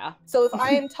mods. Yeah. So if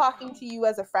I am talking to you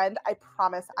as a friend, I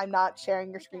promise I'm not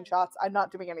sharing your screenshots. I'm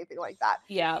not doing anything like that.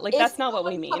 Yeah, like, If that's not what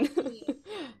we someone mean. comes to me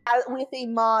with a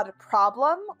mod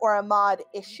problem or a mod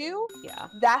issue, Yeah.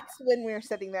 that's when we're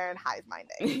sitting there and hive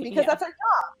minding, because Yeah. that's our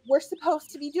job. We're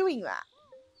supposed to be doing that.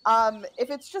 If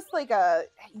it's just like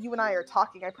you and I are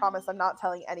talking, I promise I'm not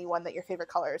telling anyone that your favorite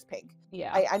color is pink.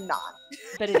 Yeah. I'm not.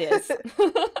 But it is.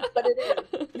 But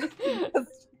it is.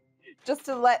 Just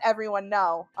to let everyone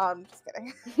know. Just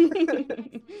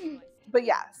kidding. But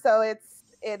yeah, so it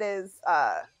is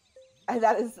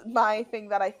that is my thing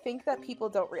that I think that people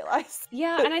don't realize.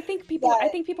 Yeah, and I think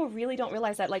people really don't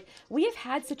realize that. Like, we have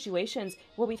had situations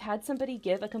where we've had somebody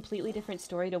give a completely different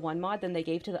story to one mod than they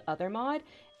gave to the other mod,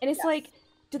 and it's Yes. like,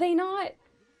 do they not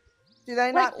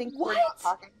think what? we're not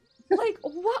talking? Like,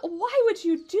 what? Why would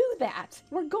you do that?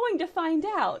 We're going to find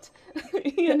out.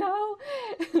 You know?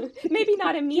 Maybe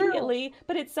not immediately,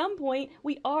 but at some point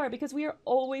we are, because we are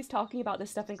always talking about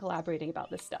this stuff and collaborating about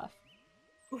this stuff.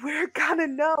 We're gonna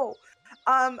know.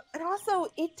 And also,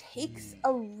 it takes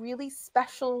a really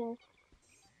special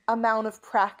amount of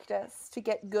practice to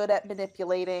get good at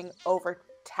manipulating over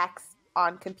text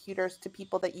on computers to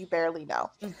people that you barely know.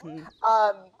 Mm-hmm.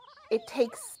 It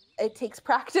takes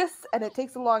practice, and it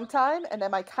takes a long time. And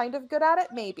am I kind of good at it?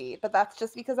 Maybe, but that's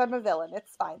just because I'm a villain.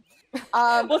 It's fine.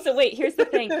 Well, so wait, here's the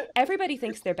thing. Everybody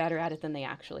thinks they're better at it than they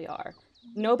actually are.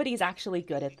 Nobody's actually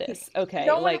good at this. Okay,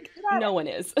 no like, no one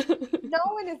is. No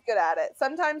one is good at it.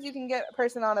 Sometimes you can get a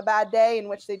person on a bad day in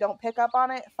which they don't pick up on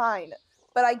it. Fine.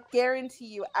 But I guarantee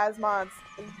you, as mods,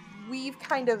 we've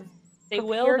kind of They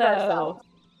will, though.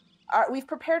 We've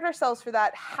prepared ourselves for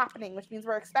that happening, which means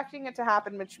we're expecting it to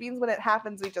happen, which means when it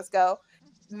happens, we just go,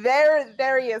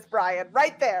 there he is, Brian,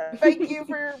 right there. Thank you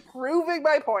for proving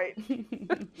my point.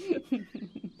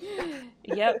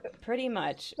 Yep, pretty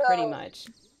much. So, Pretty much.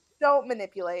 Don't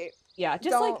manipulate. Yeah,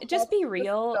 just be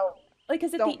real. Like,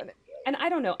 because and I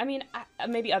don't know. I mean,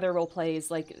 maybe other role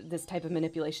plays, like, this type of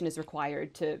manipulation is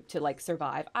required to like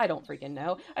survive. I don't freaking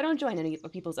know. I don't join any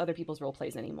of other people's role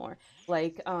plays anymore.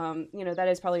 Like, you know, that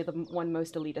is probably the one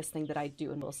most elitist thing that I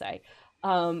do and will say.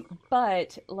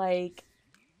 But like,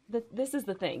 this is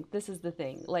the thing. This is the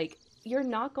thing. Like, you're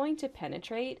not going to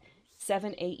penetrate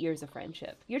 7-8 years of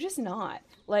friendship. You're just not.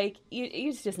 Like,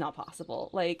 it's just not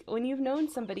possible. Like, when you've known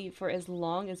somebody for as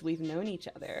long as we've known each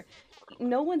other,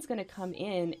 no one's going to come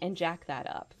in and jack that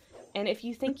up. And if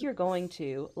you think you're going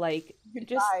to, like,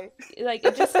 just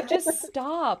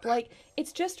stop. Like,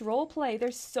 it's just role play.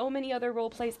 There's so many other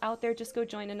role plays out there. Just go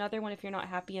join another one if you're not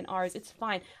happy in ours. It's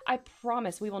fine. I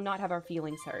promise we will not have our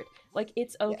feelings hurt. Like,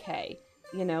 it's okay.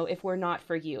 You know, if we're not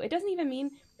for you. It doesn't even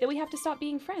mean that we have to stop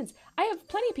being friends. I have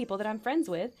plenty of people that I'm friends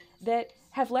with that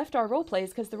have left our role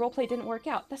plays because the role play didn't work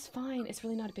out. That's fine. It's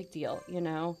really not a big deal, you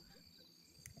know?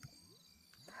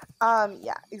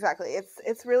 Yeah, exactly.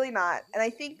 It's really not. And I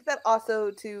think that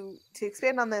also to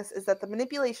expand on this is that the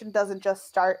manipulation doesn't just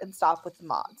start and stop with the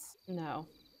mods. No.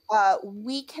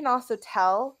 We can also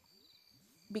tell,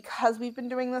 because we've been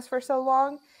doing this for so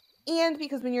long, and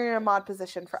because when you're in a mod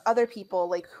position, for other people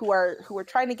like who are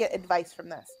trying to get advice from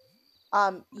this,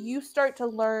 you start to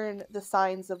learn the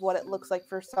signs of what it looks like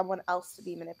for someone else to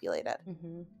be manipulated.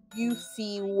 Mm-hmm. You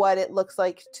see what it looks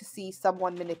like to see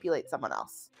someone manipulate someone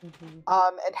else. Mm-hmm.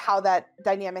 And how that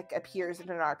dynamic appears in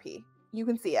an RP. You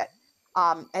can see it.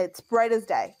 It's bright as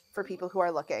day for people who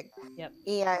are looking. Yep.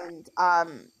 And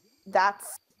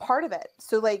that's part of it.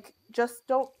 So, like, just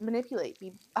don't manipulate.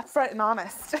 Be upfront and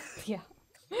honest. Yeah.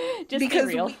 Just be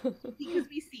real. Because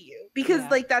we see you. Because,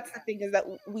 like, that's the thing, is that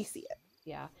we see it.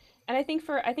 Yeah. And I think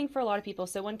for a lot of people,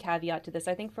 so one caveat to this,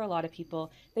 I think for a lot of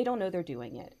people, they don't know they're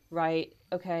doing it, right?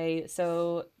 Okay,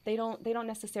 so they don't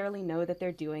necessarily know that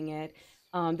they're doing it.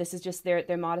 This is just their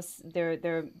modest,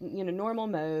 their you know, normal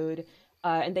mode,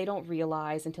 and they don't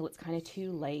realize until it's kind of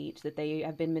too late that they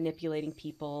have been manipulating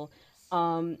people.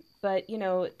 But you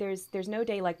know, there's no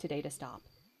day like today to stop.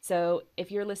 So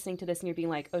if you're listening to this and you're being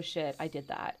like, oh shit, I did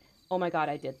that. Oh my God,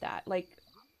 I did that. Like,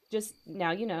 just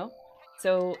now you know.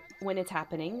 So when it's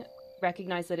happening,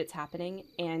 recognize that it's happening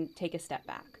and take a step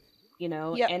back, you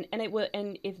know. Yep. And it will,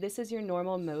 and if this is your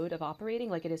normal mode of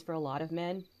operating, like it is for a lot of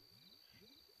men,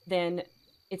 then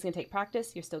it's going to take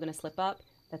practice. You're still going to slip up.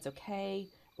 That's okay.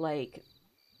 Like,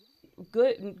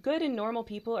 good and normal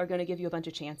people are going to give you a bunch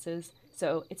of chances.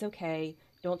 So it's okay.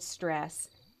 Don't stress.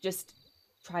 Just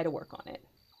try to work on it.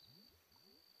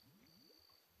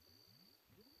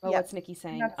 Well, Yeah. what's Nikki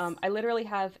saying? That's I literally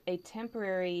have a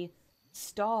temporary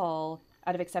stall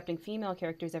out of accepting female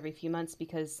characters every few months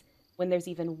because when there's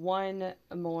even one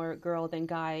more girl than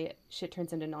guy, shit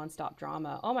turns into nonstop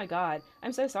drama. Oh my god.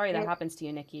 I'm so sorry that happens to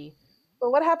you, Nikki.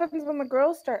 But what happens when the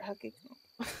girls start hooking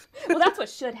up? Well, that's what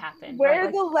should happen, right? Where are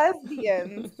Like, the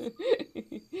lesbians?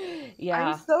 I'm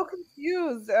yeah. so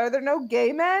confused. Are there no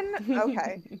gay men?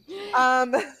 Okay.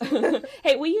 Um,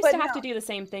 Hey, we used but to have no. to do the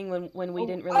same thing when we Oh,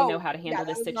 didn't really know oh, how to yeah, handle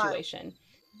this situation.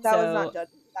 that was So, not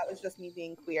judgment. That was just me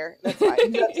being queer. That's fine.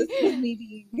 That just was me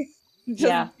being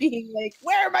yeah, just being like,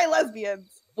 where are my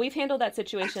lesbians? we've handled that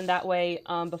situation that way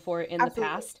before in the Absolutely.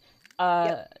 past.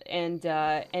 Yep.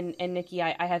 And Nikki,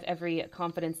 I have every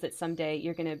confidence that someday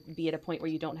you're gonna be at a point where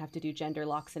you don't have to do gender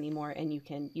locks anymore, and you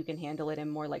can handle it in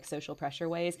more like social pressure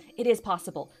ways. It is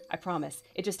possible, I promise.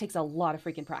 It just takes a lot of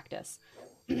freaking practice.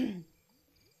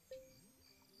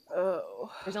 Oh.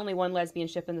 There's only one lesbian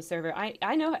ship in the server.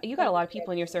 I know you got a lot of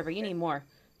people in your server. You need more.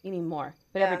 You need more.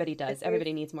 But Yeah. everybody does.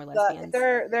 Everybody needs more If lesbians.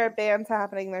 there are bands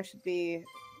happening, there should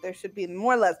be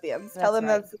more lesbians. Tell That's them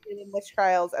right. that's in witch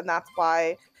trials, and that's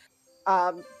why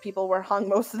people were hung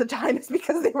most of the time is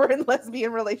because they were in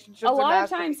lesbian A relationships or lot of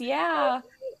masturbating. times, yeah.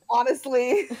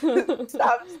 Honestly,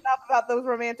 stop about those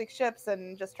romantic ships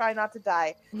and just try not to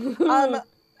die. Um, the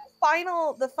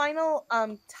final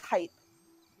type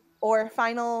or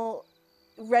final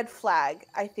red flag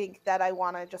I think that I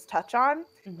want to just touch on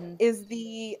hmm is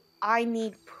the I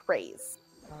need praise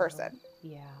Oh, person.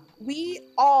 yeah. We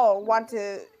all want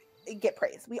to get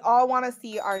praise. We all want to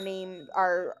see our name,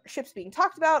 our ships being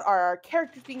talked about, our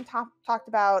characters being talked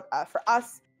about. For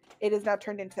us, it is now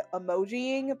turned into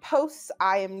emojiing posts.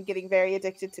 I am getting very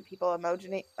addicted to people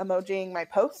emojiing my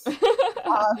posts.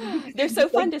 Because They're I'm so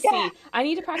just like, fun to yeah, see. I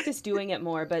need to practice doing it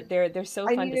more, but they're so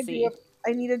I fun need to to do see. it.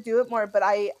 I need to do it more, but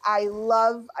I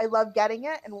love getting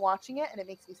it and watching it, and it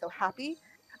makes me so happy.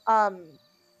 Um,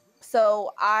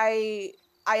 so I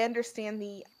understand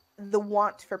the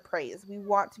want for praise. We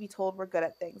want to be told we're good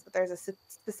at things, but there's a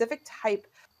specific type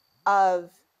of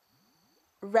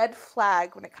red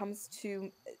flag when it comes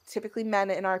to typically men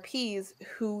in RPs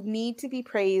who need to be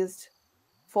praised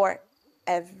for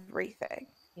everything.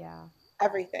 Yeah.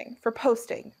 Everything. For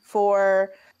posting,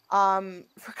 for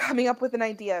coming up with an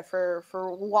idea, for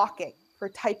walking, for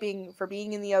typing, for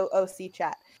being in the OC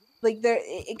chat. Like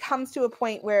it comes to a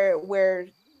point where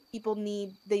people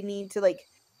need to like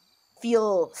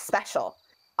feel special,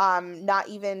 not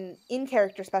even in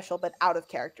character special but out of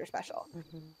character special,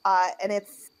 hmm and it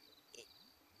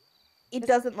It's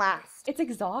doesn't last it's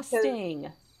because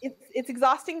exhausting. it's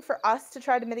exhausting for us to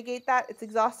try to mitigate that. It's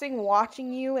exhausting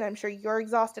watching you, and I'm sure you're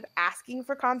exhausted asking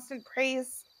for constant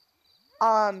praise.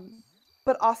 um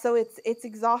but also it's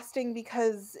exhausting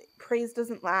because praise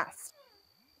doesn't last.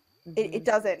 It hmm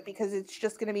doesn't, because it's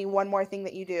just going to be one more thing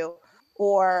that you do,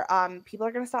 or people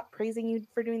are going to stop praising you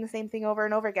for doing the same thing over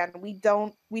and over again. We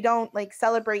don't like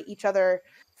celebrate each other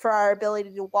for our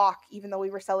ability to walk, even though we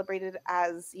were celebrated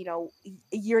as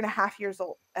a year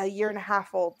and a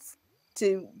half olds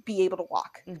to be able to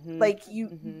walk. hmm Like you,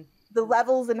 hmm the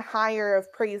levels and higher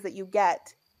of praise that you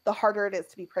get, the harder it is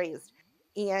to be praised,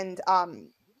 and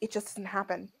it just doesn't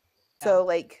happen. Yeah. So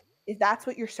like if that's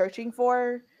what you're searching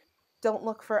for, don't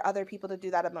look for other people to do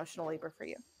that emotional labor for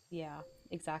you. Yeah,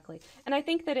 exactly. And I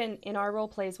think that in our role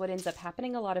plays, what ends up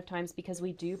happening a lot of times, because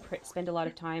we do spend a lot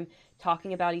of time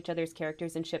talking about each other's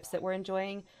characters and ships that we're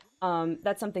enjoying,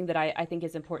 that's something that I think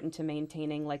is important to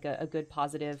maintaining like a good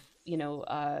positive,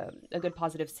 a good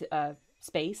positive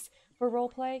space for role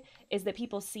play, is that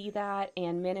people see that,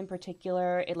 and men in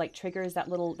particular, it like triggers that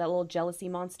little jealousy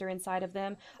monster inside of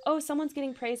them. Oh, someone's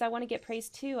getting praise, I want to get praise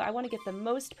too. I want to get the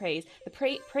most praise. The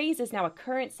praise is now a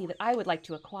currency that I would like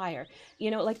to acquire.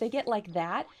 Like they get like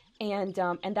that, and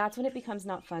that's when it becomes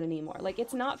not fun anymore. Like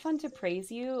it's not fun to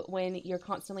praise you when you're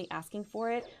constantly asking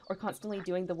for it or constantly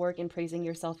doing the work and praising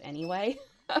yourself anyway.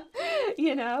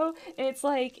 And it's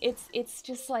like it's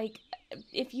just like,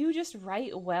 if you just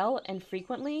write well and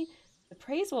frequently, the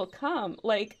praise will come.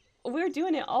 Like we're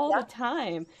doing it all the Yeah.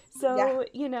 time. Yeah. So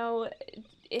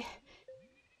if,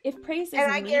 if praise is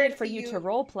And I needed for guarantee you to you,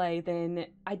 role play, then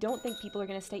I don't think people are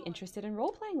going to stay interested in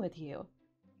role playing with you.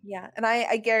 yeah. And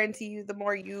I guarantee you, the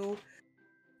more you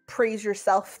praise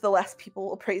yourself, the less people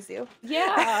will praise you.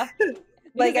 Yeah. Because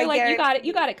Like, they're I like, guarantee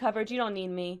you got it covered. You don't need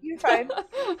me. you're fine.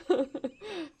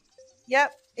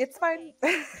 Yep. It's fine.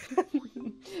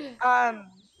 um,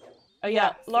 Oh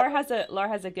yeah, yeah. So, Laura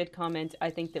has a good comment. I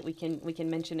think that we can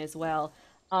mention as well.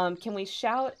 Can we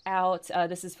shout out?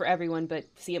 This is for everyone, but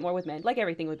see it more with men, like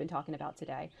everything we've been talking about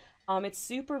today. It's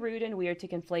super rude and weird to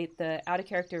conflate the out of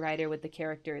character writer with the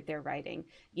character they're writing.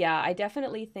 Yeah, I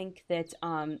definitely think that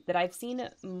that I've seen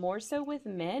more so with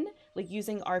men, like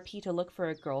using RP to look for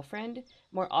a girlfriend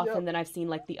more often Yep. than I've seen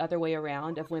like the other way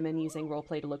around of women using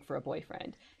roleplay to look for a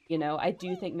boyfriend. You know, I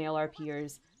do think male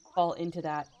RPers fall into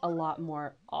that a lot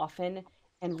more often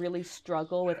and really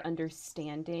struggle with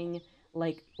understanding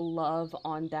like love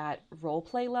on that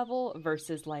roleplay level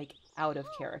versus like out of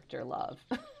character love.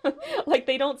 Like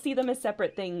they don't see them as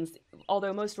separate things,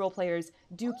 although most role players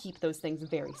do keep those things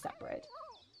very separate.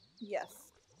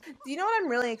 Yes. Do you know what I'm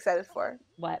really excited for?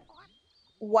 What?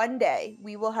 One day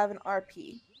we will have an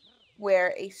RP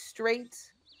where a straight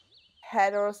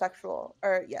heterosexual,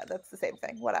 or yeah, that's the same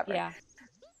thing, whatever, Yeah.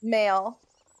 male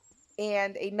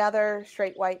and another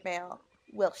straight white male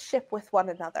will ship with one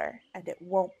another and it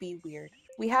won't be weird.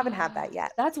 We haven't had that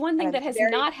yet. That's one And thing that has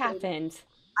not happened.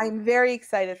 I'm very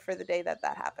excited for the day that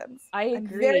that happens. I I'm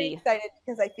very agree. excited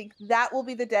because I think that will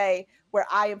be the day where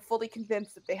I am fully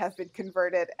convinced that they have been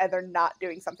converted and they're not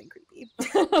doing something creepy.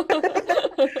 Because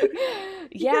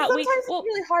Yeah, we sometimes it's well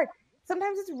really hard.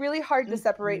 Sometimes it's really hard to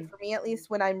separate, mhm, for me at least,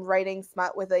 when I'm writing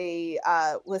smut with a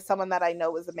with someone that I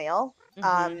know is a male. mhm.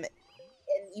 And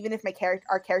even if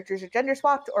our characters are gender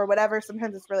swapped or whatever,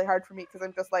 sometimes it's really hard for me because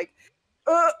I'm just like,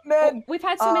 Well, men. we've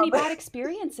had so Um, many bad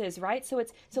experiences, right? So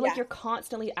it's so like yeah, you're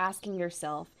constantly asking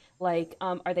yourself, like,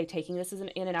 are they taking this as an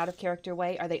in and out of character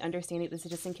way? Are they understanding this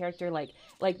is just in character? Like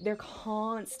you're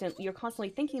constantly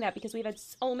thinking that because we've had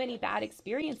so many bad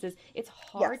experiences. It's yes,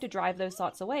 hard to drive those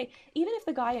thoughts away, even if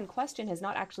the guy in question has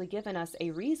not actually given us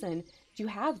a reason to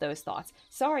have those thoughts.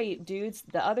 Sorry, dudes,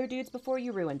 the other dudes before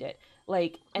you ruined it.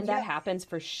 Like, and that yeah. happens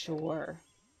for sure.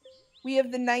 We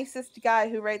have the nicest guy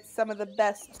who writes some of the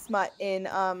best smut in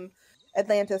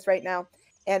Atlantis right now,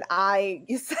 and I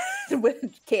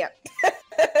can't.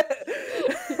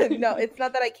 No, it's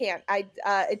not that I can't.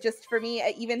 It just, for me,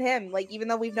 even him, like, even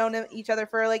though we've known each other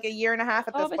for like a year and a half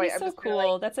at Oh, this but point, he's I'm so just kind of like,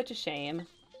 cool. That's such a shame.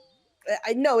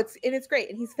 I know it's great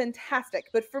and he's fantastic,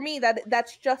 but for me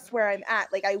that's just where I'm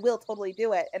at. Like, I will totally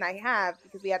do it, and I have,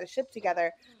 because we had a ship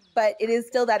together, but it is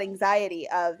still that anxiety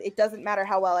of, it doesn't matter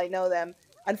how well I know them.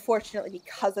 Unfortunately,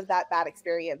 because of that bad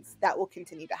experience, that will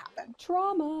continue to happen.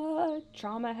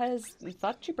 Trauma has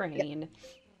fucked your Yeah, brain.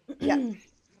 yeah.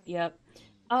 Yep.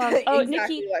 Oh, Exactly.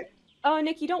 Nikki. Like, Oh,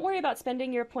 Nikki, don't worry about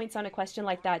spending your points on a question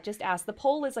like that. Just ask. The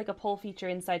poll is like a poll feature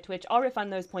inside Twitch. I'll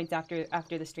refund those points after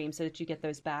the stream so that you get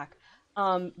those back.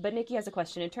 But Nikki has a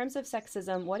question. In terms of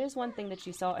sexism, what is one thing that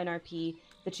you saw in RP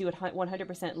that you would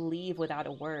 100% leave without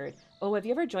a word? Oh, have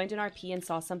you ever joined an RP and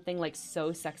saw something like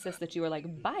so sexist that you were like,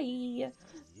 bye?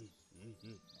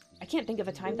 I can't think of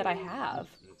a time that I have.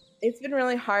 it's been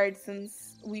really hard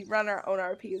since we run our own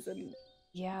RPs and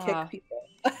kick Yeah. people.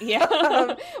 Yeah.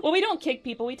 um, Well, we don't kick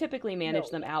people. We typically manage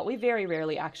no, them out. We very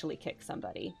rarely actually kick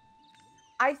somebody.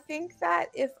 I think that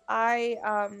if I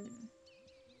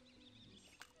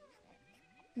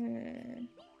hmm,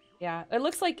 Yeah. It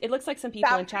looks like some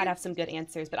people in chat boundaries have some good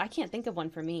answers, but I can't think of one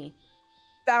for me.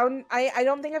 I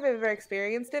don't think I've ever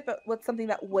experienced it, but what's something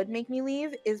that would make me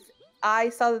leave is, I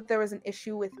saw that there was an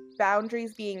issue with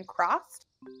boundaries being crossed.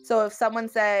 So if someone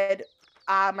said,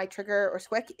 my trigger or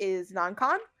squick is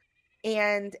non-con,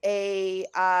 and and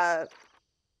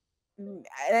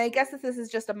I guess if this is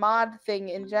just a mod thing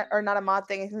or not a mod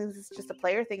thing, I think this is just a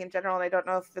player thing in general, and I don't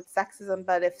know if it's sexism,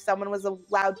 but if someone was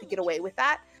allowed to get away with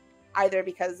that, either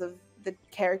because of the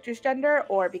character's gender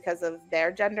or because of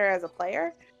their gender as a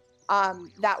player,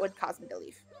 that would cause me to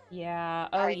leave. Yeah.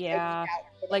 Oh, I'd kick yeah. out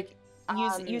for me. Like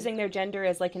using their gender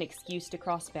as like an excuse to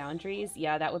cross boundaries.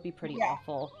 Yeah, that would be pretty Yeah,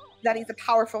 awful. that he's a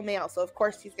powerful male, so of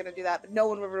course he's gonna do that, but no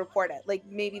one would report it. Like,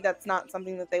 maybe that's not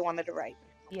something that they wanted to write.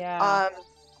 Yeah.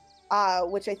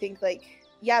 Um, which I think, like,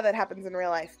 yeah, that happens in real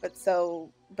life, but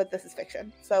this is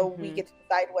fiction, so we Mhm. get to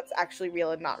decide what's actually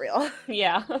real and not real.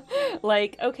 Yeah.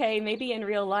 Like, okay, maybe in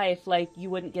real life, like you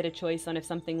wouldn't get a choice on if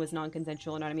something was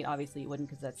non-consensual or not. I mean, obviously you wouldn't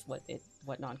because that's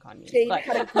what non-con means. Jade But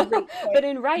had a great point. but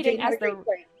in writing Jade had as a great the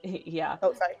point. yeah.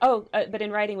 Oh, sorry. Oh, but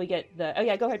in writing we get the oh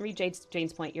yeah, go ahead and read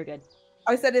Jane's point. You're good.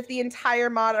 I said if the entire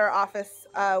mod or office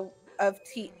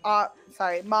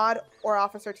mod or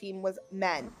officer team was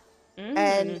men,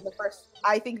 and Mm. the first,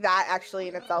 I think that actually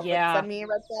in itself would Yeah, send me a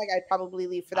red flag. I'd probably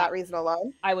leave for I, that reason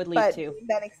alone. I would leave But too.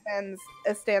 then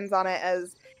stands on it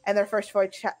as, and their first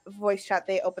voice chat,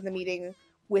 they opened the meeting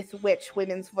with which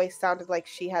women's voice sounded like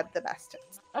she had the best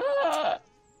tits. Ah,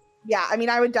 Yeah, I mean,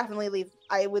 I would definitely leave.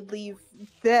 I would leave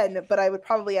then, but I would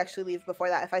probably actually leave before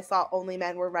that if I saw only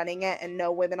men were running it and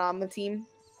no women on the team.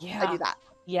 I yeah. do that.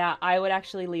 Yeah, I would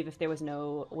actually leave if there was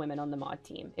no women on the mod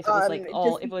team. If it was like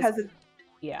all Just if it was because of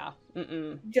Yeah.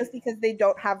 Mm-mm. just because they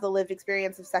don't have the lived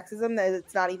experience of sexism, that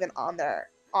it's not even on their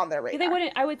Yeah, they radar.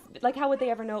 wouldn't. I would like. How would they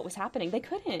ever know it was happening? They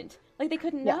couldn't. Like they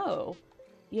couldn't Yeah. know.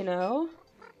 You know.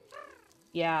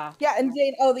 Yeah. Yeah, and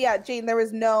Jane, oh yeah, Jane,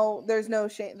 there's no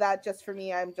shame that just for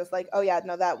me, I'm just like, oh yeah,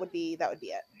 no, that would be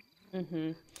it.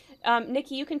 Mm-hmm.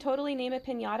 Nikki, you can totally name a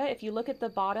piñata. If you look at the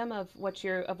bottom of what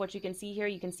you can see here,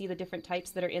 you can see the different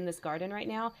types that are in this garden right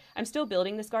now. I'm still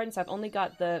building this garden, so I've only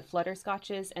got the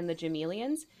flutterscotches and the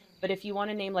gemelians. But if you want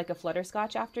to name like a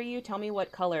flutterscotch after you, tell me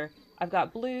what color. I've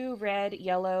got blue, red,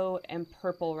 yellow, and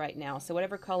purple right now. So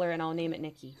whatever color, and I'll name it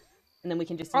Nikki, and then we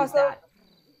can just use Also, that.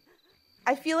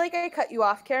 I feel like I cut you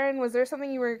off, Karen. Was there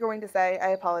something you were going to say? I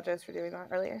apologize for doing that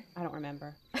earlier. I don't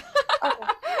remember. Okay,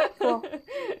 cool.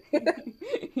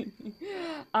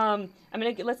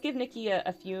 Let's give Nikki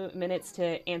a few minutes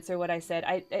to answer what I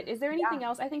said. Is there Yeah. anything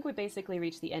else? I think we basically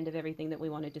reached the end of everything that we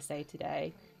wanted to say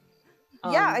today.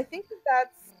 Yeah, Um, I think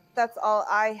that's all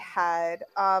I had.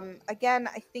 Again,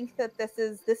 I think that this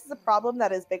is a problem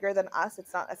that is bigger than us.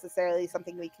 It's not necessarily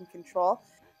something we can control.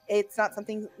 It's not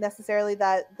something necessarily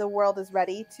that the world is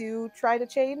ready to try to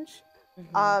change.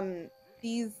 mhm, Um,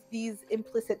 these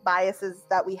implicit biases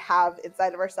that we have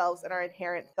inside of ourselves and our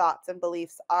inherent thoughts and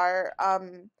beliefs are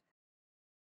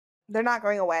they're not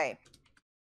going away.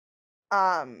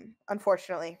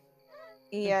 Unfortunately.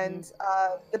 mhm, And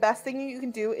the best thing you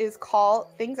can do is call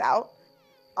things out.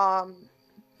 Um,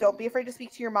 don't be afraid to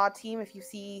speak to your mod team if you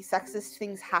see sexist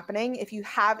things happening. If you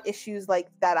have issues like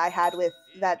that I had with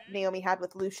that Naomi had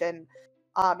with Lucian,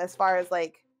 as far as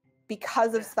like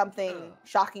because of something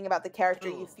shocking about the character,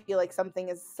 you feel like something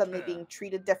is suddenly being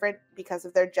treated different because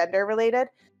of their gender related.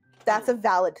 That's a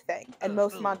valid thing, and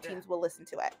most mod teams will listen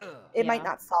to it. It might yeah,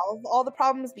 not solve all the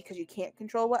problems because you can't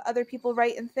control what other people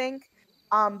write and think,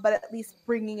 but at least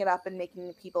bringing it up and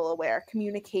making people aware,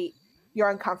 communicate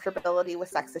your uncomfortability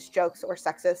with sexist jokes or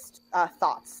sexist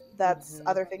thoughts. That's mhm,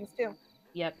 other things too.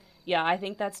 yep, yeah. I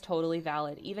think that's totally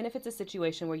valid. Even if it's a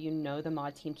situation where you know the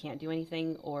mod team can't do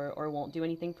anything or won't do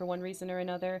anything for one reason or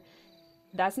another,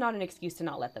 that's not an excuse to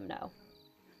not let them know.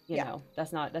 You Yeah. know,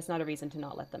 that's not a reason to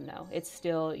not let them know. It's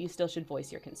still you still should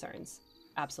voice your concerns.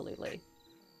 Absolutely.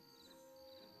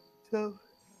 So,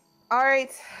 all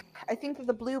right. I think that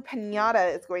the blue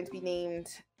pinata is going to be named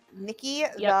Nikki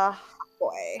Yep, the Hot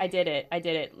Boy. I did it. I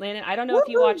did it. Landon, I don't know if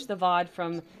you watched Woohoo! the VOD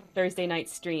from Thursday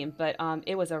night's stream, but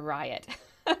it was a riot.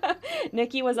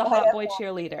 Nikki was a I hot am. boy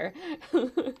cheerleader.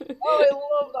 Oh, I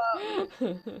love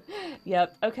that.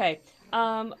 Yep. Okay.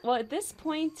 Well, at this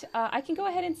point, I can go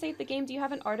ahead and save the game. Do you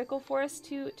have an article for us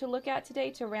to look at today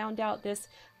to round out this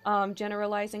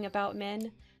generalizing about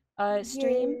men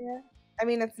stream? Yeah. I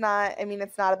mean, it's not. I mean,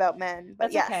 it's not about men,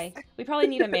 but That's yes. okay. We probably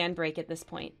need a man break at this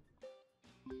point.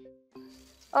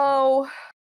 Oh,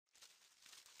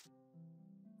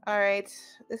 all right.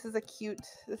 This is a cute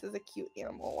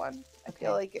animal one. I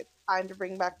feel Okay. like it's time to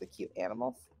bring back the cute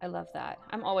animals. I love that.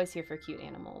 I'm always here for cute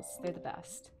animals. They're the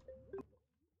best.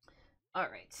 All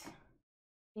right.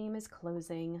 Game is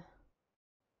closing.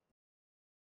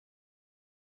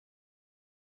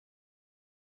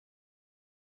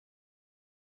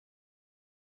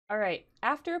 All right.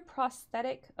 After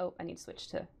prosthetic. Oh, I need to switch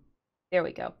to. There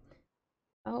we go.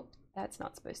 Oh, that's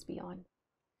not supposed to be on.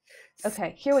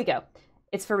 Okay, here we go.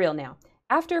 It's for real now.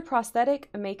 After prosthetic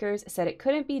makers said it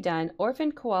couldn't be done,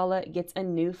 orphan koala gets a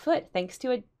new foot thanks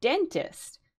to a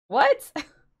dentist. What?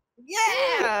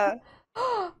 Yeah.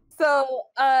 So,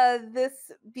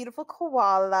 this beautiful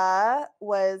koala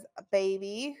was a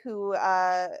baby whose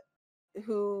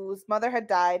mother had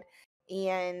died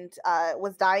and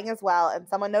was dying as well, and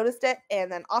someone noticed it,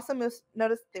 and then also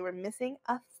noticed they were missing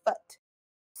a foot.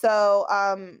 So,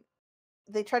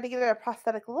 they tried to get a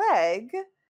prosthetic leg,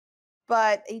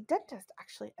 but a dentist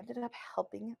actually ended up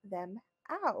helping them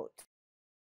out.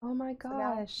 Oh my So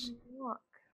now I gosh. can walk.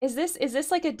 Is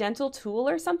this like a dental tool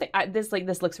or something?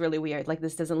 This looks really weird. Like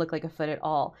this doesn't look like a foot at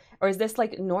all. Or is this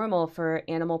like normal for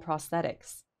animal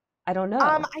prosthetics? I don't know.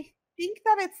 I think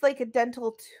that it's like a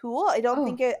dental tool. I don't Oh,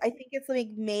 think it. I think it's like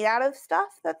made out of stuff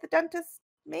that the dentists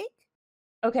make.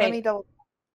 Let me okay. double.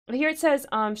 Here it says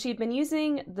she'd been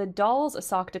using the doll's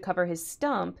sock to cover his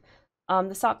stump.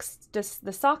 The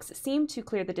socks seemed to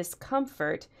clear the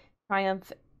discomfort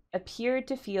Triumph appeared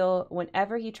to feel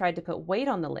whenever he tried to put weight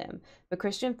on the limb, but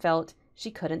Christian felt she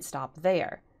couldn't stop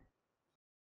there.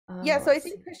 Yeah, so I Let's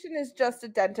think see. Christian is just a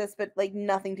dentist, but like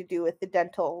nothing to do with the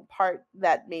dental part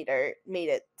that made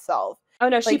it solve. Oh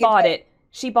no, she Like it's bought it.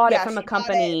 She bought it yeah, from a she bought it.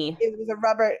 company. It was a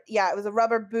rubber. Yeah, it was a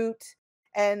rubber boot,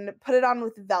 and put it on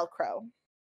with Velcro.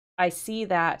 I see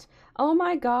that. Oh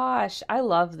my gosh, I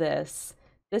love this.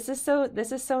 This is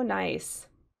so nice.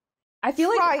 I feel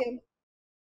like Triumph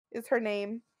is her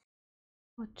name.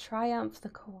 oh, Triumph the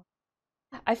koala.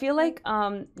 I feel like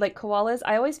koalas,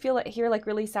 I always feel like hear like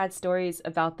really sad stories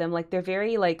about them. Like they're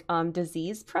very like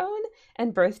disease prone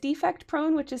and birth defect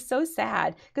prone, which is so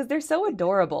sad because they're so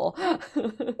adorable. They're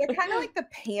kind of like the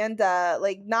panda,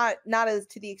 like not as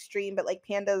to the extreme, but like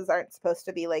pandas aren't supposed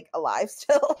to be like alive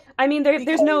still I mean, there's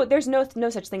because no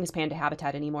such thing as panda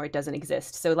habitat anymore. It doesn't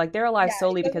exist. So like they're alive yeah,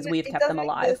 solely because we've it kept them doesn't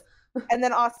alive. exist. And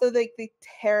then also like the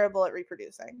terrible at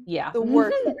reproducing, Yeah. the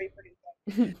worst at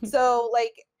reproducing. So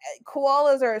like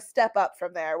koalas are a step up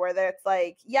from there, where it's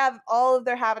like yeah, all of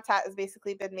their habitat has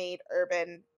basically been made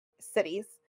urban cities,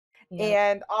 Yep.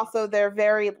 and also they're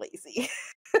very lazy.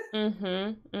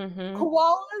 Mm-hmm. Mm-hmm.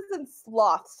 Koalas and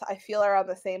sloths, I feel, are on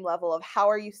the same level of how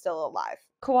are you still alive?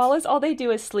 Koalas, all they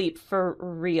do is sleep for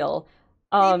real.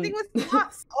 Same thing Um, with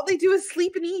sloths. All they do is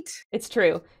sleep and eat. it's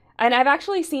true. And I've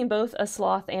actually seen both a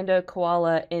sloth and a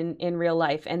koala in real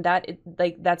life, and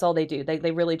that's all they do.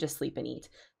 They really just sleep and eat.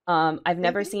 I've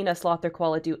never Mhm. seen a sloth or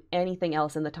koala do anything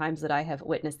else in the times that I have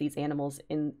witnessed these animals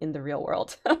in the real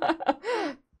world.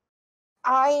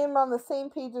 I am on the same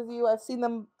page as you. I've seen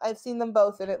them. I've seen them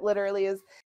both, and it literally is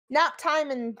nap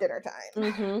time and dinner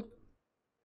time. Hmm.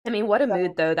 I mean, what a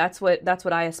mood So though. That's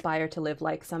what I aspire to live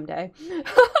like someday.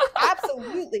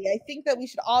 absolutely, I think that we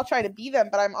should all try to be them.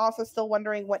 But I'm also still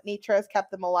wondering what nature has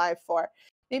kept them alive for.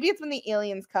 Maybe it's when the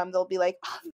aliens come, they'll be like,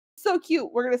 oh, "So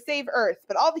cute, we're gonna save Earth,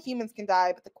 but all the humans can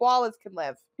die, but the koalas can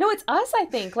live." No, it's us, I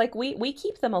think. Like we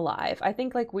keep them alive. I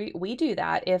think like we do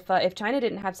that. If China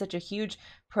didn't have such a huge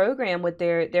program with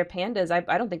their pandas,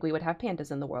 I don't think we would have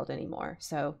pandas in the world anymore.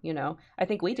 So, I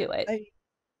think we Yeah, do it.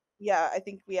 I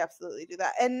think we absolutely do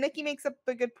that. And Nikki makes up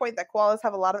a good point that koalas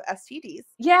have a lot of STDs.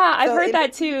 Yeah, I've So heard in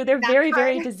that between too. They're nap very,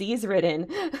 very time, disease ridden.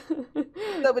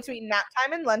 so between nap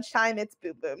time and lunchtime, it's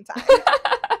boom boom time.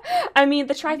 I mean,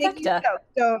 the Nikki's trifecta. joke.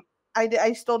 Don't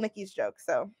I stole Nikki's joke,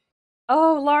 so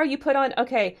Oh, Lar, you put on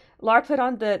okay. Lar put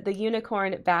on the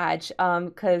unicorn badge,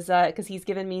 cause he's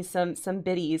given me some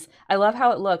biddies. I love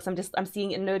how it looks. I'm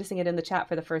seeing and noticing it in the chat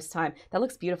for the first time. That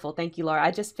looks beautiful. Thank you, Lar.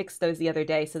 I just fixed those the other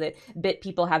day so that bit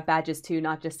people have badges too,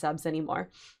 not just subs anymore.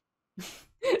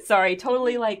 Sorry,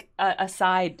 totally like a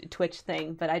side Twitch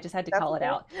thing, but I just had to that's call it okay.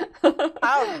 out.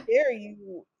 How dare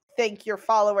you thank your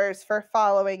followers for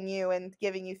following you and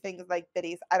giving you things like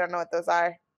biddies? I don't know what those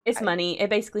are. It's I money. It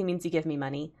basically means you give me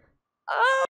money.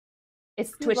 oh,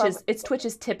 It's you love Twitch's it. it's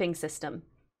Twitch's tipping system.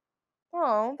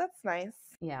 Oh, that's nice.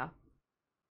 Yeah.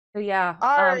 So yeah,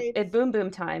 All right. it boom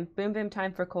boom time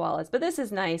for koalas. But this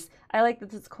is nice. I like that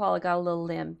this koala got a little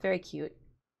limb. Very cute.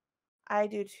 I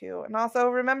do too. And also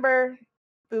remember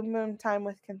boom boom time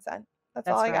with consent. That's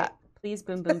all That's I right. got. Please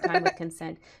boom boom time with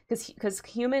consent, because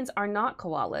humans are not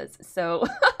koalas, so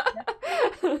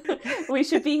we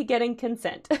should be getting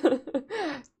consent.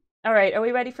 All right, are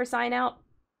we ready for sign out?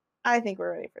 I think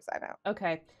we're ready for sign out.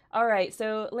 Okay. All right.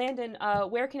 So Landon,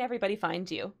 where can everybody find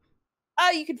you?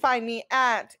 You can find me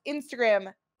at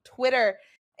Instagram, Twitter,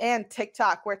 and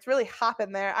TikTok, where it's really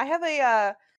hopping there. I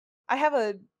have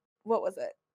a, what was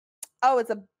it? Oh, it's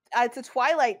a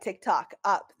Twilight TikTok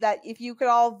up that if you could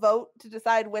all vote to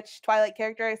decide which Twilight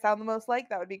character I sound the most like,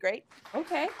 that would be great.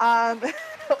 Okay. Um,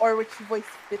 or which voice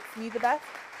fits me the best.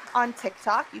 On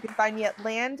TikTok, you can find me at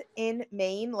Land in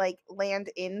Maine, like land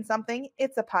in something.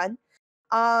 It's a pun.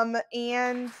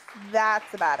 And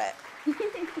that's about it.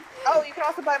 Oh, you can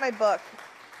also buy my book.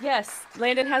 Yes,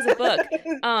 Landon has a book.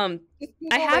 Just I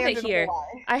Google have it Landon here.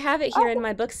 Hawaii. I have it here in Oh,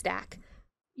 my book stack.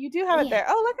 you do have it Yeah. there.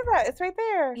 Oh, look at that. It's right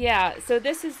there. Yeah, so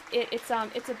this is it's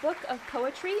a book of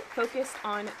poetry focused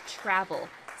on travel.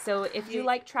 So if you Ye-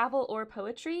 like travel or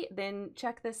poetry, then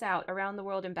check this out, Around the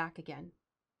World and Back Again.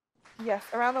 Yes,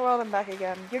 around the world and back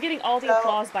again. You're getting all the So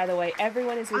applause, by the way.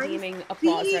 Everyone is I'm redeeming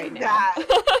applause right seeing now. that.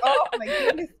 Oh my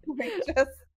goodness gracious.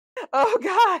 Oh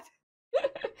God.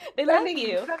 They love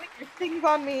you. Sending your things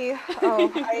on me.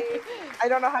 Oh, I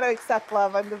don't know how to accept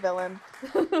love. I'm the villain.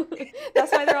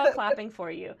 That's why they're all clapping for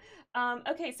you.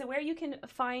 Okay, so where you can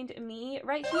find me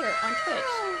right here on Twitch.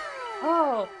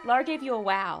 Oh, Lar gave you a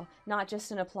wow, not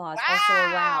just an applause, also a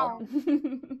wow.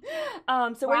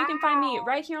 Wow. So where you can find me Wow.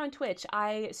 right here on Twitch,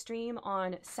 I stream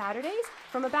on Saturdays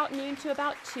from about noon to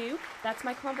about 2. That's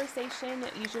my conversation,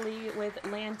 usually with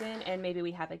Landon, and maybe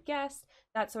we have a guest,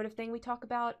 that sort of thing. We talk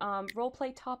about role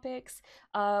play topics,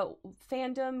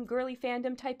 fandom, girly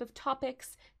fandom type of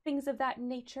topics, things of that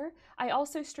nature. I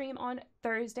also stream on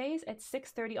Thursdays at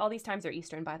 6:30. All these times are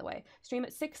Eastern, by the way. Stream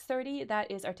at 6:30.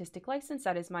 That is Artistic License.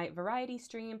 That is my variety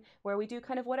stream where we do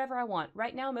kind of whatever I want.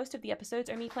 Right now, most of the episodes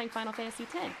are me playing Final Fantasy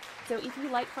X. So if you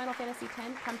like Final Fantasy X,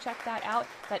 come check that out.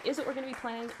 That is what we're going to be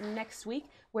playing next week.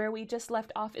 Where we just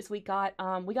left off is we got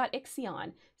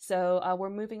Ixion. So we're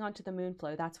moving on to the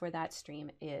Moonflow. That's where that stream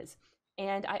is.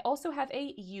 And I also have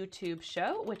a YouTube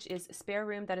show, which is Spare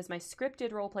Room. That is my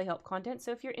scripted roleplay help content.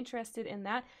 So if you're interested in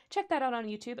that, check that out on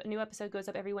YouTube. A new episode goes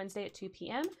up every Wednesday at 2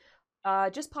 p.m.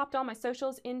 Just popped all my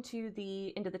socials into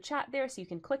the chat there, so you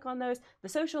can click on those. The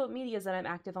social medias that I'm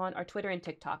active on are Twitter and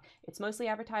TikTok. It's mostly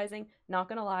advertising, not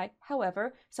gonna lie.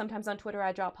 However, sometimes on Twitter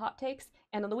I drop hot takes,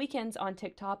 and on the weekends on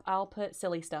TikTok I'll put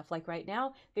silly stuff. Like right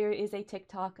now, there is a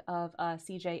TikTok of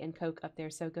CJ and Coke up there,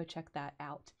 so go check that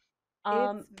out.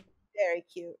 It's very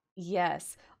cute.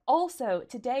 Yes. Also,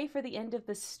 today for the end of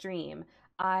the stream,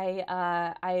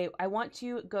 I want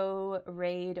to go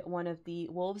raid one of the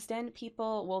Wolves Den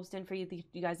people. Wolves Den, for you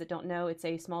guys that don't know, it's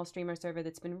a small streamer server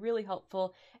that's been really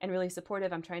helpful and really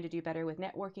supportive. I'm trying to do better with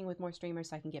networking with more streamers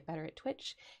so I can get better at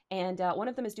Twitch. And one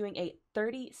of them is doing a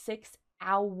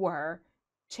 36-hour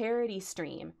charity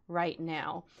stream right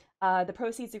now. The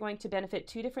proceeds are going to benefit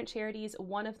two different charities.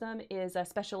 One of them is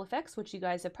Special Effects, which you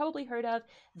guys have probably heard of.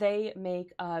 They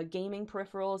make gaming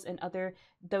peripherals and other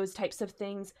those types of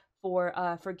things for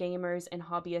gamers and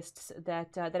hobbyists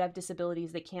that have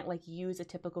disabilities that can't like use a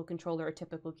typical controller or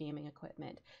typical gaming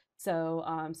equipment. So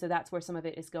so that's where some of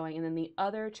it is going. And then the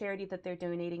other charity that they're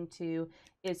donating to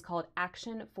is called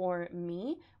Action for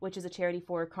Me, which is a charity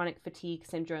for chronic fatigue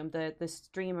syndrome. The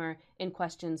streamer in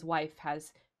question's wife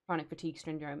has chronic fatigue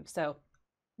syndrome. So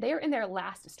they are in their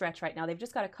last stretch right now. They've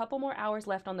just got a couple more hours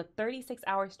left on the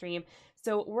 36-hour stream.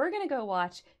 So we're going to go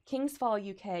watch King's Fall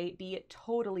UK be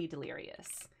totally delirious.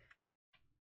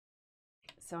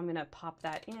 So I'm going to pop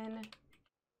that in.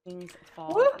 King's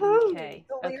Fall UK. Delirium.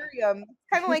 Okay.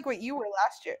 Kind of like what you were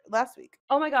last week.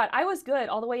 Oh my god, I was good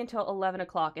all the way until 11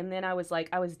 o'clock, and then I was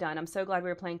done. I'm so glad we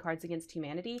were playing Cards Against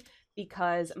Humanity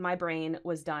because my brain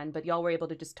was done, but y'all were able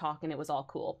to just talk and it was all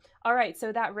cool. All right,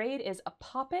 so that raid is a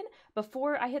poppin'.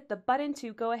 Before I hit the button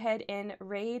to go ahead and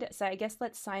raid, so I guess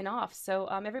let's sign off. So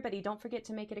everybody, don't forget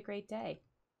to make it a great day.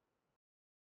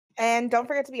 And don't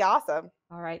forget to be awesome.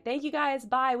 All right, thank you guys.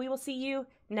 Bye. We will see you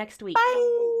next week.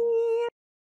 Bye.